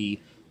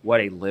see what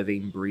a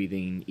living,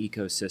 breathing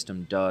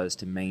ecosystem does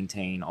to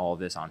maintain all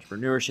this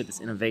entrepreneurship, this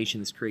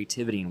innovation, this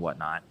creativity and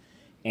whatnot.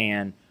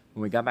 And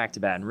when we got back to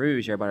Baton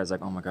Rouge, everybody was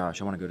like, oh my gosh,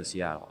 I want to go to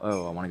Seattle.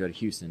 Oh, I want to go to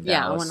Houston,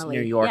 Dallas, New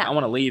York. Yeah. I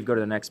want to leave, go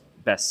to the next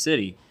best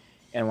city.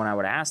 And when I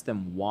would ask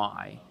them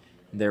why,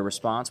 their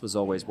response was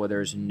always, well,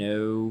 there's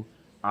no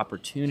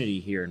opportunity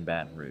here in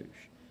Baton Rouge.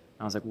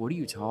 I was like, what are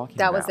you talking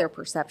about? that was their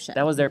perception.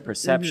 That was their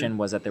perception,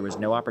 was that there was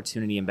no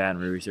opportunity in Baton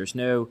Rouge. There's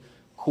no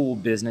cool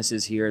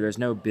businesses here. There's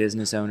no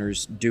business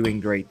owners doing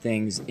great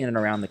things in and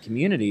around the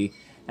community.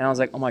 And I was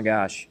like, oh my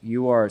gosh,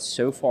 you are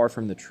so far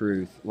from the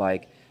truth.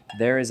 Like,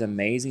 there is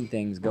amazing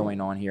things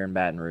going on here in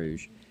Baton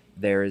Rouge.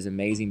 There is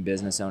amazing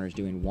business owners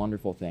doing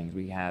wonderful things.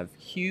 We have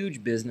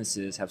huge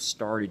businesses have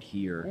started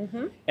here.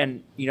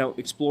 And,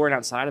 exploring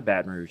outside of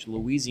Baton Rouge,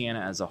 Louisiana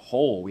as a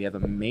whole, we have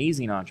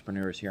amazing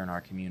entrepreneurs here in our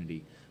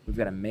community. We've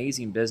got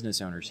amazing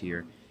business owners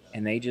here,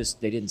 and they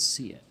didn't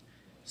see it.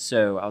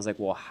 So I was like,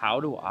 well, how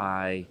do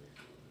I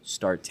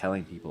start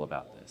telling people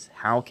about this?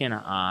 How can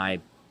I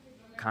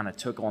kind of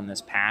took on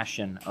this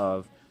passion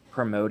of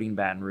promoting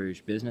Baton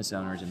Rouge business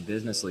owners and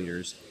business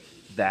leaders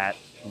that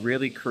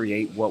really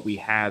create what we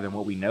have and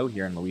what we know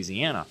here in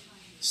Louisiana.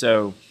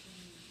 So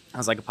I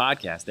was like, a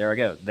podcast. There I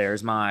go.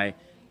 There's my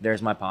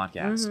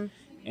podcast.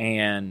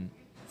 And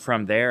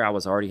from there, I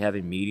was already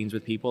having meetings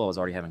with people. I was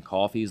already having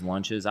coffees,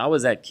 lunches. I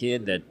was that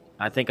kid that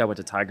I think I went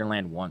to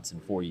Tigerland once in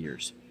 4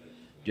 years,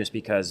 just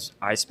because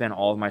I spent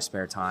all of my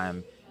spare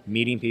time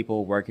meeting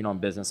people, working on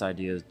business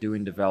ideas,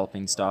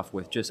 developing stuff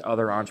with just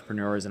other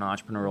entrepreneurs and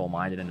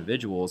entrepreneurial-minded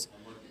individuals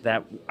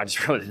that I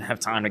just really didn't have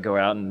time to go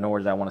out, and nor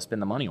did I want to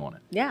spend the money on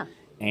it. Yeah.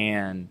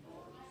 And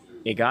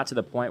it got to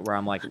the point where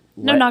I'm like,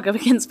 No knock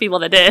against people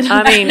that did.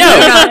 I mean, no,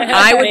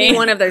 I would be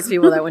one of those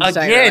people that went to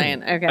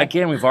Tigerland. Okay.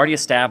 Again, we've already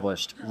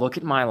established, look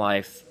at my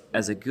life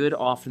as a good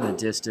off in the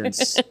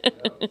distance,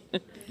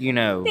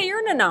 Yeah, you're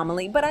an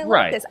anomaly, but I love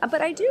Right. this.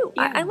 But I do.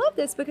 I love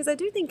this because I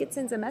do think it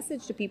sends a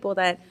message to people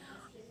that,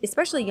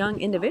 especially young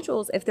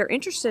individuals, if they're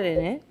interested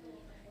in it,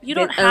 You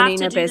don't been have owning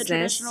to a do the business.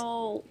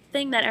 traditional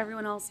thing that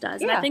everyone else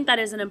does. And Yeah. I think that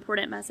is an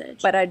important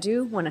message. But I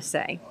do want to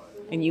say,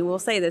 and you will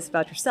say this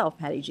about yourself,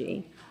 Patty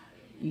G,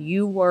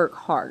 you work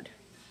hard.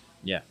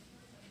 Yeah.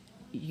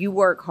 you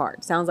work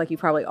hard. Sounds like you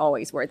probably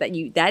always work.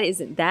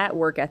 That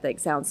work ethic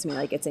sounds to me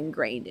like it's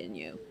ingrained in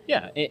you.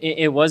 Yeah,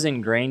 it was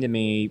ingrained in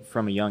me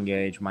from a young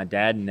age. My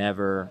dad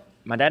never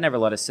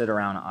let us sit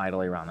around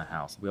idly around the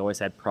house. We always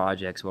had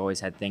projects. We always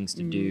had things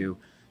to do.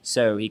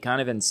 So he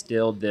kind of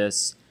instilled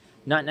this,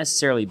 not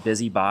necessarily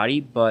busybody,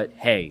 but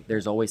hey,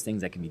 there's always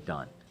things that can be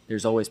done.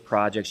 There's always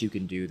projects you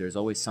can do. There's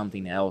always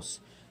something else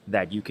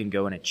that you can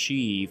go and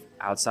achieve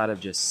outside of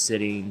just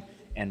sitting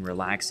and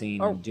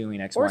relaxing and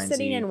doing X, Y, and Z. Or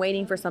sitting and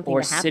waiting for something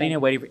Or to happen. sitting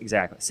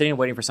and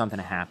waiting for something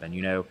to happen.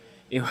 You know,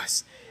 it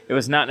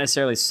was not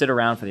necessarily sit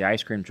around for the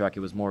ice cream truck. It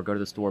was more go to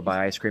the store,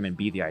 buy ice cream, and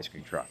be the ice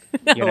cream truck.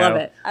 You I love know?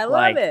 it. I love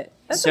Like, it.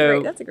 That's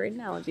a great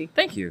analogy.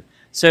 Thank you.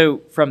 So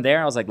from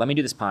there, I was like, let me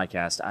do this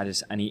podcast.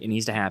 It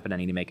needs to happen. I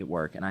need to make it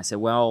work. And I said,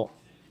 well,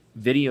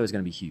 video is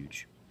going to be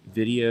huge.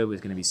 Video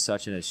is going to be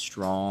such a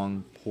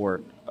strong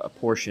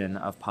portion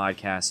of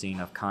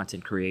podcasting, of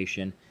content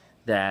creation,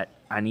 that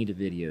I need to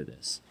video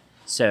this.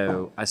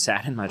 So I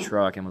sat in my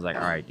truck and was like,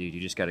 all right, dude,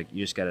 you just gotta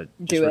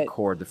Do it.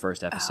 record the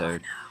first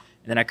episode.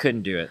 And then I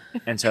couldn't do it.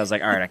 And so I was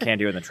like, all right, I can't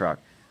do it in the truck.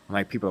 I'm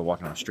like, people are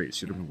walking on the street. It's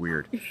super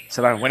weird.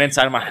 So I went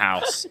inside of my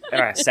house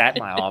and I sat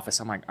in my office.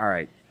 I'm like, all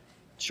right,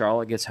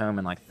 Charlotte gets home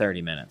in like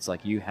 30 minutes.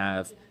 Like, you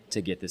have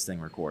to get this thing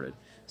recorded.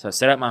 So I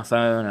set up my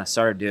phone and I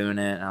started doing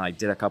it. And I like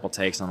did a couple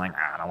takes. And I'm like,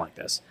 I don't like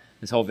this.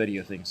 This whole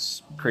video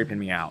thing's creeping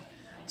me out.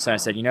 So I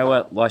said, you know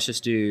what? Let's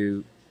just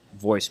do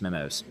voice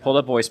memos. Pulled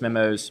up voice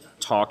memos,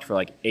 talked for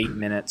like 8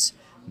 minutes.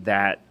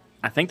 That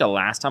I think the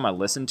last time I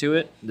listened to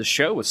it, the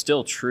show was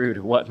still true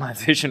to what my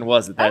vision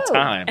was at that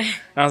time. And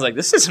I was like,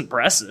 this is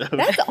impressive.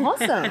 That's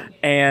awesome.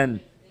 And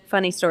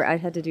Funny story. I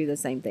had to do the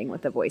same thing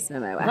with the voice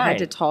memo. I Right. had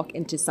to talk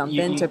into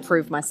something to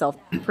prove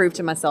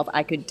to myself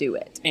I could do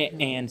it.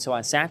 And so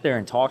I sat there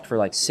and talked for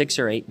like 6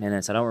 or 8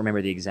 minutes. I don't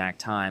remember the exact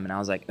time. And I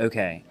was like,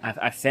 okay,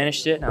 I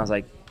finished it. And I was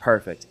like,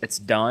 perfect. It's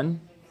done.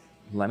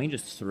 Let me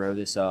just throw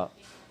this up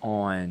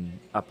on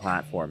a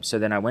platform. So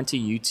then I went to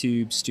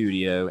YouTube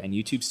Studio, and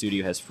YouTube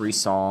Studio has free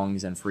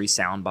songs and free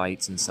sound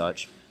bites and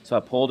such. So I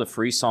pulled a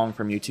free song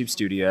from YouTube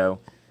Studio,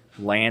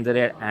 landed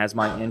it as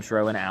my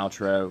intro and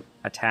outro.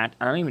 I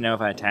don't even know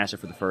if I attached it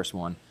for the first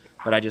one,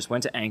 but I just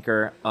went to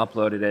Anchor,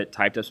 uploaded it,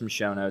 typed up some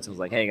show notes. I was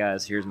like, hey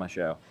guys, here's my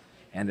show.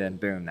 And then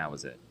boom, that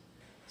was it.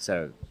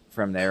 So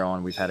from there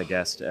on, we've had a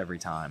guest every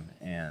time,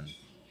 and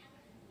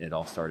it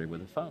all started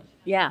with a phone.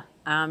 Yeah.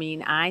 I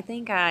mean, I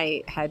think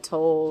I had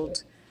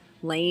told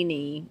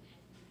Lainey,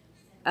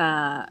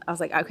 I was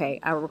like, okay,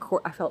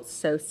 I felt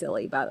so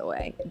silly, by the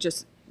way,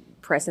 just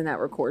pressing that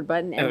record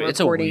button and It's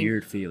a recording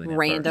weird feeling at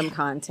random first.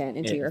 content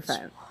into your It's-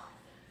 phone.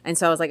 And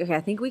so I was like, okay,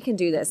 I think we can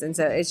do this. And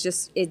so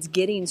it's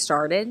getting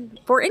started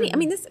for any, I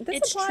mean, this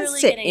It's applies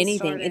truly to getting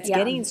anything. started. It's Yeah.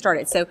 getting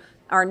started. So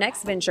our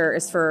next venture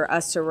is for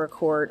us to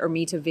record, or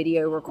me to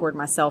video record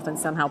myself and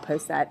somehow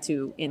post that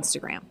to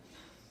Instagram.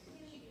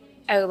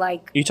 Oh,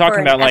 like You talking for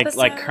an about like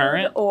episode,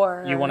 current,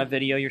 or you want to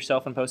video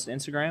yourself and post to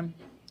Instagram?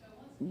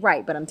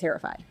 Right, but I'm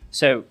terrified.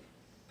 So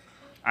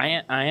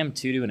I am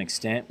too, to an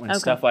extent, when Okay.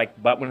 stuff like,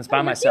 but when it's by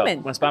you're myself,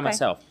 human. when it's by Okay.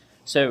 myself.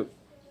 So,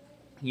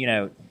 you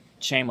know,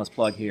 shameless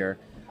plug here.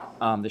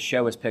 The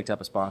show has picked up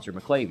a sponsor,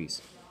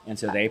 McClavy's, and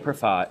so they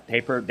provide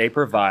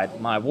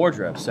my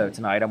wardrobe. So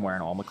tonight I'm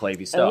wearing all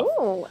McClavy stuff.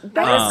 Oh, I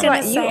that's was gonna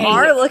what you say-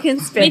 are looking We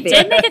spiffy.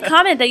 did make a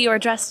comment that you were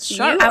dressed You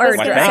sharp. are I was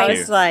Well, gonna thank say, you.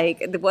 dressed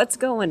like, what's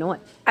going on?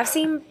 I've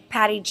seen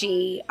Patty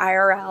G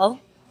IRL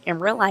in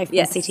real life,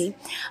 Yes. SCT,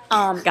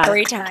 Got it.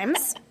 3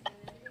 times.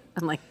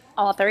 I'm like,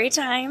 All 3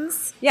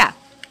 times. yeah.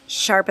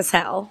 Sharp as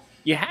hell.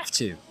 You have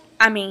to.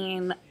 I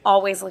mean,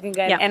 always looking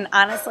good. Yeah. And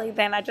honestly,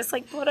 then I just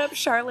like put up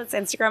Charlotte's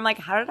Instagram. Like,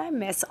 how did I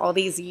miss all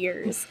these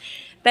years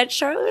that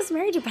Charlotte was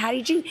married to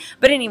Patty G?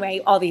 But anyway,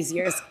 all these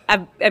years,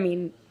 I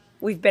mean,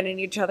 we've been in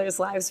each other's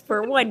lives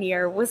for 1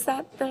 year. Was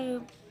that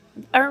the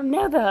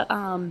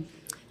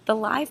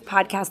live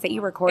podcast that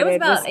you recorded?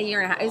 It was about a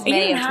year and a half. It was a year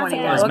May and of a half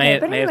 21. ago. It was May-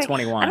 but May of anyway,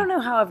 21. I don't know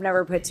how I've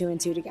never put 2 and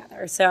 2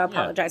 together, so I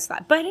apologize for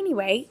that. But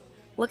anyway,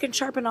 looking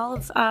sharp in all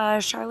of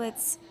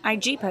Charlotte's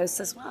IG posts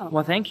as well.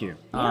 Well, thank you.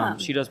 Yeah.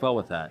 She does well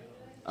with that.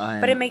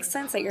 But it makes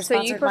sense that you're So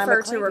sponsored you by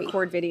prefer to McClavy.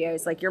 record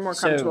videos, like you're more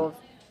So, comfortable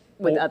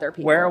with Well, other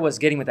people. Where I was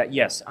getting with that,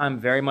 yes, I'm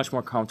very much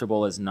more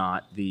comfortable as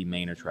not the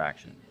main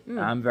attraction.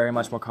 Mm. I'm very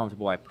much more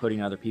comfortable by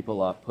putting other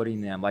people up,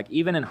 putting them, like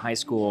even in high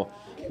school,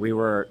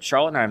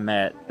 Charlotte and I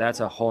met, that's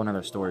a whole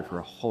nother story for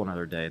a whole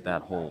nother day, our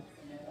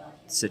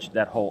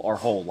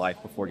whole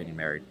life before getting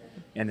married,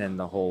 and then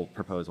the whole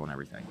proposal and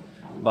everything.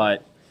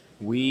 But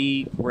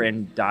we were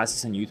in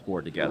Diocesan Youth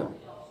Board together.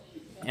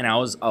 And I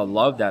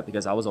loved that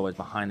because I was always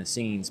behind the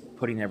scenes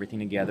putting everything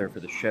together for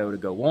the show to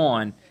go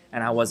on,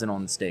 and I wasn't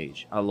on the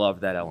stage. I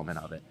loved that element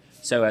of it.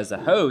 So as the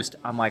host,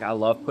 I'm like, I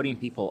love putting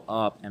people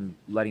up and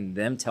letting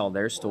them tell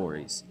their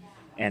stories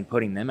and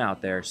putting them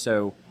out there.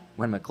 So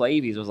when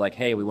McClavy's was like,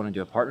 hey, we want to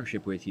do a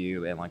partnership with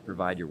you and like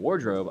provide your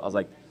wardrobe, I was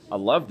like, I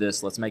love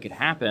this. Let's make it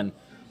happen.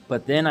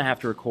 But then I have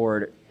to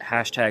record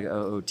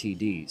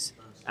 #OOTDs,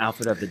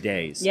 outfit of the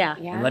days. Yeah.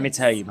 And let me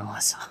tell you,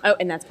 Melissa, Oh,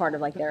 and that's part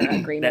of like their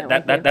agreement.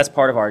 with you. that's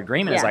part of our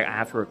agreement. Is Yeah. like I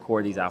have to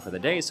record these out for the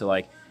day. So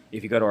like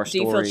If you go to our Do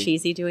you story, feel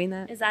cheesy doing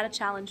that? Is that a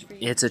challenge for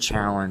you? it's a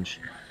challenge.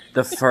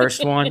 The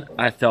first one,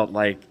 I felt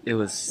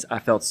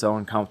so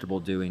uncomfortable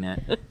doing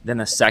it. Then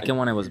the second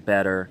one, it was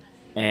better.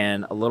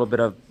 And a little bit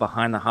of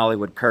behind the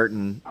Hollywood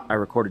curtain. I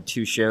recorded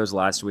 2 shows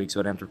last week, so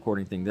I didn't have to record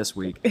anything this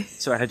week.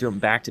 So I had to do them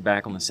back to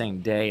back on the same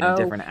day in a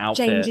different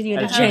outfit. changing, you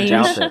had to change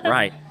change. outfit,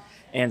 right?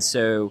 And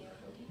so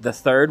the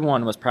third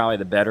one was probably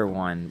the better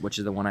one, which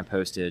is the one I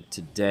posted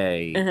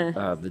today,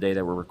 the day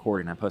that we're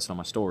recording. I posted on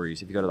my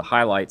stories. If you go to the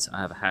highlights, I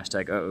have a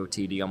hashtag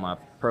OOTD on my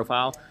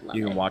profile.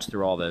 You can watch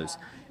through all those.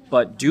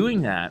 But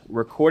doing that,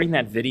 recording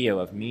that video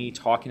of me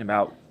talking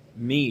about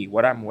me,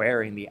 what I'm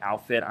wearing, the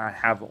outfit I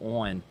have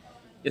on,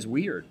 is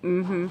weird.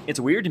 Mm-hmm. It's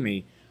weird to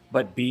me.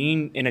 But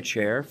being in a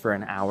chair for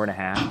an hour and a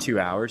half, 2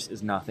 hours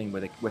is nothing.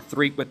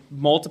 With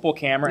multiple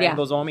camera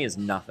angles on me is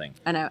nothing.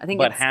 I know. I think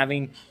But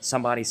having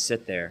somebody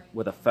sit there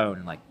with a phone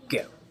and like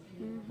go,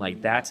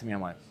 like that to me,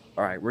 I'm like,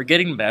 all right, we're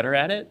getting better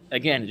at it.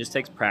 Again, it just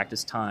takes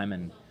practice, time,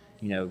 and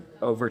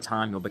over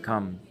time you'll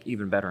become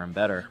even better and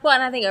better. Well,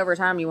 and I think over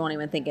time you won't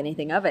even think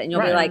anything of it, and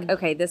you'll be Right. like,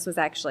 okay, this was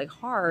actually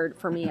hard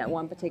for me at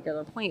one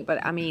particular point.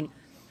 But I mean,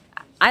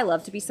 I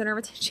love to be center of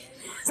attention.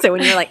 So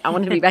when you're like, I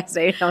wanted to be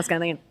backstage, I was kind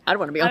of thinking, I'd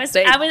want to be on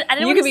stage. I didn't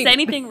You want could to say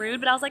anything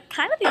rude, but I was like,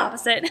 kind of the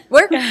opposite.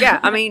 Yeah,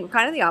 I mean,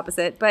 kind of the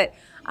opposite. But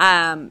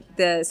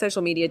the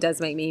social media does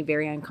make me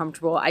very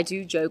uncomfortable. I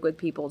do joke with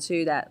people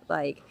too that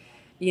like,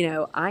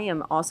 I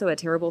am also a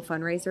terrible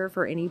fundraiser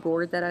for any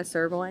board that I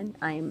serve on.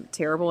 I am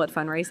terrible at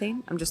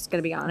fundraising. I'm just going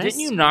to be honest.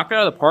 Didn't you knock it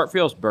out of the park for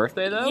y'all's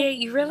birthday though? Yeah,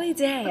 you really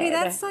did. Okay,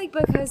 that's like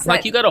because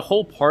Like you got a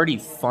whole party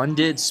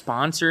funded,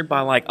 sponsored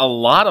by like a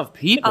lot of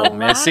people,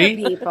 Missy.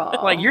 lot of people.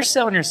 Like you're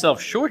selling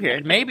yourself short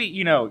here. Maybe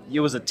it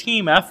was a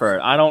team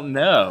effort. I don't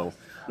know.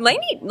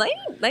 Lainey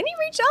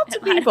reached out to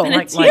people. been a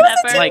It team was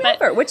a effort, team but-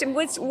 effort,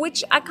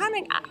 which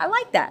I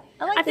like that.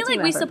 I feel the like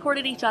team we effort.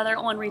 supported each other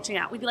on reaching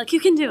out. We'd be like, you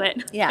can do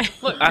it. Yeah,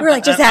 Look, we're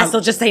like, just ask. I-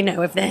 They'll just say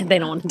no if they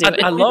don't want to do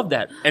it. I love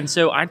that. And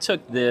so I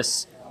took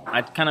this,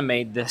 I kind of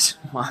made this,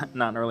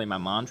 not really my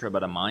mantra,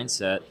 but a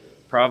mindset,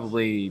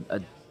 probably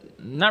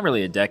not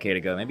really a decade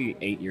ago, maybe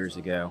 8 years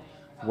ago,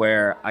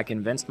 where I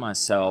convinced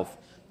myself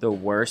the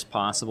worst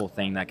possible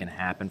thing that can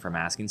happen from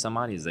asking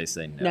somebody is they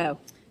say no. No,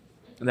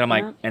 And then I'm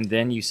like, and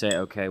then you say,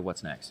 okay,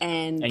 what's next?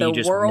 And the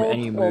you world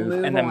you will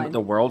move and then on.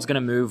 the world's going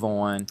to move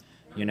on.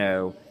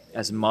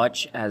 As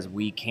much as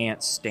we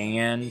can't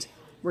stand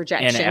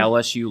rejection. an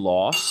LSU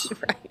loss,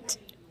 Right.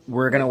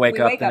 we're going to wake We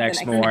up wake the up the next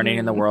next morning morning.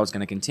 and the world's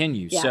going to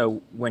continue. Yeah.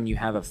 So when you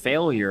have a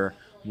failure,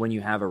 when you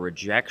have a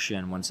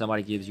rejection, when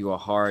somebody gives you a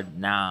hard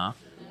nah,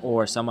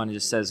 or someone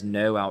just says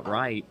no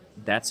outright,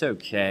 that's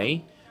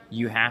okay.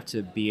 You have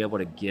to be able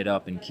to get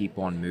up and keep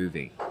on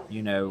moving.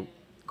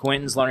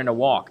 Quentin's learning to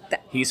walk.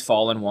 He's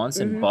fallen once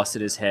and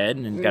busted his head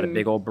and got a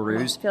big old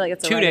bruise. I feel like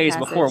it's a 2 rite of days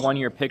before passage. 1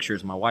 year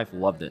pictures, my wife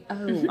loved it.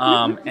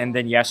 Oh. And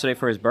then yesterday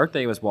for his birthday,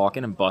 he was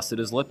walking and busted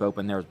his lip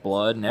open. There was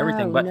blood and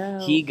everything, Oh, but no.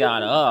 he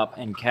got up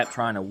and kept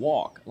trying to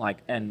walk.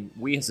 And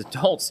we as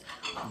adults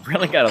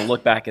really got to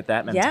look back at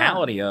that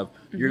mentality of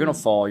you're going to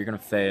fall, you're going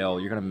to fail,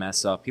 you're going to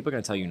mess up. People are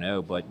going to tell you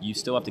no, but you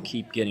still have to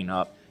keep getting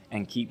up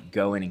and keep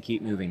going and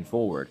keep moving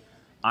forward.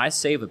 I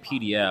save a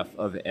PDF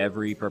of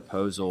every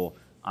proposal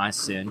I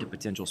send to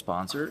potential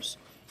sponsors.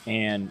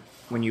 And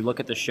when you look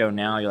at the show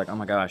now, you're like, oh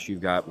my gosh,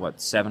 you've got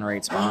 7 or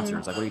 8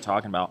 sponsors. Like, what are you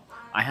talking about?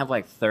 I have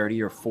like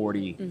 30 or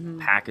 40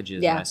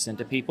 packages Yeah. that I sent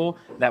to people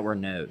that were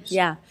no's.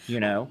 Yeah.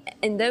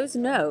 And those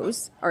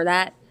no's, or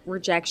that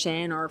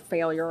rejection or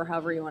failure, or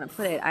however you want to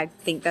put it, I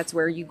think that's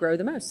where you grow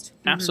the most.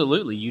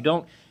 Absolutely. You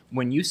don't,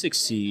 when you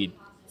succeed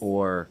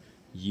or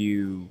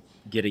you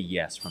get a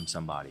yes from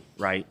somebody,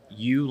 right?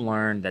 You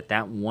learn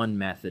that one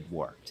method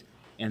worked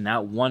and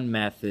that one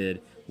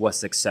method was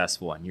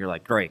successful. And you're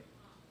like, great,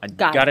 I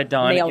got it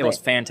done. Nailed It was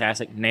it.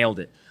 fantastic. Nailed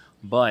it.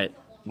 But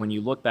when you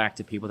look back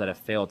to people that have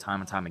failed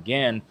time and time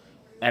again,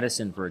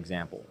 Edison, for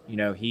example,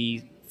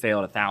 he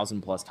failed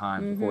 1,000+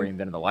 times before he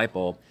invented the light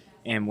bulb.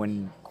 And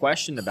when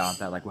questioned about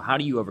that, like, well, how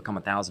do you overcome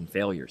 1,000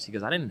 failures? He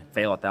goes, I didn't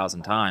fail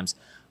 1,000 times.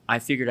 I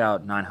figured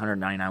out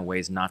 999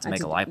 ways not to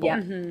make a light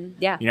bulb.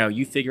 Yeah. Yeah.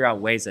 You figure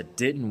out ways that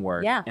didn't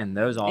work, Yeah. and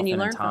those And you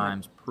learn from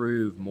oftentimes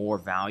prove more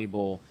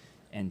valuable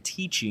and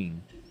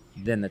teaching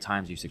than the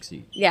times you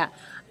succeed. Yeah.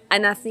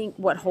 And I think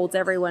what holds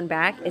everyone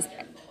back is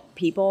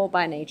people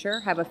by nature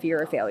have a fear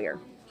of failure.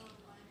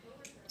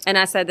 And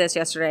I said this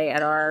yesterday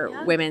at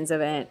our women's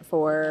event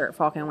for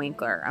Falk and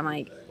Winkler. I'm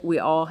like, we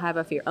all have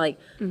a fear. Like,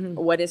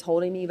 what is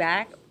holding me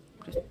back?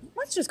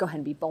 Let's just go ahead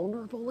and be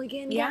vulnerable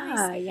again,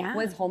 guys. Yeah.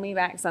 What's holding me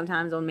back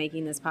sometimes on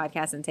making this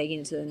podcast and taking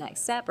it to the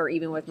next step, or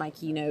even with my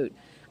keynote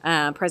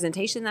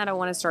presentation that I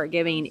want to start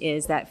giving,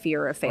 is that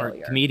fear of Or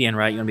failure. comedian,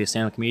 right? You want to be a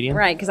stand-up comedian?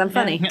 Right, because I'm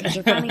funny. 'Cause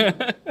you're funny.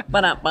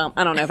 But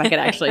I don't know if I could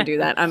actually do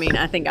that. I mean,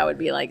 I think I would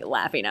be like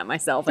laughing at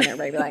myself, and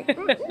everybody would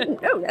be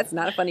like, "No, that's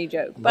not a funny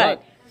joke." But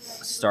Look,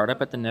 start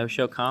up at the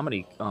no-show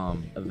comedy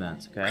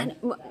events, okay?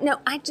 no,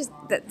 I just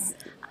that's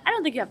I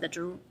don't think you have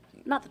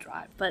not the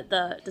drive, but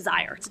the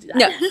desire to do that.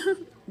 no.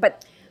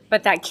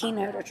 But that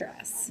keynote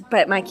address.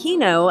 But my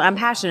keynote, I'm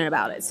passionate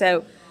about it.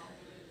 So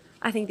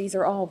I think these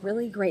are all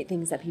really great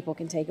things that people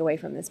can take away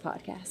from this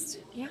podcast.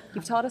 Yeah.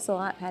 You've taught us a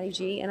lot, Patty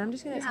G, and I'm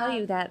just going to tell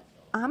you that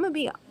I'm going to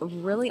be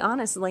really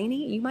honest,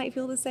 Lainey, you might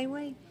feel the same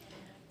way.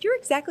 You're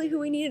exactly who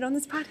we needed on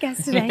this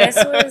podcast today. This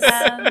was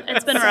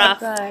It's been so rough.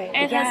 good.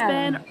 It Yeah. has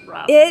been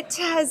rough. It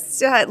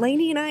has,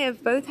 Lainey and I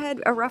have both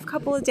had a rough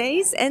couple of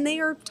days, and they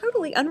are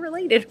totally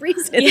unrelated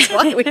reasons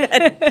why we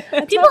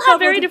had People have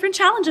very different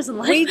challenges in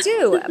life. We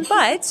do,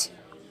 but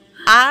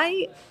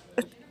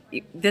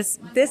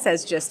this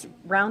has just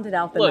rounded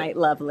out the Look, night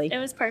lovely. It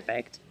was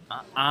perfect.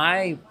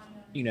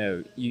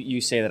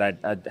 You say that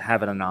I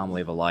have an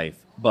anomaly of a life,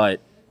 but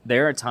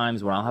there are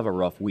times when I'll have a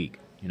rough week,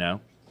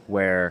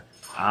 where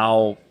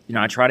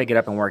I try to get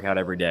up and work out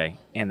every day.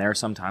 And there are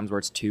some times where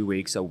it's 2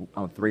 weeks,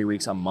 3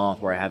 weeks, a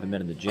month where I haven't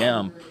been in the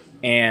gym.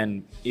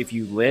 And if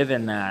you live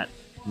in that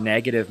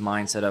negative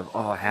mindset of,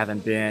 I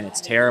haven't been, it's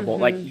terrible.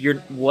 Like,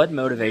 what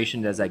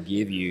motivation does that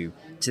give you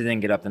to then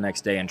get up the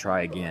next day and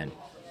try again?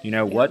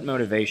 What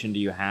motivation do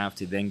you have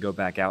to then go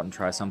back out and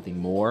try something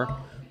more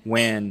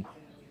when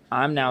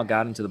I'm now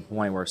gotten to the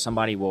point where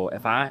somebody will,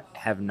 if I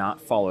have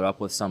not followed up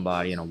with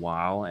somebody in a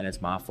while and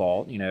it's my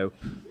fault,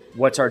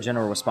 what's our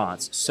general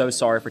response? So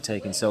sorry for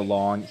taking so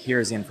long.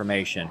 Here's the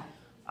information.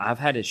 I've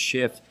had to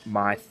shift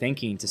my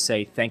thinking to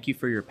say thank you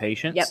for your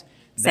patience. Yep.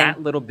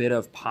 That little bit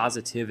of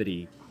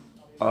positivity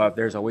of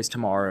there's always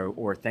tomorrow,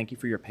 or thank you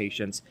for your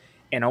patience,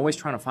 and always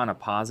trying to find a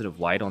positive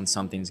light on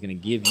something is going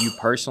to give you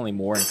personally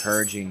more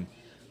encouraging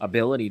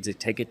ability to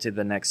take it to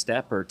the next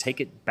step or take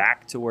it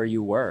back to where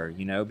you were,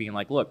 being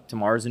like, look,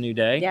 tomorrow's a new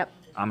day. Yep.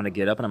 I'm going to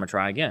get up and I'm going to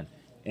try again.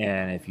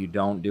 And if you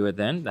don't do it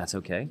then, that's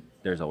okay.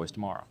 There's always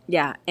tomorrow.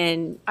 Yeah,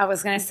 and I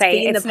was going to say,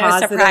 Being it's the no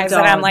positive surprise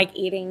that I'm dog. like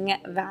eating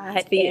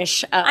that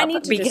fish up. I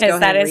need to because just go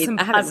ahead that and is some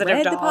I haven't positive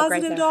read dog the positive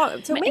right there.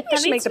 dog. So maybe I That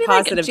should make needs the to be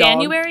like positive dog.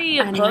 January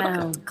I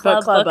know. book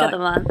club Club book book. of the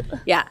month.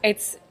 Yeah,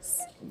 It's,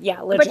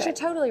 legit. but you're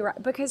totally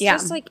right, because Yeah.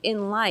 just like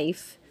in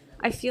life,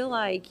 I feel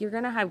like you're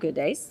gonna have good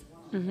days.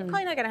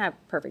 Probably not gonna have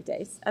perfect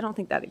days. I don't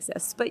think that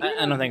exists. But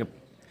I don't think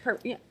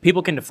yeah.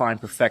 people can define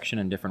perfection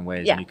in different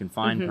ways, Yeah. and you can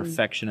find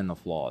perfection in the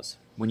flaws.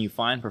 When you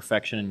find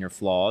perfection in your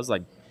flaws,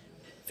 like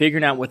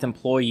figuring out with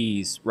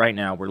employees right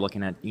now, we're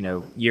looking at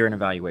year-end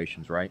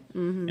evaluations, right?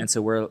 And so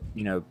we're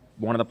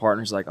one of the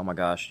partners is like, oh my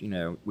gosh,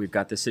 we've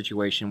got this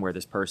situation where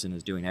this person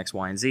is doing X,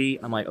 Y, and Z.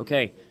 I'm like,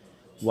 okay,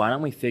 why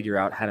don't we figure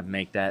out how to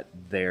make that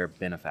their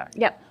benefactor?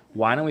 Yep.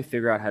 Why don't we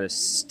figure out how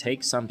to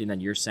take something that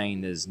you're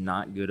saying is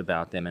not good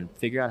about them and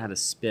figure out how to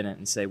spin it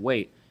and say,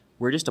 wait,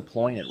 we're just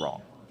deploying it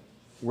wrong.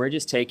 We're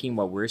just taking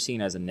what we're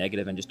seeing as a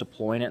negative and just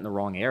deploying it in the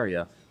wrong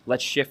area.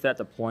 Let's shift that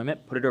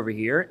deployment, put it over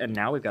here, and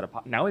now we've got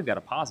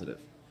a positive.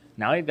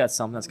 Now we've got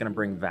something that's going to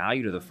bring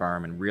value to the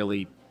firm and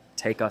really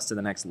take us to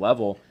the next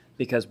level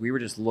because we were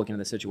just looking at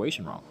the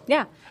situation wrong.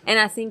 Yeah, and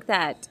I think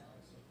that,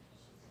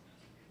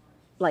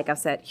 like I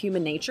said,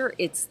 human nature,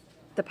 it's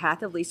the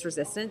path of least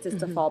resistance is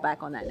to fall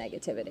back on that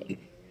negativity.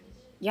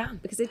 Yeah.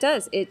 Because it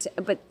does.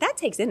 But that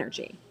takes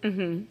energy.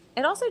 Mm-hmm.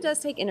 It also does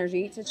take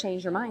energy to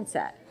change your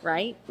mindset,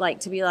 right?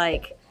 Like to be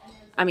like,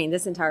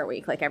 this entire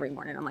week, like every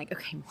morning, I'm like,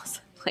 okay,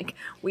 Melissa, like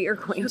we are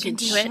going to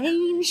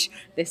change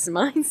this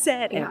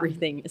mindset. Yeah.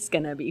 Everything is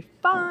going to be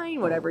fine,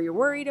 whatever you're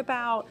worried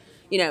about.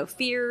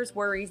 Fears,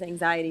 worries,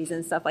 anxieties,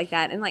 and stuff like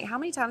that. And like, how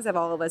many times have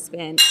all of us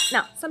been?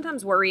 Now,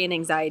 sometimes worry and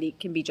anxiety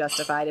can be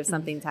justified if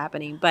something's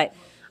happening, but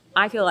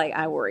I feel like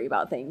I worry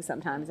about things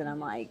sometimes, and I'm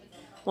like,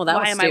 well, that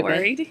Why was am I stupid.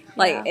 worried?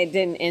 Like, it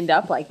didn't end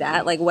up like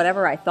that. Like,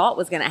 whatever I thought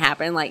was going to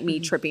happen, like me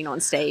tripping on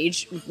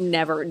stage,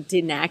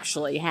 didn't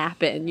actually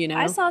happen,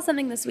 I saw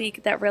something this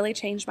week that really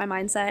changed my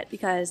mindset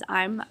because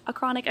I'm a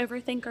chronic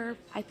overthinker.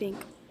 I think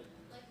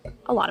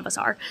a lot of us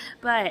are.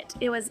 But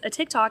it was a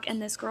TikTok,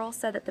 and this girl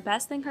said that the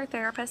best thing her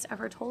therapist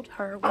ever told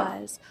her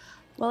was,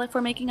 well, if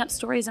we're making up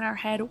stories in our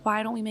head,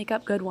 why don't we make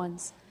up good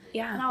ones?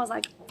 Yeah. And I was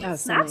like, Oh, so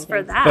snaps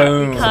many for things. that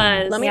Boom.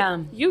 because Yeah.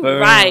 you're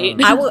Boom.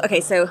 right. I will. Okay,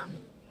 so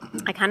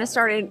I kind of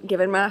started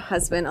giving my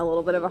husband a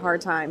little bit of a hard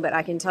time, but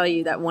I can tell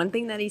you that one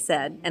thing that he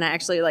said, and I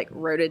actually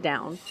wrote it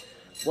down,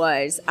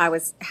 was I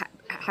was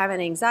having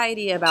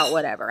anxiety about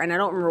whatever, and I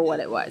don't remember what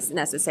it was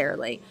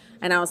necessarily.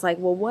 And I was like,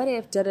 well, what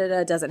if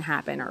da-da-da doesn't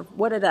happen, or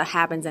what if it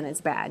happens and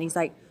it's bad? And he's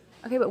like,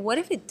 okay, but what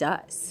if it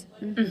does?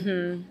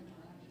 Mm-hmm.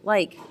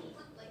 Like,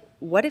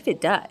 what if it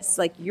does?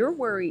 Like, you're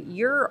worried,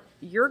 you're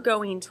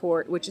going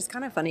toward, which is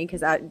kind of funny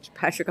because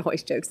Patrick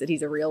always jokes that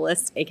he's a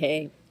realist,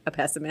 aka a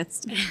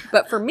pessimist.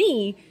 But for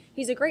me,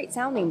 he's a great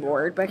sounding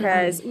board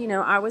because,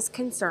 I was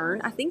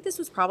concerned. I think this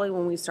was probably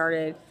when we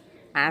started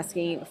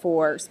asking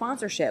for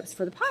sponsorships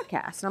for the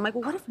podcast. And I'm like,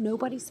 well, what if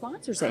nobody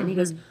sponsors it? And he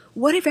goes,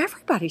 what if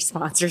everybody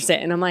sponsors it?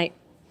 And I'm like,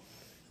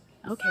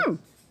 okay.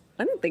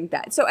 I don't think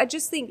that. So I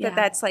just think that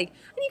that's like,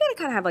 and you got to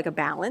kind of have like a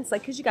balance,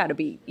 like, because you got to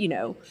be,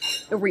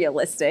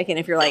 realistic. And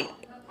if you're like,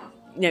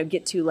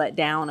 get too let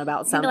down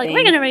about You'd something, be like,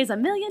 we're going to raise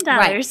 $1 million.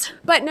 right?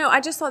 But no,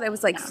 I just thought it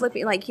was like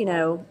flipping, like,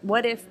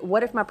 what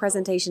if my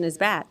presentation is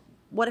bad?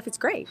 what if it's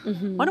great?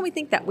 Why don't we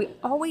think that? We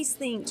always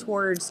think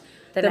towards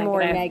the, The more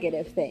negative.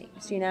 negative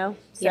things, you know?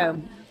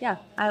 So, yeah.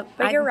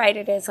 But you're right.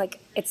 It is like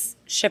it's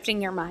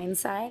shifting your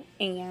mindset.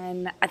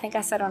 And I think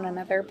I said on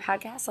another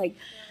podcast, like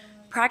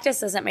practice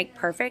doesn't make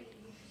perfect.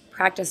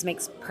 Practice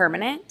makes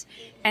permanent.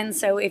 And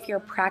so if you're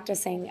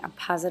practicing a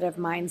positive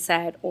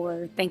mindset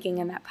or thinking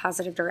in that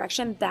positive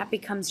direction, that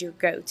becomes your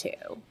go-to,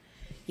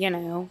 you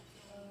know?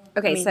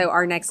 Okay, so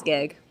our next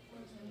gig,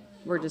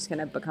 we're just going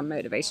to become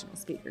motivational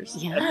speakers.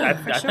 I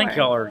think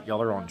y'all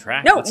are on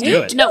track. No, Let's you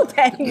do it. No,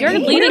 Patty. You're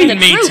leading the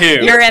Me group.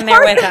 too. You're in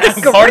there with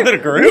us. part of the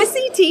group.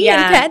 Missy T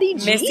and Patty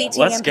G. Missy T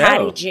Let's and go.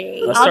 Patty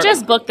G. Let's I'll start-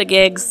 just book the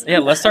gigs. Yeah,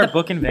 let's start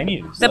booking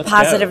venues. The Let's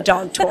positive go.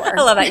 dog tour.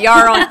 I love that.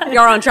 Y'all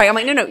on track. I'm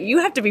like, no, you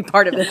have to be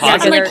part of this.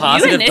 Positive, like, you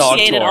positive dog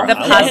initiated tour. all The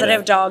I love positive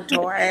it. dog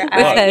tour.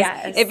 Because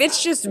Yes. if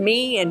it's just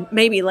me and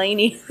maybe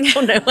Lainey, I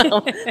don't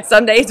know.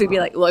 Some days we'd be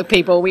like, look,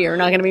 people, we are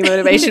not going to be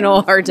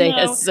motivational. Our day No.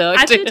 has sucked.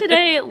 Actually,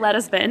 today, let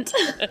us vent.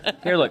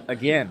 Here, look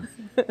again.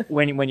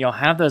 When y'all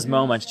have those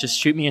moments, just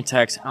shoot me a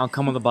text. I'll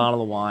come with a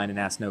bottle of wine and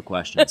ask no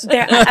questions.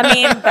 I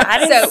mean,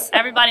 that is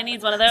Everybody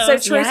needs one of those. So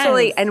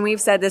truthfully, Yes. and we've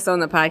said this on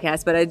the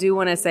podcast, but I do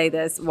want to say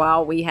this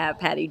while we have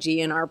Patty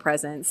G in our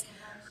presence.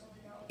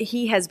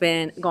 He has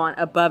gone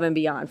above and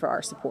beyond for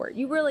our support.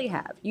 You really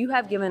have. You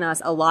have given us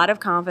a lot of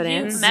you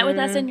confidence. met with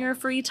us in your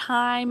free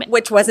time.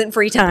 Which wasn't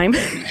free time.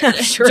 I'm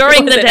sure During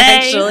it the wasn't day.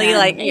 Actually,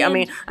 like, I And-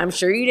 mean, I'm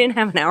sure you didn't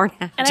have an hour and a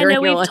half And I during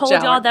know your we've lunch told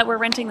hour. y'all that we're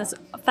renting this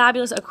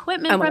fabulous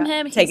equipment Oh my from God.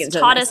 him. Take it He's to the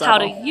taught next us how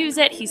to level. use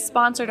it. He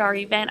sponsored our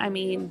event. I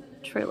mean,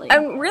 truly.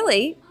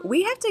 Really,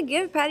 we have to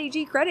give Patty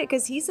G credit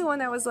because he's the one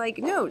that was like,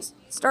 no,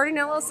 start an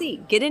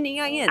LLC, get an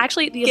EIN.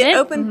 Actually, the get event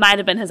open, might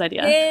have been his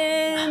idea.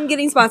 and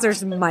getting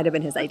sponsors might have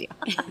been his idea.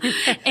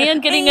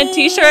 And getting a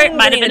T-shirt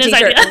might have been his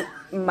idea.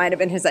 Might have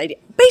been his idea.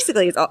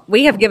 Basically, it's all,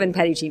 we have given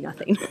Patty G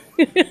nothing.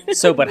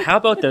 So, but how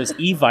about those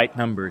Evite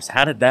numbers?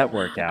 How did that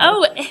work out?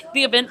 Oh,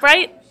 the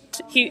Eventbrite,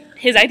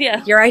 his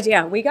idea. Your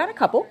idea. We got a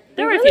couple.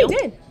 There we were a really few.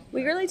 did.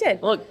 We really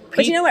did. Look, but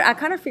Pete- you know what? I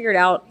kind of figured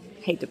out.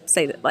 Hate to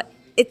say that, but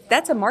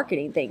that's a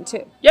marketing thing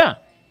too. Yeah.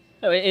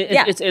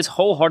 Yeah. It's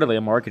wholeheartedly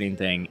a marketing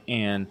thing.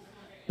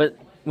 But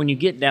when you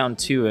get down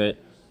to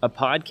it, a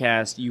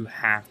podcast, you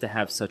have to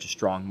have such a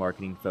strong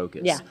marketing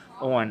focus Yeah.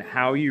 on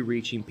how are you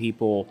reaching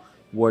people,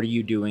 what are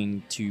you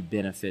doing to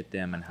benefit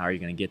them, and how are you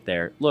going to get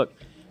there. Look,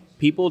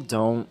 people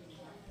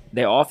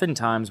they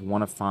oftentimes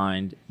want to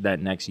find that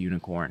next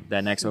unicorn,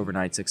 that next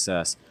overnight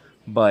success,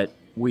 but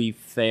we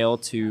fail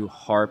to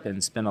harp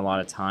and spend a lot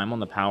of time on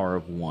the power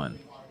of one.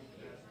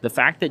 The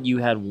fact that you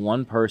had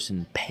one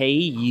person pay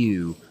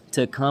you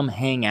to come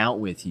hang out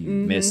with you,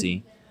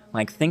 Missy,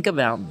 like think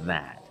about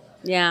that.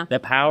 Yeah. The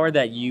power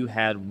that you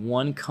had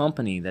one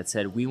company that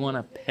said, we want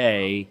to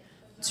pay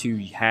to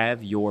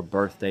have your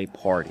birthday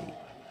party.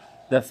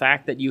 The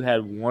fact that you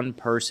had one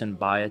person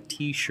buy a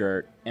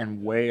t-shirt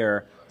and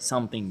wear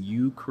something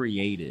you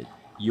created,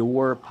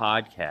 your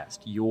podcast,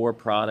 your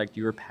product,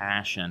 your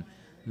passion,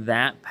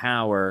 that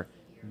power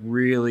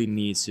really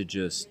needs to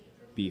just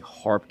be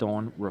harped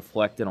on,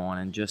 reflected on,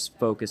 and just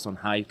focus on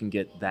how you can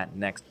get that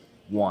next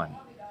one.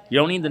 You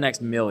don't need the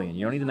next million.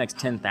 You don't need the next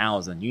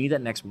 10,000. You need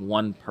that next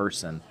one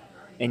person.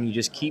 And you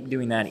just keep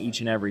doing that each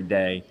and every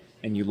day.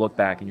 And you look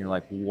back and you're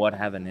like, what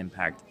have an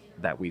impact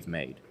that we've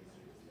made?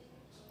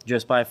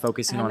 Just by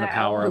focusing on the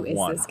power Who of is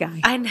one. this guy?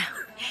 I know.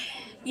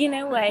 You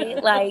know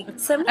what? Like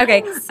sometimes.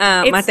 Okay,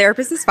 my it's-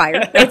 therapist is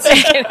fired.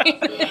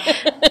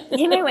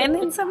 You know, and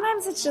then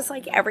sometimes it's just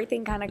like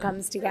everything kind of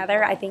comes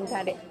together. I think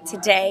that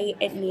today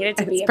it needed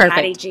to be It's a perfect.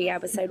 Patty G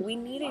episode. We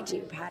needed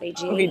you, Patty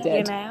G. We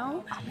did. You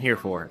know? I'm here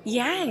for it.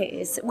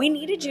 Yes. We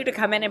needed you to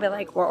come in and be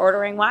like, we're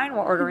ordering wine,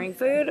 we're ordering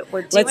food,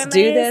 we're doing Let's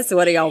do this.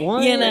 What do y'all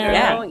want? You know?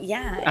 Yeah.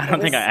 Yeah. I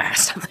don't think I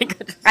asked. I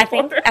think I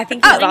think I you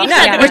think you thought-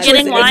 said yeah. we're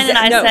getting wine, and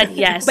I No, said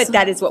yes. But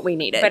that is what we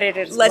needed. But it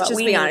is Let's what just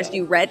we be honest.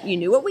 needed. You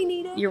knew what we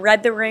needed. You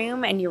read the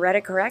room and you read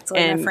it correctly,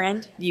 my and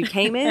friend. you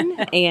came in,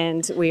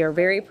 and we are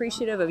very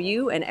appreciative of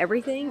you and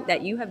everything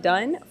that you have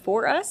done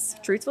for us,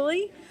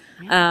 truthfully.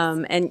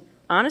 And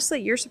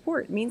honestly, your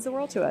support means the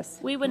world to us.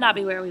 we would not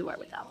be where we were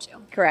without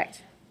you.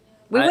 Correct.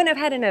 We I- wouldn't have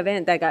had an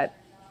event that got.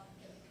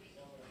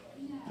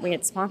 We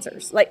had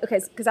sponsors,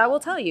 because I will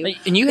tell you,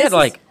 And you this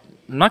had is-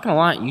 I'm not going to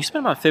lie, you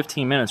spent about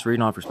 15 minutes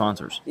reading off your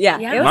sponsors. yeah,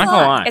 Yeah. it I'm was not a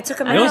going to lot. lie. It took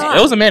a It was, minute.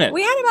 it was a minute.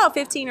 We had about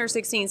 15 or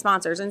 16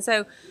 sponsors, and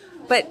so,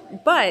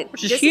 but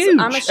Which is this huge.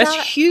 I'm a That's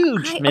shout-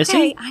 huge,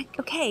 Missy.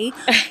 Okay,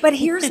 but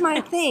here's my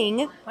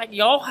thing. Like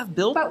y'all have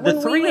built, But the when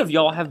we three went- of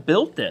y'all have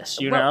built this,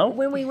 you Well, know?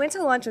 when we went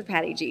to lunch with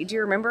Patty G, do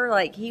you remember?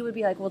 Like, he would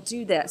be like, "Well,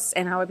 do this,"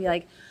 and I would be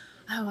like,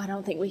 "Oh, I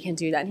don't think we can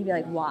do that." And he'd be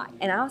like, "Why?"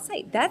 And I would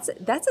say, "That's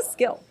a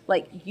skill.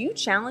 Like, you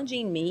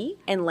challenging me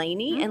and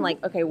Lainey, and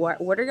like, okay, what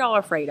are y'all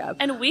afraid of?"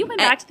 And we went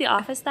back to the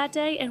office that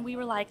day, and we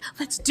were like,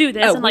 "Let's do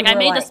this!" Oh, and like, we I were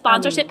made like, the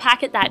sponsorship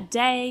packet that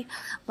day.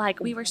 Like,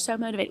 we were so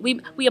motivated.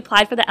 We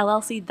applied for the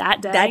LLC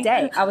that day. That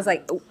day, I was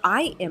like, oh,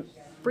 I am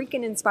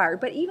freaking inspired.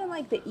 But even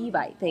like the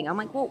Evite thing, I'm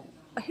like, well,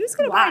 who's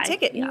going to buy Why? a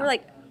ticket? And you Yeah. were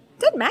like,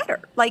 doesn't matter.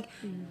 Like,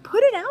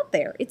 put it out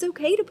there. It's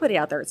okay to put it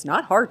out there. It's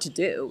not hard to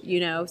do, you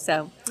know.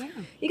 So,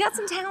 you got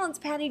some talents,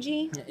 Patty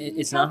G.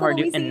 It's Tell not hard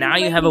the to do. And Louisiana now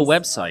you have a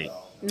ladies. website.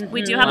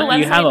 We do have a website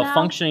You have a now.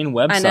 functioning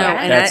website. I know,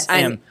 and That's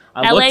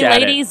I looked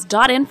at it.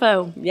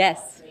 LAladies.info.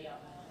 Yes.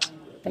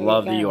 There you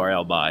Love the go.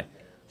 URL by.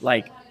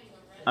 Like,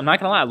 I'm not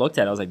gonna lie. I looked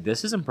at it. I was like,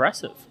 this is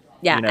impressive.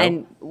 Yeah, You know?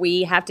 and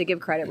we have to give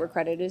credit where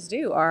credit is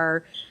due.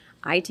 Our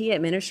IT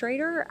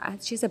administrator,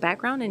 she's a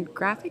background in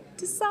graphic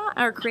design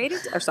or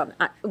creative or something.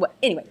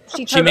 Anyway,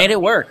 she made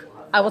it work.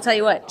 I will tell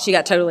you what, she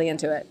got totally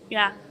into it.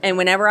 Yeah. And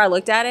whenever I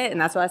looked at it,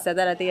 and that's why I said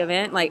that at the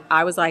event, like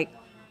I was like,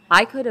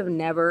 I could have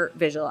never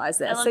visualized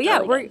this. looked So yeah,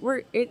 really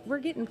we're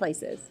getting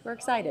places. We're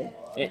excited.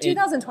 It-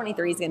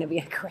 2023 is going to be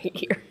a great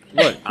year.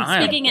 Look,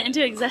 I Speaking it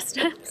into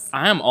existence.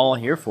 am all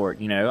here for it.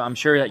 You know, I'm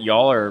sure that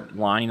y'all are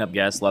lining up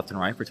guests left and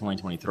right for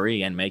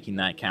 2023 and making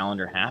that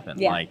calendar happen.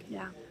 Yeah. Like,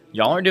 Yeah.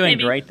 y'all are doing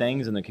Maybe. great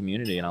things in the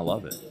community, and I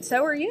love it.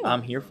 So are you.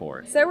 I'm here for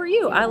it. So are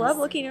you. I love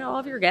looking at all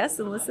of your guests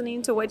and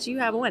listening to what you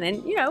have on.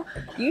 And, you know,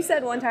 you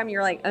said one time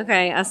you're like,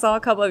 okay, I saw a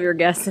couple of your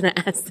guests and I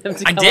asked them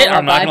to I come did. on our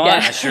I'm not gonna lie.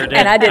 podcast. I sure did.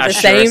 And I did I the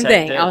sure same as heck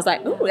thing. did. I was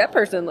like, ooh, that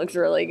person looks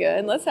really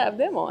good. Let's have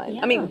them on.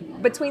 I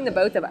mean, between the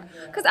both of us.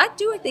 Because I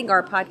do think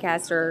our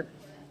podcasts are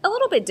a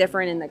little bit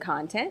different in the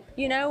content.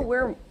 You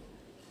know,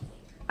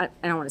 I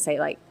don't want to say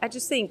like, I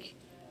just think,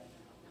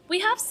 We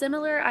have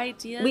similar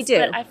ideas. We do.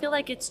 But I feel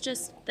like it's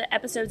just the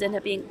episodes end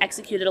up being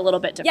executed a little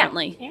bit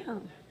differently. Yeah.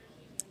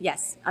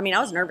 Yes. I mean, I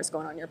was nervous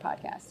going on your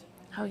podcast.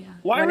 Oh, yeah.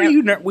 Why were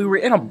you? We were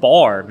in a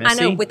bar, Missy.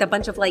 I know, with a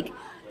bunch of like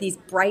these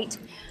bright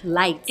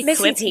lights.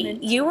 Missy T,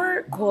 you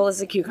were cool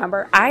as a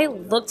cucumber. I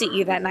looked at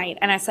you that night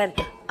and I said,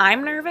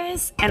 I'm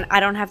nervous and I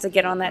don't have to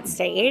get on that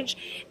stage.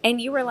 And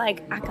you were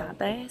like, I got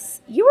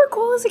this. You were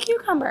cool as a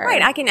cucumber.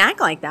 Right, I can act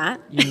like that.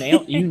 You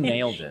nailed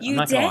it. You I'm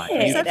not gonna lie.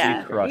 did.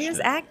 You crushed You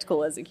just it. act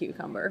cool as a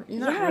cucumber. You're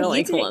not Yeah, really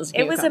you did. cool as a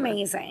It was cucumber.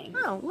 amazing.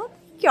 Oh, well,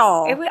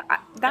 y'all.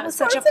 That was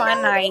such a Words of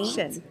fun night.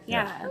 validation. I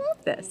Yeah.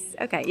 love this.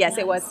 Okay, yes,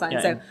 it was fun.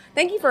 Yeah. So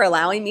thank you for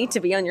allowing me to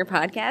be on your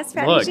podcast,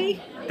 Patty Look, G.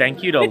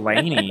 thank you to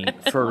Lainey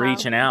for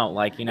reaching out.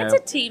 Like, you know, It's a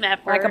team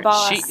effort. Like a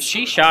boss.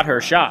 she shot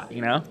her shot.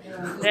 You know,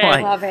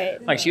 I love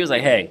it. Like, she was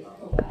like, hey,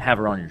 have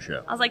her on your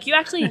show. I was like, you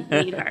actually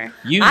need her.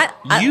 You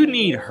I- you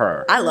need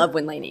her. I love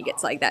when Lainey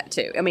gets like that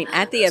too. I mean,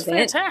 at the It's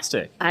event,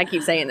 fantastic. I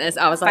keep saying this.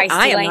 I was like, Feisty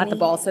I am not Lainey. the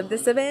boss of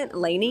this event.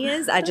 Lainey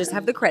is. I just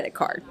have the credit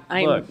card.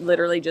 I am Look.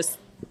 literally just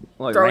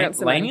Look, throwing up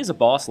some money. Lainey's a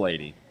boss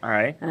lady. All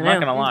right, I'm know. not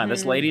gonna lie.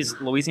 This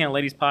Louisiana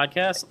Ladies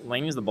podcast.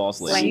 Lainey's the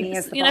boss lady. Lainey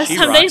is the You know, boss. She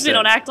some rocks days we it.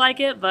 don't act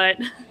like it, but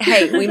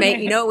Hey, we make,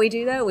 you know what we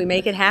do though? We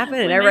make it happen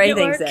and We everybody make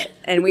it thinks work. it.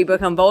 And we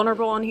become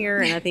vulnerable on here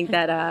and I think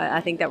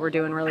that we're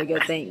doing really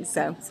good things.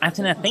 So I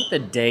think the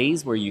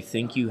days where you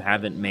think you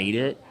haven't made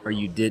it or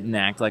you didn't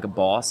act like a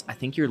boss, I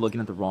think you're looking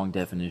at the wrong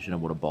definition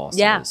of what a boss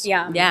is.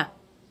 yeah.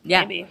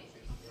 maybe.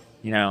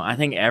 You know, I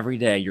think every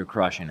day you're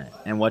crushing it.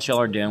 And what y'all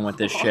are doing with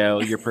this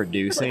show, you're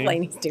producing.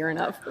 Lainey's tearing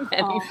up.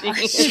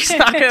 She's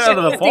knocking it out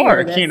of the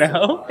park, you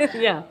know?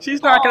 Yeah.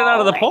 She's knocking it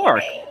out of the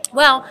park.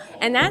 Well,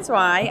 and that's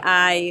why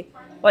I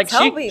Like,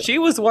 tell me. she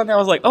was the one that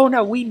was like, oh,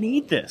 no, we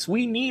need this.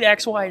 We need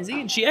X, Y, and Z.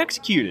 And she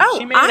executed.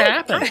 She made it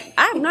happen.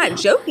 I'm not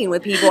joking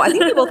with people. I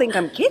think people think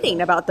I'm kidding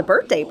about the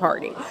birthday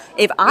party.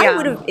 If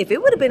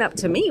it would have been up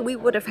to me, we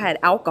would have had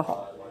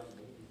alcohol.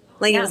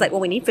 Lainey was like, well,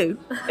 we need food.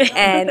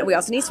 And we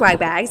also need swag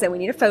bags. And we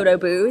need a photo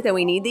booth. And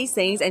we need these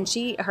things. And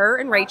her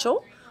and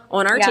Rachel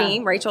on our Yeah.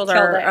 team, Rachel's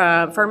Killed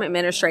our firm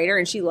administrator.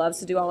 And she loves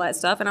to do all that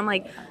stuff. And I'm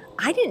like,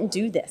 I didn't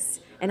do this.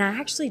 And I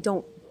actually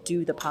don't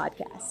do the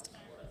podcast.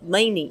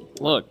 Lainey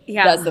Look,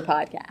 Yeah. does the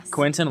podcast.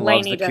 Quentin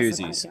loves Lainey the does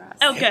the koozies. podcast.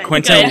 Oh, good.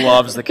 Quentin good.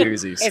 loves the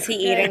koozies. Is he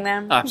eating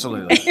them?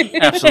 Absolutely.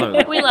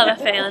 Absolutely. We love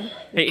a fan.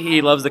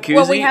 He loves the koozie.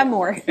 Well, we have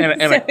more.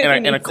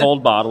 And a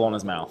cold bottle on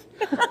his mouth.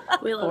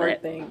 We love Poor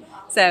it. thing.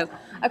 So,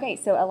 okay,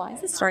 so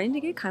Eliza's starting to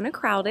get kind of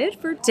crowded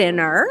for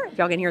dinner. If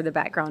y'all can hear the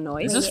background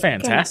noise. This is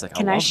fantastic.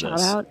 Can I I love shout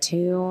this. out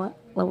to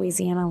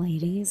Louisiana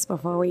Ladies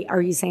before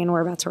are you saying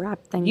we're about to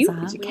wrap things You,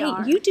 up?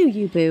 Kate, you do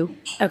you, boo.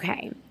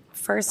 Okay.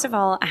 First of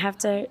all, I have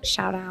to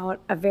shout out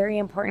a very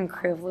important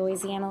crew of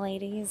Louisiana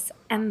Ladies,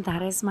 and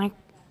that is my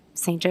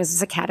St.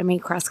 Joseph's Academy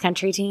cross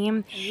country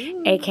team,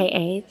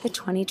 aka the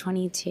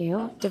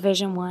 2022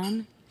 Division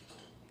I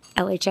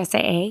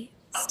LHSAA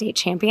state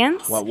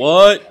champions.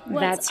 What?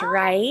 That's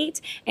right,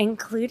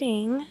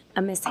 including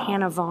a Miss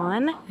Hannah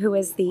Vaughn, who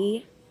is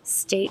the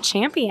state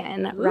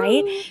champion,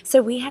 right?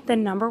 So we had the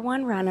number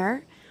 1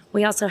 runner.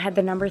 We also had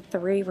the number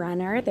 3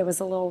 runner. There was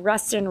a little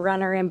Rustin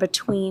runner in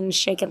between,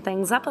 shaking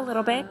things up a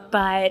little bit,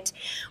 but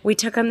we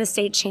took home the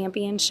state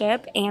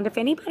championship. And if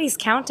anybody's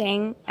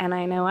counting, and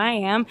I know I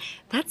am,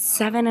 that's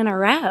 7 in a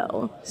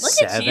row.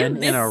 Look at you,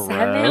 7 in a row.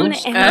 7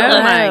 in Oh,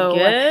 a my row.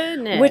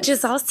 goodness. Which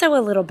is also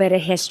a little bit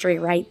of history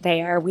right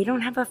there. We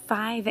don't have a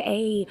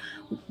 5A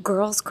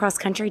girls cross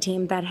country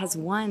team that has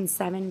won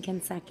 7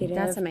 consecutive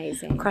That's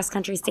amazing. cross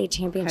country state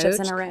championships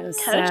in a row.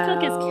 Coach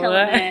Cook is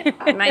killing it.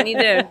 You might need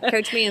to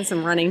coach me in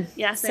some running same.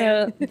 Yeah,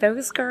 same. So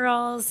those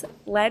girls,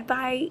 led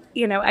by,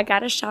 I got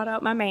to shout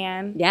out my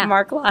man, Yeah.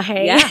 Mark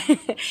Lahay.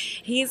 Yeah.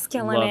 He's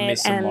killing Love me it.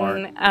 some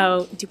And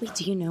Mark.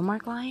 do you know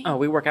Mark Lahay? Oh,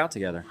 we work out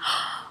together.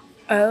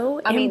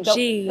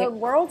 OMG. the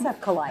worlds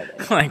have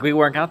collided. Like we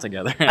work out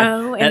together.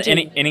 Oh, and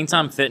and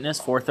anytime fitness,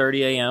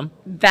 4:30 a.m.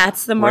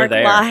 That's the We're Mark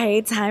there.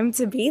 Lahay time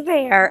to be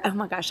there. Oh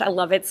my gosh, I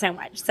love it so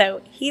much.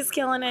 So he's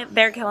killing it.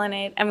 They're killing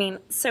it. I mean,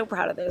 so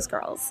proud of those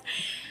girls.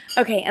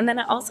 Okay, and then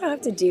I also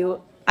have to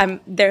do,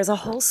 there's a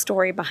whole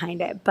story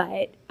behind it,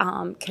 but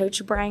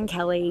Coach Brian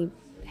Kelly,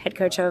 head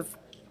coach of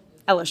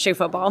LSU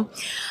football,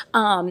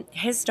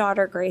 his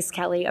daughter, Grace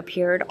Kelly,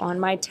 appeared on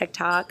my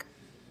TikTok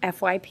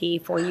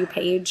FYP For You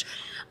page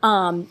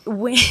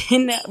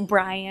when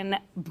Brian,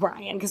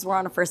 because we're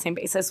on a first name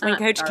basis, when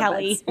Coach our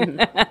Kelly,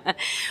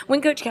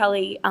 when Coach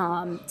Kelly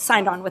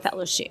signed on with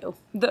LSU,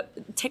 the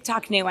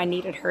TikTok knew I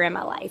needed her in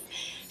my life.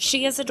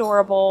 She is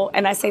adorable,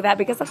 and I say that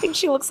because I think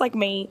she looks like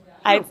me.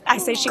 I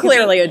say she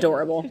Clearly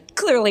adorable.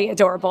 clearly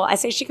adorable. I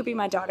say she could be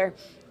my daughter.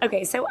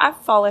 Okay, so I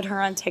followed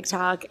her on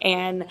TikTok,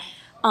 and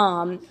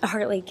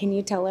Hartley, can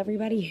you tell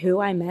everybody who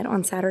I met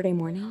on Saturday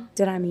morning?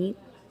 Did I meet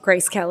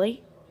Grace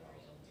Kelly?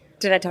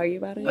 Did I tell you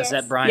about it? Is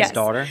that Brian's Yes.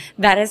 daughter?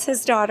 That is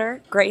his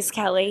daughter, Grace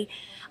Kelly.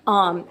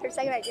 For a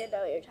second, I didn't know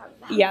what you were talking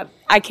about. Yeah,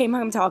 I came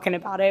home talking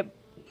about it.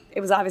 It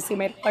was obviously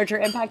made a larger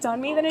impact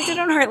on me than it did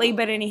on Hartley,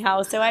 but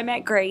anyhow, so I met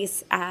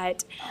Grace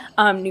at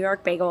New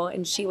York Bagel,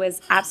 and she was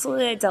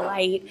absolutely a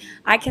delight.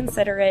 I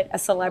consider it a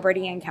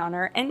celebrity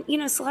encounter, and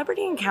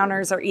celebrity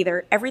encounters are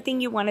either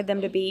everything you wanted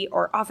them to be,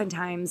 or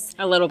oftentimes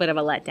A little bit of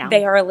a letdown.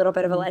 they are a little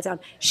bit of a letdown.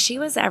 She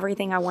was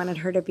everything I wanted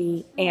her to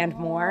be and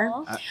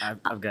more.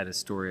 I've got a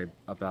story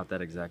about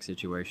that exact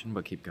situation,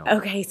 but keep going.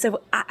 Okay,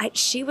 so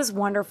she was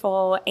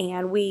wonderful,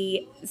 and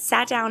we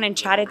sat down and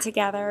chatted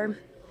together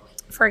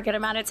for a good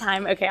amount of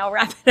time. Okay, I'll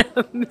wrap it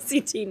up.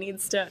 Missy T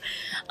needs to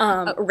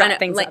wrap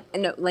things up.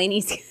 No, Lainey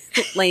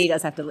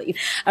does have to leave.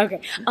 Okay,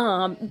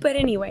 but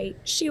anyway,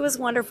 she was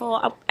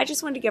wonderful. I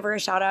just wanted to give her a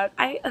shout out.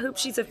 I hope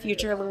she's a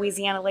future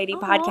Louisiana Lady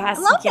podcast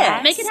love it.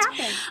 guest. Make it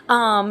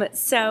happen.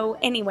 So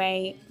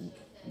anyway,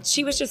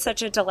 she was just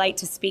such a delight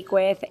to speak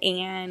with,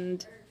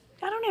 and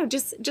I don't know,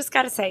 just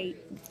got to say,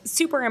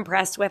 super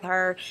impressed with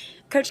her.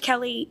 Coach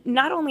Kelly,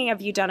 not only have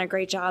you done a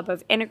great job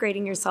of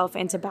integrating yourself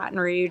into Baton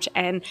Rouge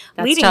and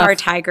leading tough. our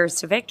Tigers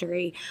to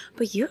victory,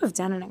 but you have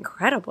done an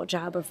incredible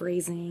job of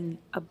raising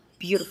a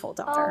beautiful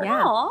daughter.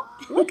 Yeah. Aw.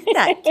 Look at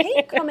that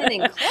cake coming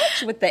in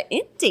clutch with the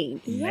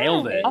empty.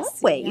 Nailed it.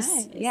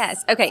 Always.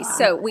 Yes. Okay,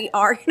 so we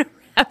are going to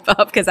wrap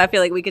up because I feel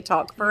like we could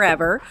talk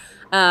forever.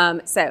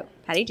 So,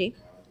 Patty G,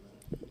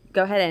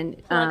 go ahead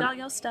and Plug out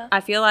your stuff. I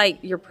feel like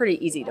you're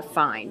pretty easy to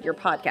find. Your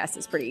podcast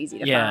is pretty easy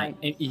to Yeah, find.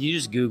 and you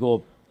just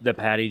Google the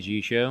Patty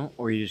G Show,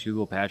 or you just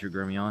Google Patrick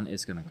Grimion,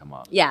 it's going to come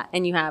up. Yeah,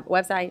 and you have a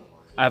website.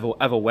 I have a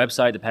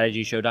website,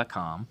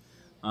 thepattygshow.com.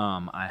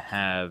 I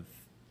have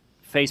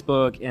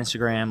Facebook,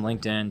 Instagram,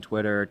 LinkedIn,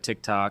 Twitter,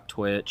 TikTok,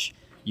 Twitch,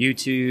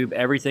 YouTube.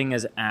 Everything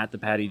is at the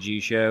Patty G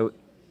Show.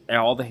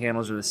 All the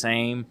handles are the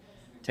same.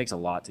 It takes a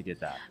lot to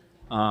get that.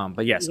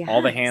 But yes,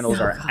 all the handles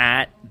are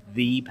at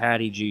the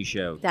Patty G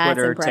Show. That's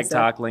Twitter, impressive.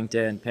 TikTok,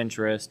 LinkedIn,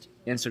 Pinterest,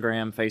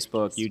 Instagram,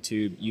 Facebook,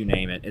 YouTube, you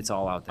name it. It's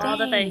all out there. All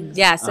the things.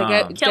 Yeah, so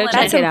go Killing check it.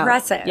 That's it out.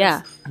 impressive.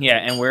 Yeah. Yeah,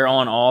 and we're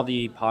on all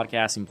the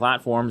podcasting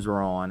platforms.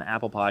 We're on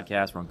Apple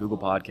Podcasts, we're on Google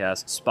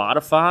Podcasts,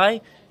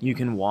 Spotify. You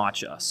can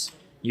watch us.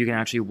 You can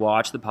actually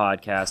watch the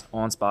podcast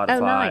on Spotify. Oh,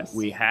 nice.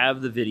 We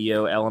have the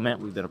video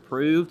element. We've been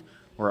approved.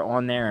 We're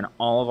on there, and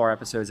all of our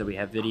episodes that we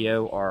have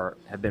video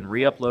have been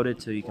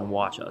re-uploaded so you can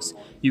watch us.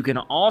 You can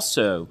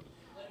also,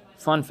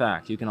 fun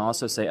fact, you can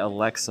also say,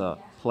 Alexa,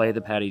 play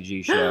the Patty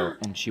G Show,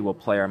 and she will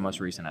play our most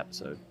recent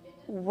episode.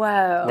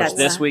 Whoa. Which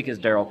this week is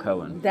Daryl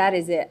Cohen. That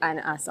is it.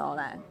 I saw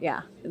that.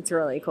 Yeah, it's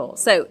really cool.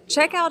 So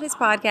check out his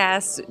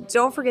podcast.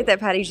 Don't forget that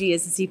Patty G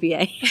is a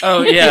CPA.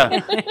 Oh,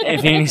 yeah.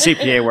 If you need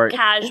CPA work.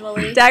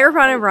 Casually. Dagger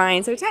Pond and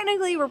Brian. So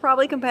technically, we're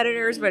probably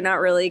competitors, but not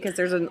really because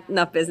there's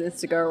enough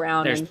business to go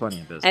around. There's and, plenty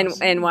of business.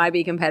 And why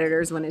be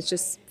competitors when it's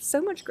just so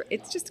much?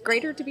 It's just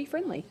greater to be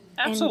friendly.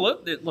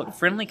 Absolutely. Look,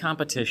 friendly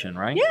competition,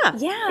 right? Yeah,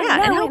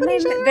 Yeah, and no, helping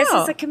each other this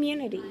out. is a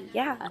community.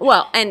 Yeah.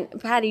 Well, and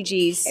Patty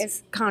G's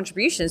It's-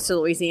 contributions to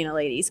Louisiana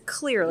Ladies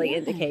clearly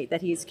indicate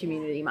that he's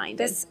community minded.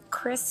 This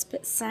crisp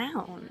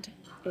sound.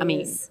 I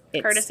mean, is-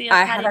 it's, Courtesy of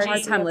I Patty have a G.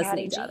 hard time Patty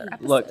listening G. to other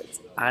episodes. Look,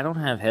 I don't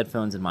have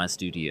headphones in my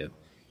studio.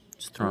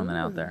 Just throwing that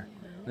out there.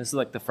 This is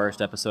like the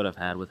first episode I've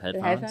had with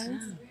The headphones.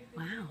 headphones?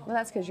 Wow. Well,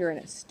 that's because you're in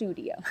a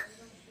studio.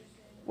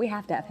 We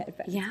have to have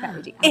headphones. Yeah.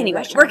 Patty G. I Anyway,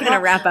 wish I we're going to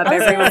had. wrap up, I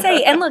was everyone. going to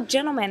say, and look,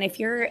 gentlemen, if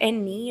you're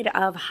in need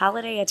of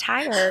holiday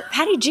attire,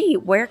 Patty G,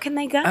 where can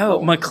they go? Oh,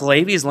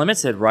 McClavy's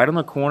Limited, right on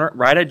the corner,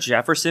 right at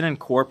Jefferson and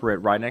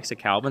Corporate, right next to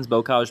Calvin's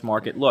Bow College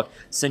Market. Look,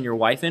 send your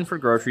wife in for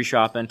grocery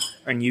shopping,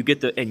 and you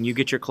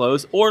get your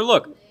clothes. Or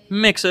look,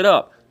 mix it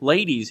up.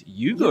 Ladies,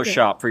 you go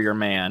shop for your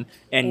man,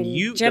 and And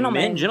you,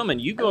 gentlemen, gentlemen,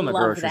 you go in the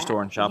love grocery that.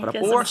 store and shop it up.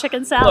 Get Or some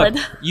chicken salad.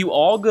 look, you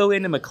all go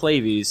into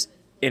McClavy's,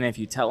 And if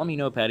you tell him you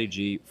know Patty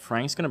G,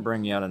 Frank's going to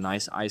bring you out a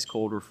nice ice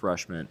cold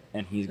refreshment,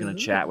 and he's going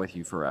to chat with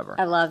you forever.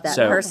 I love that.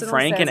 So Personal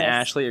Frank and service.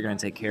 Ashley are going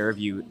to take care of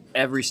you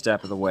every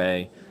step of the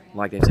way,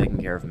 like they've taken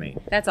care of me.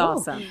 That's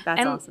awesome. That's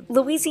and awesome.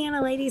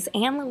 Louisiana ladies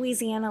and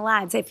Louisiana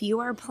lads, if you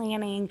are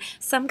planning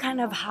some kind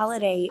of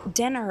holiday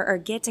dinner or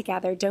get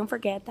together, don't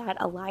forget that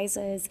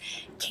Eliza's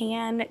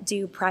can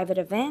do private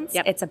events.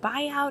 Yep. It's a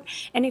buyout.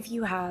 And if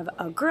you have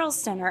a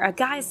girls' dinner, a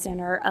guys'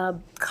 dinner, a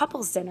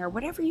couples' dinner,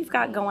 whatever you've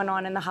got going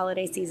on in the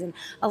holiday season,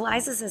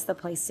 Eliza's is the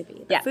place to be.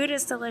 The Yeah. food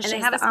is delicious. And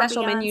they have a the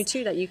special ambiance- menu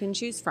too that you can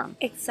choose from.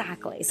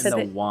 Exactly. And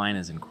the wine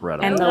is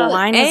incredible. and the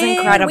wine is And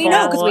incredible. We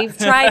know because we've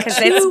tried 'Cause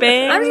two. it's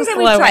been I'm just saying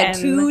we've tried flowing.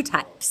 2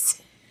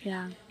 types.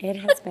 Yeah. It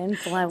has been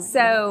flowing.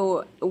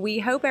 So we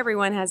hope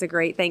everyone has a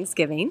great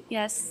Thanksgiving.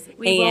 Yes.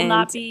 We will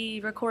not And- be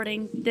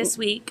recording this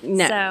week.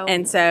 No, So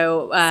and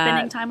so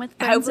spending time with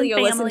friends hopefully and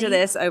you'll listen to family.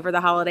 this over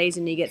the holidays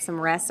and you get some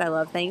rest. I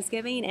love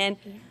Thanksgiving and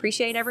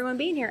appreciate everyone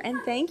being here. And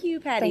thank you,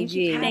 Patty Thank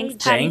G. you, Patty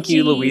Thanks, G. Thank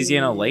you,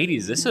 Louisiana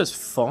ladies. This was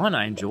fun.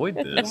 I enjoyed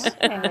this.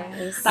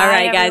 Yes. All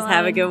right, Bye, guys,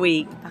 have a everyone. good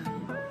week. Bye.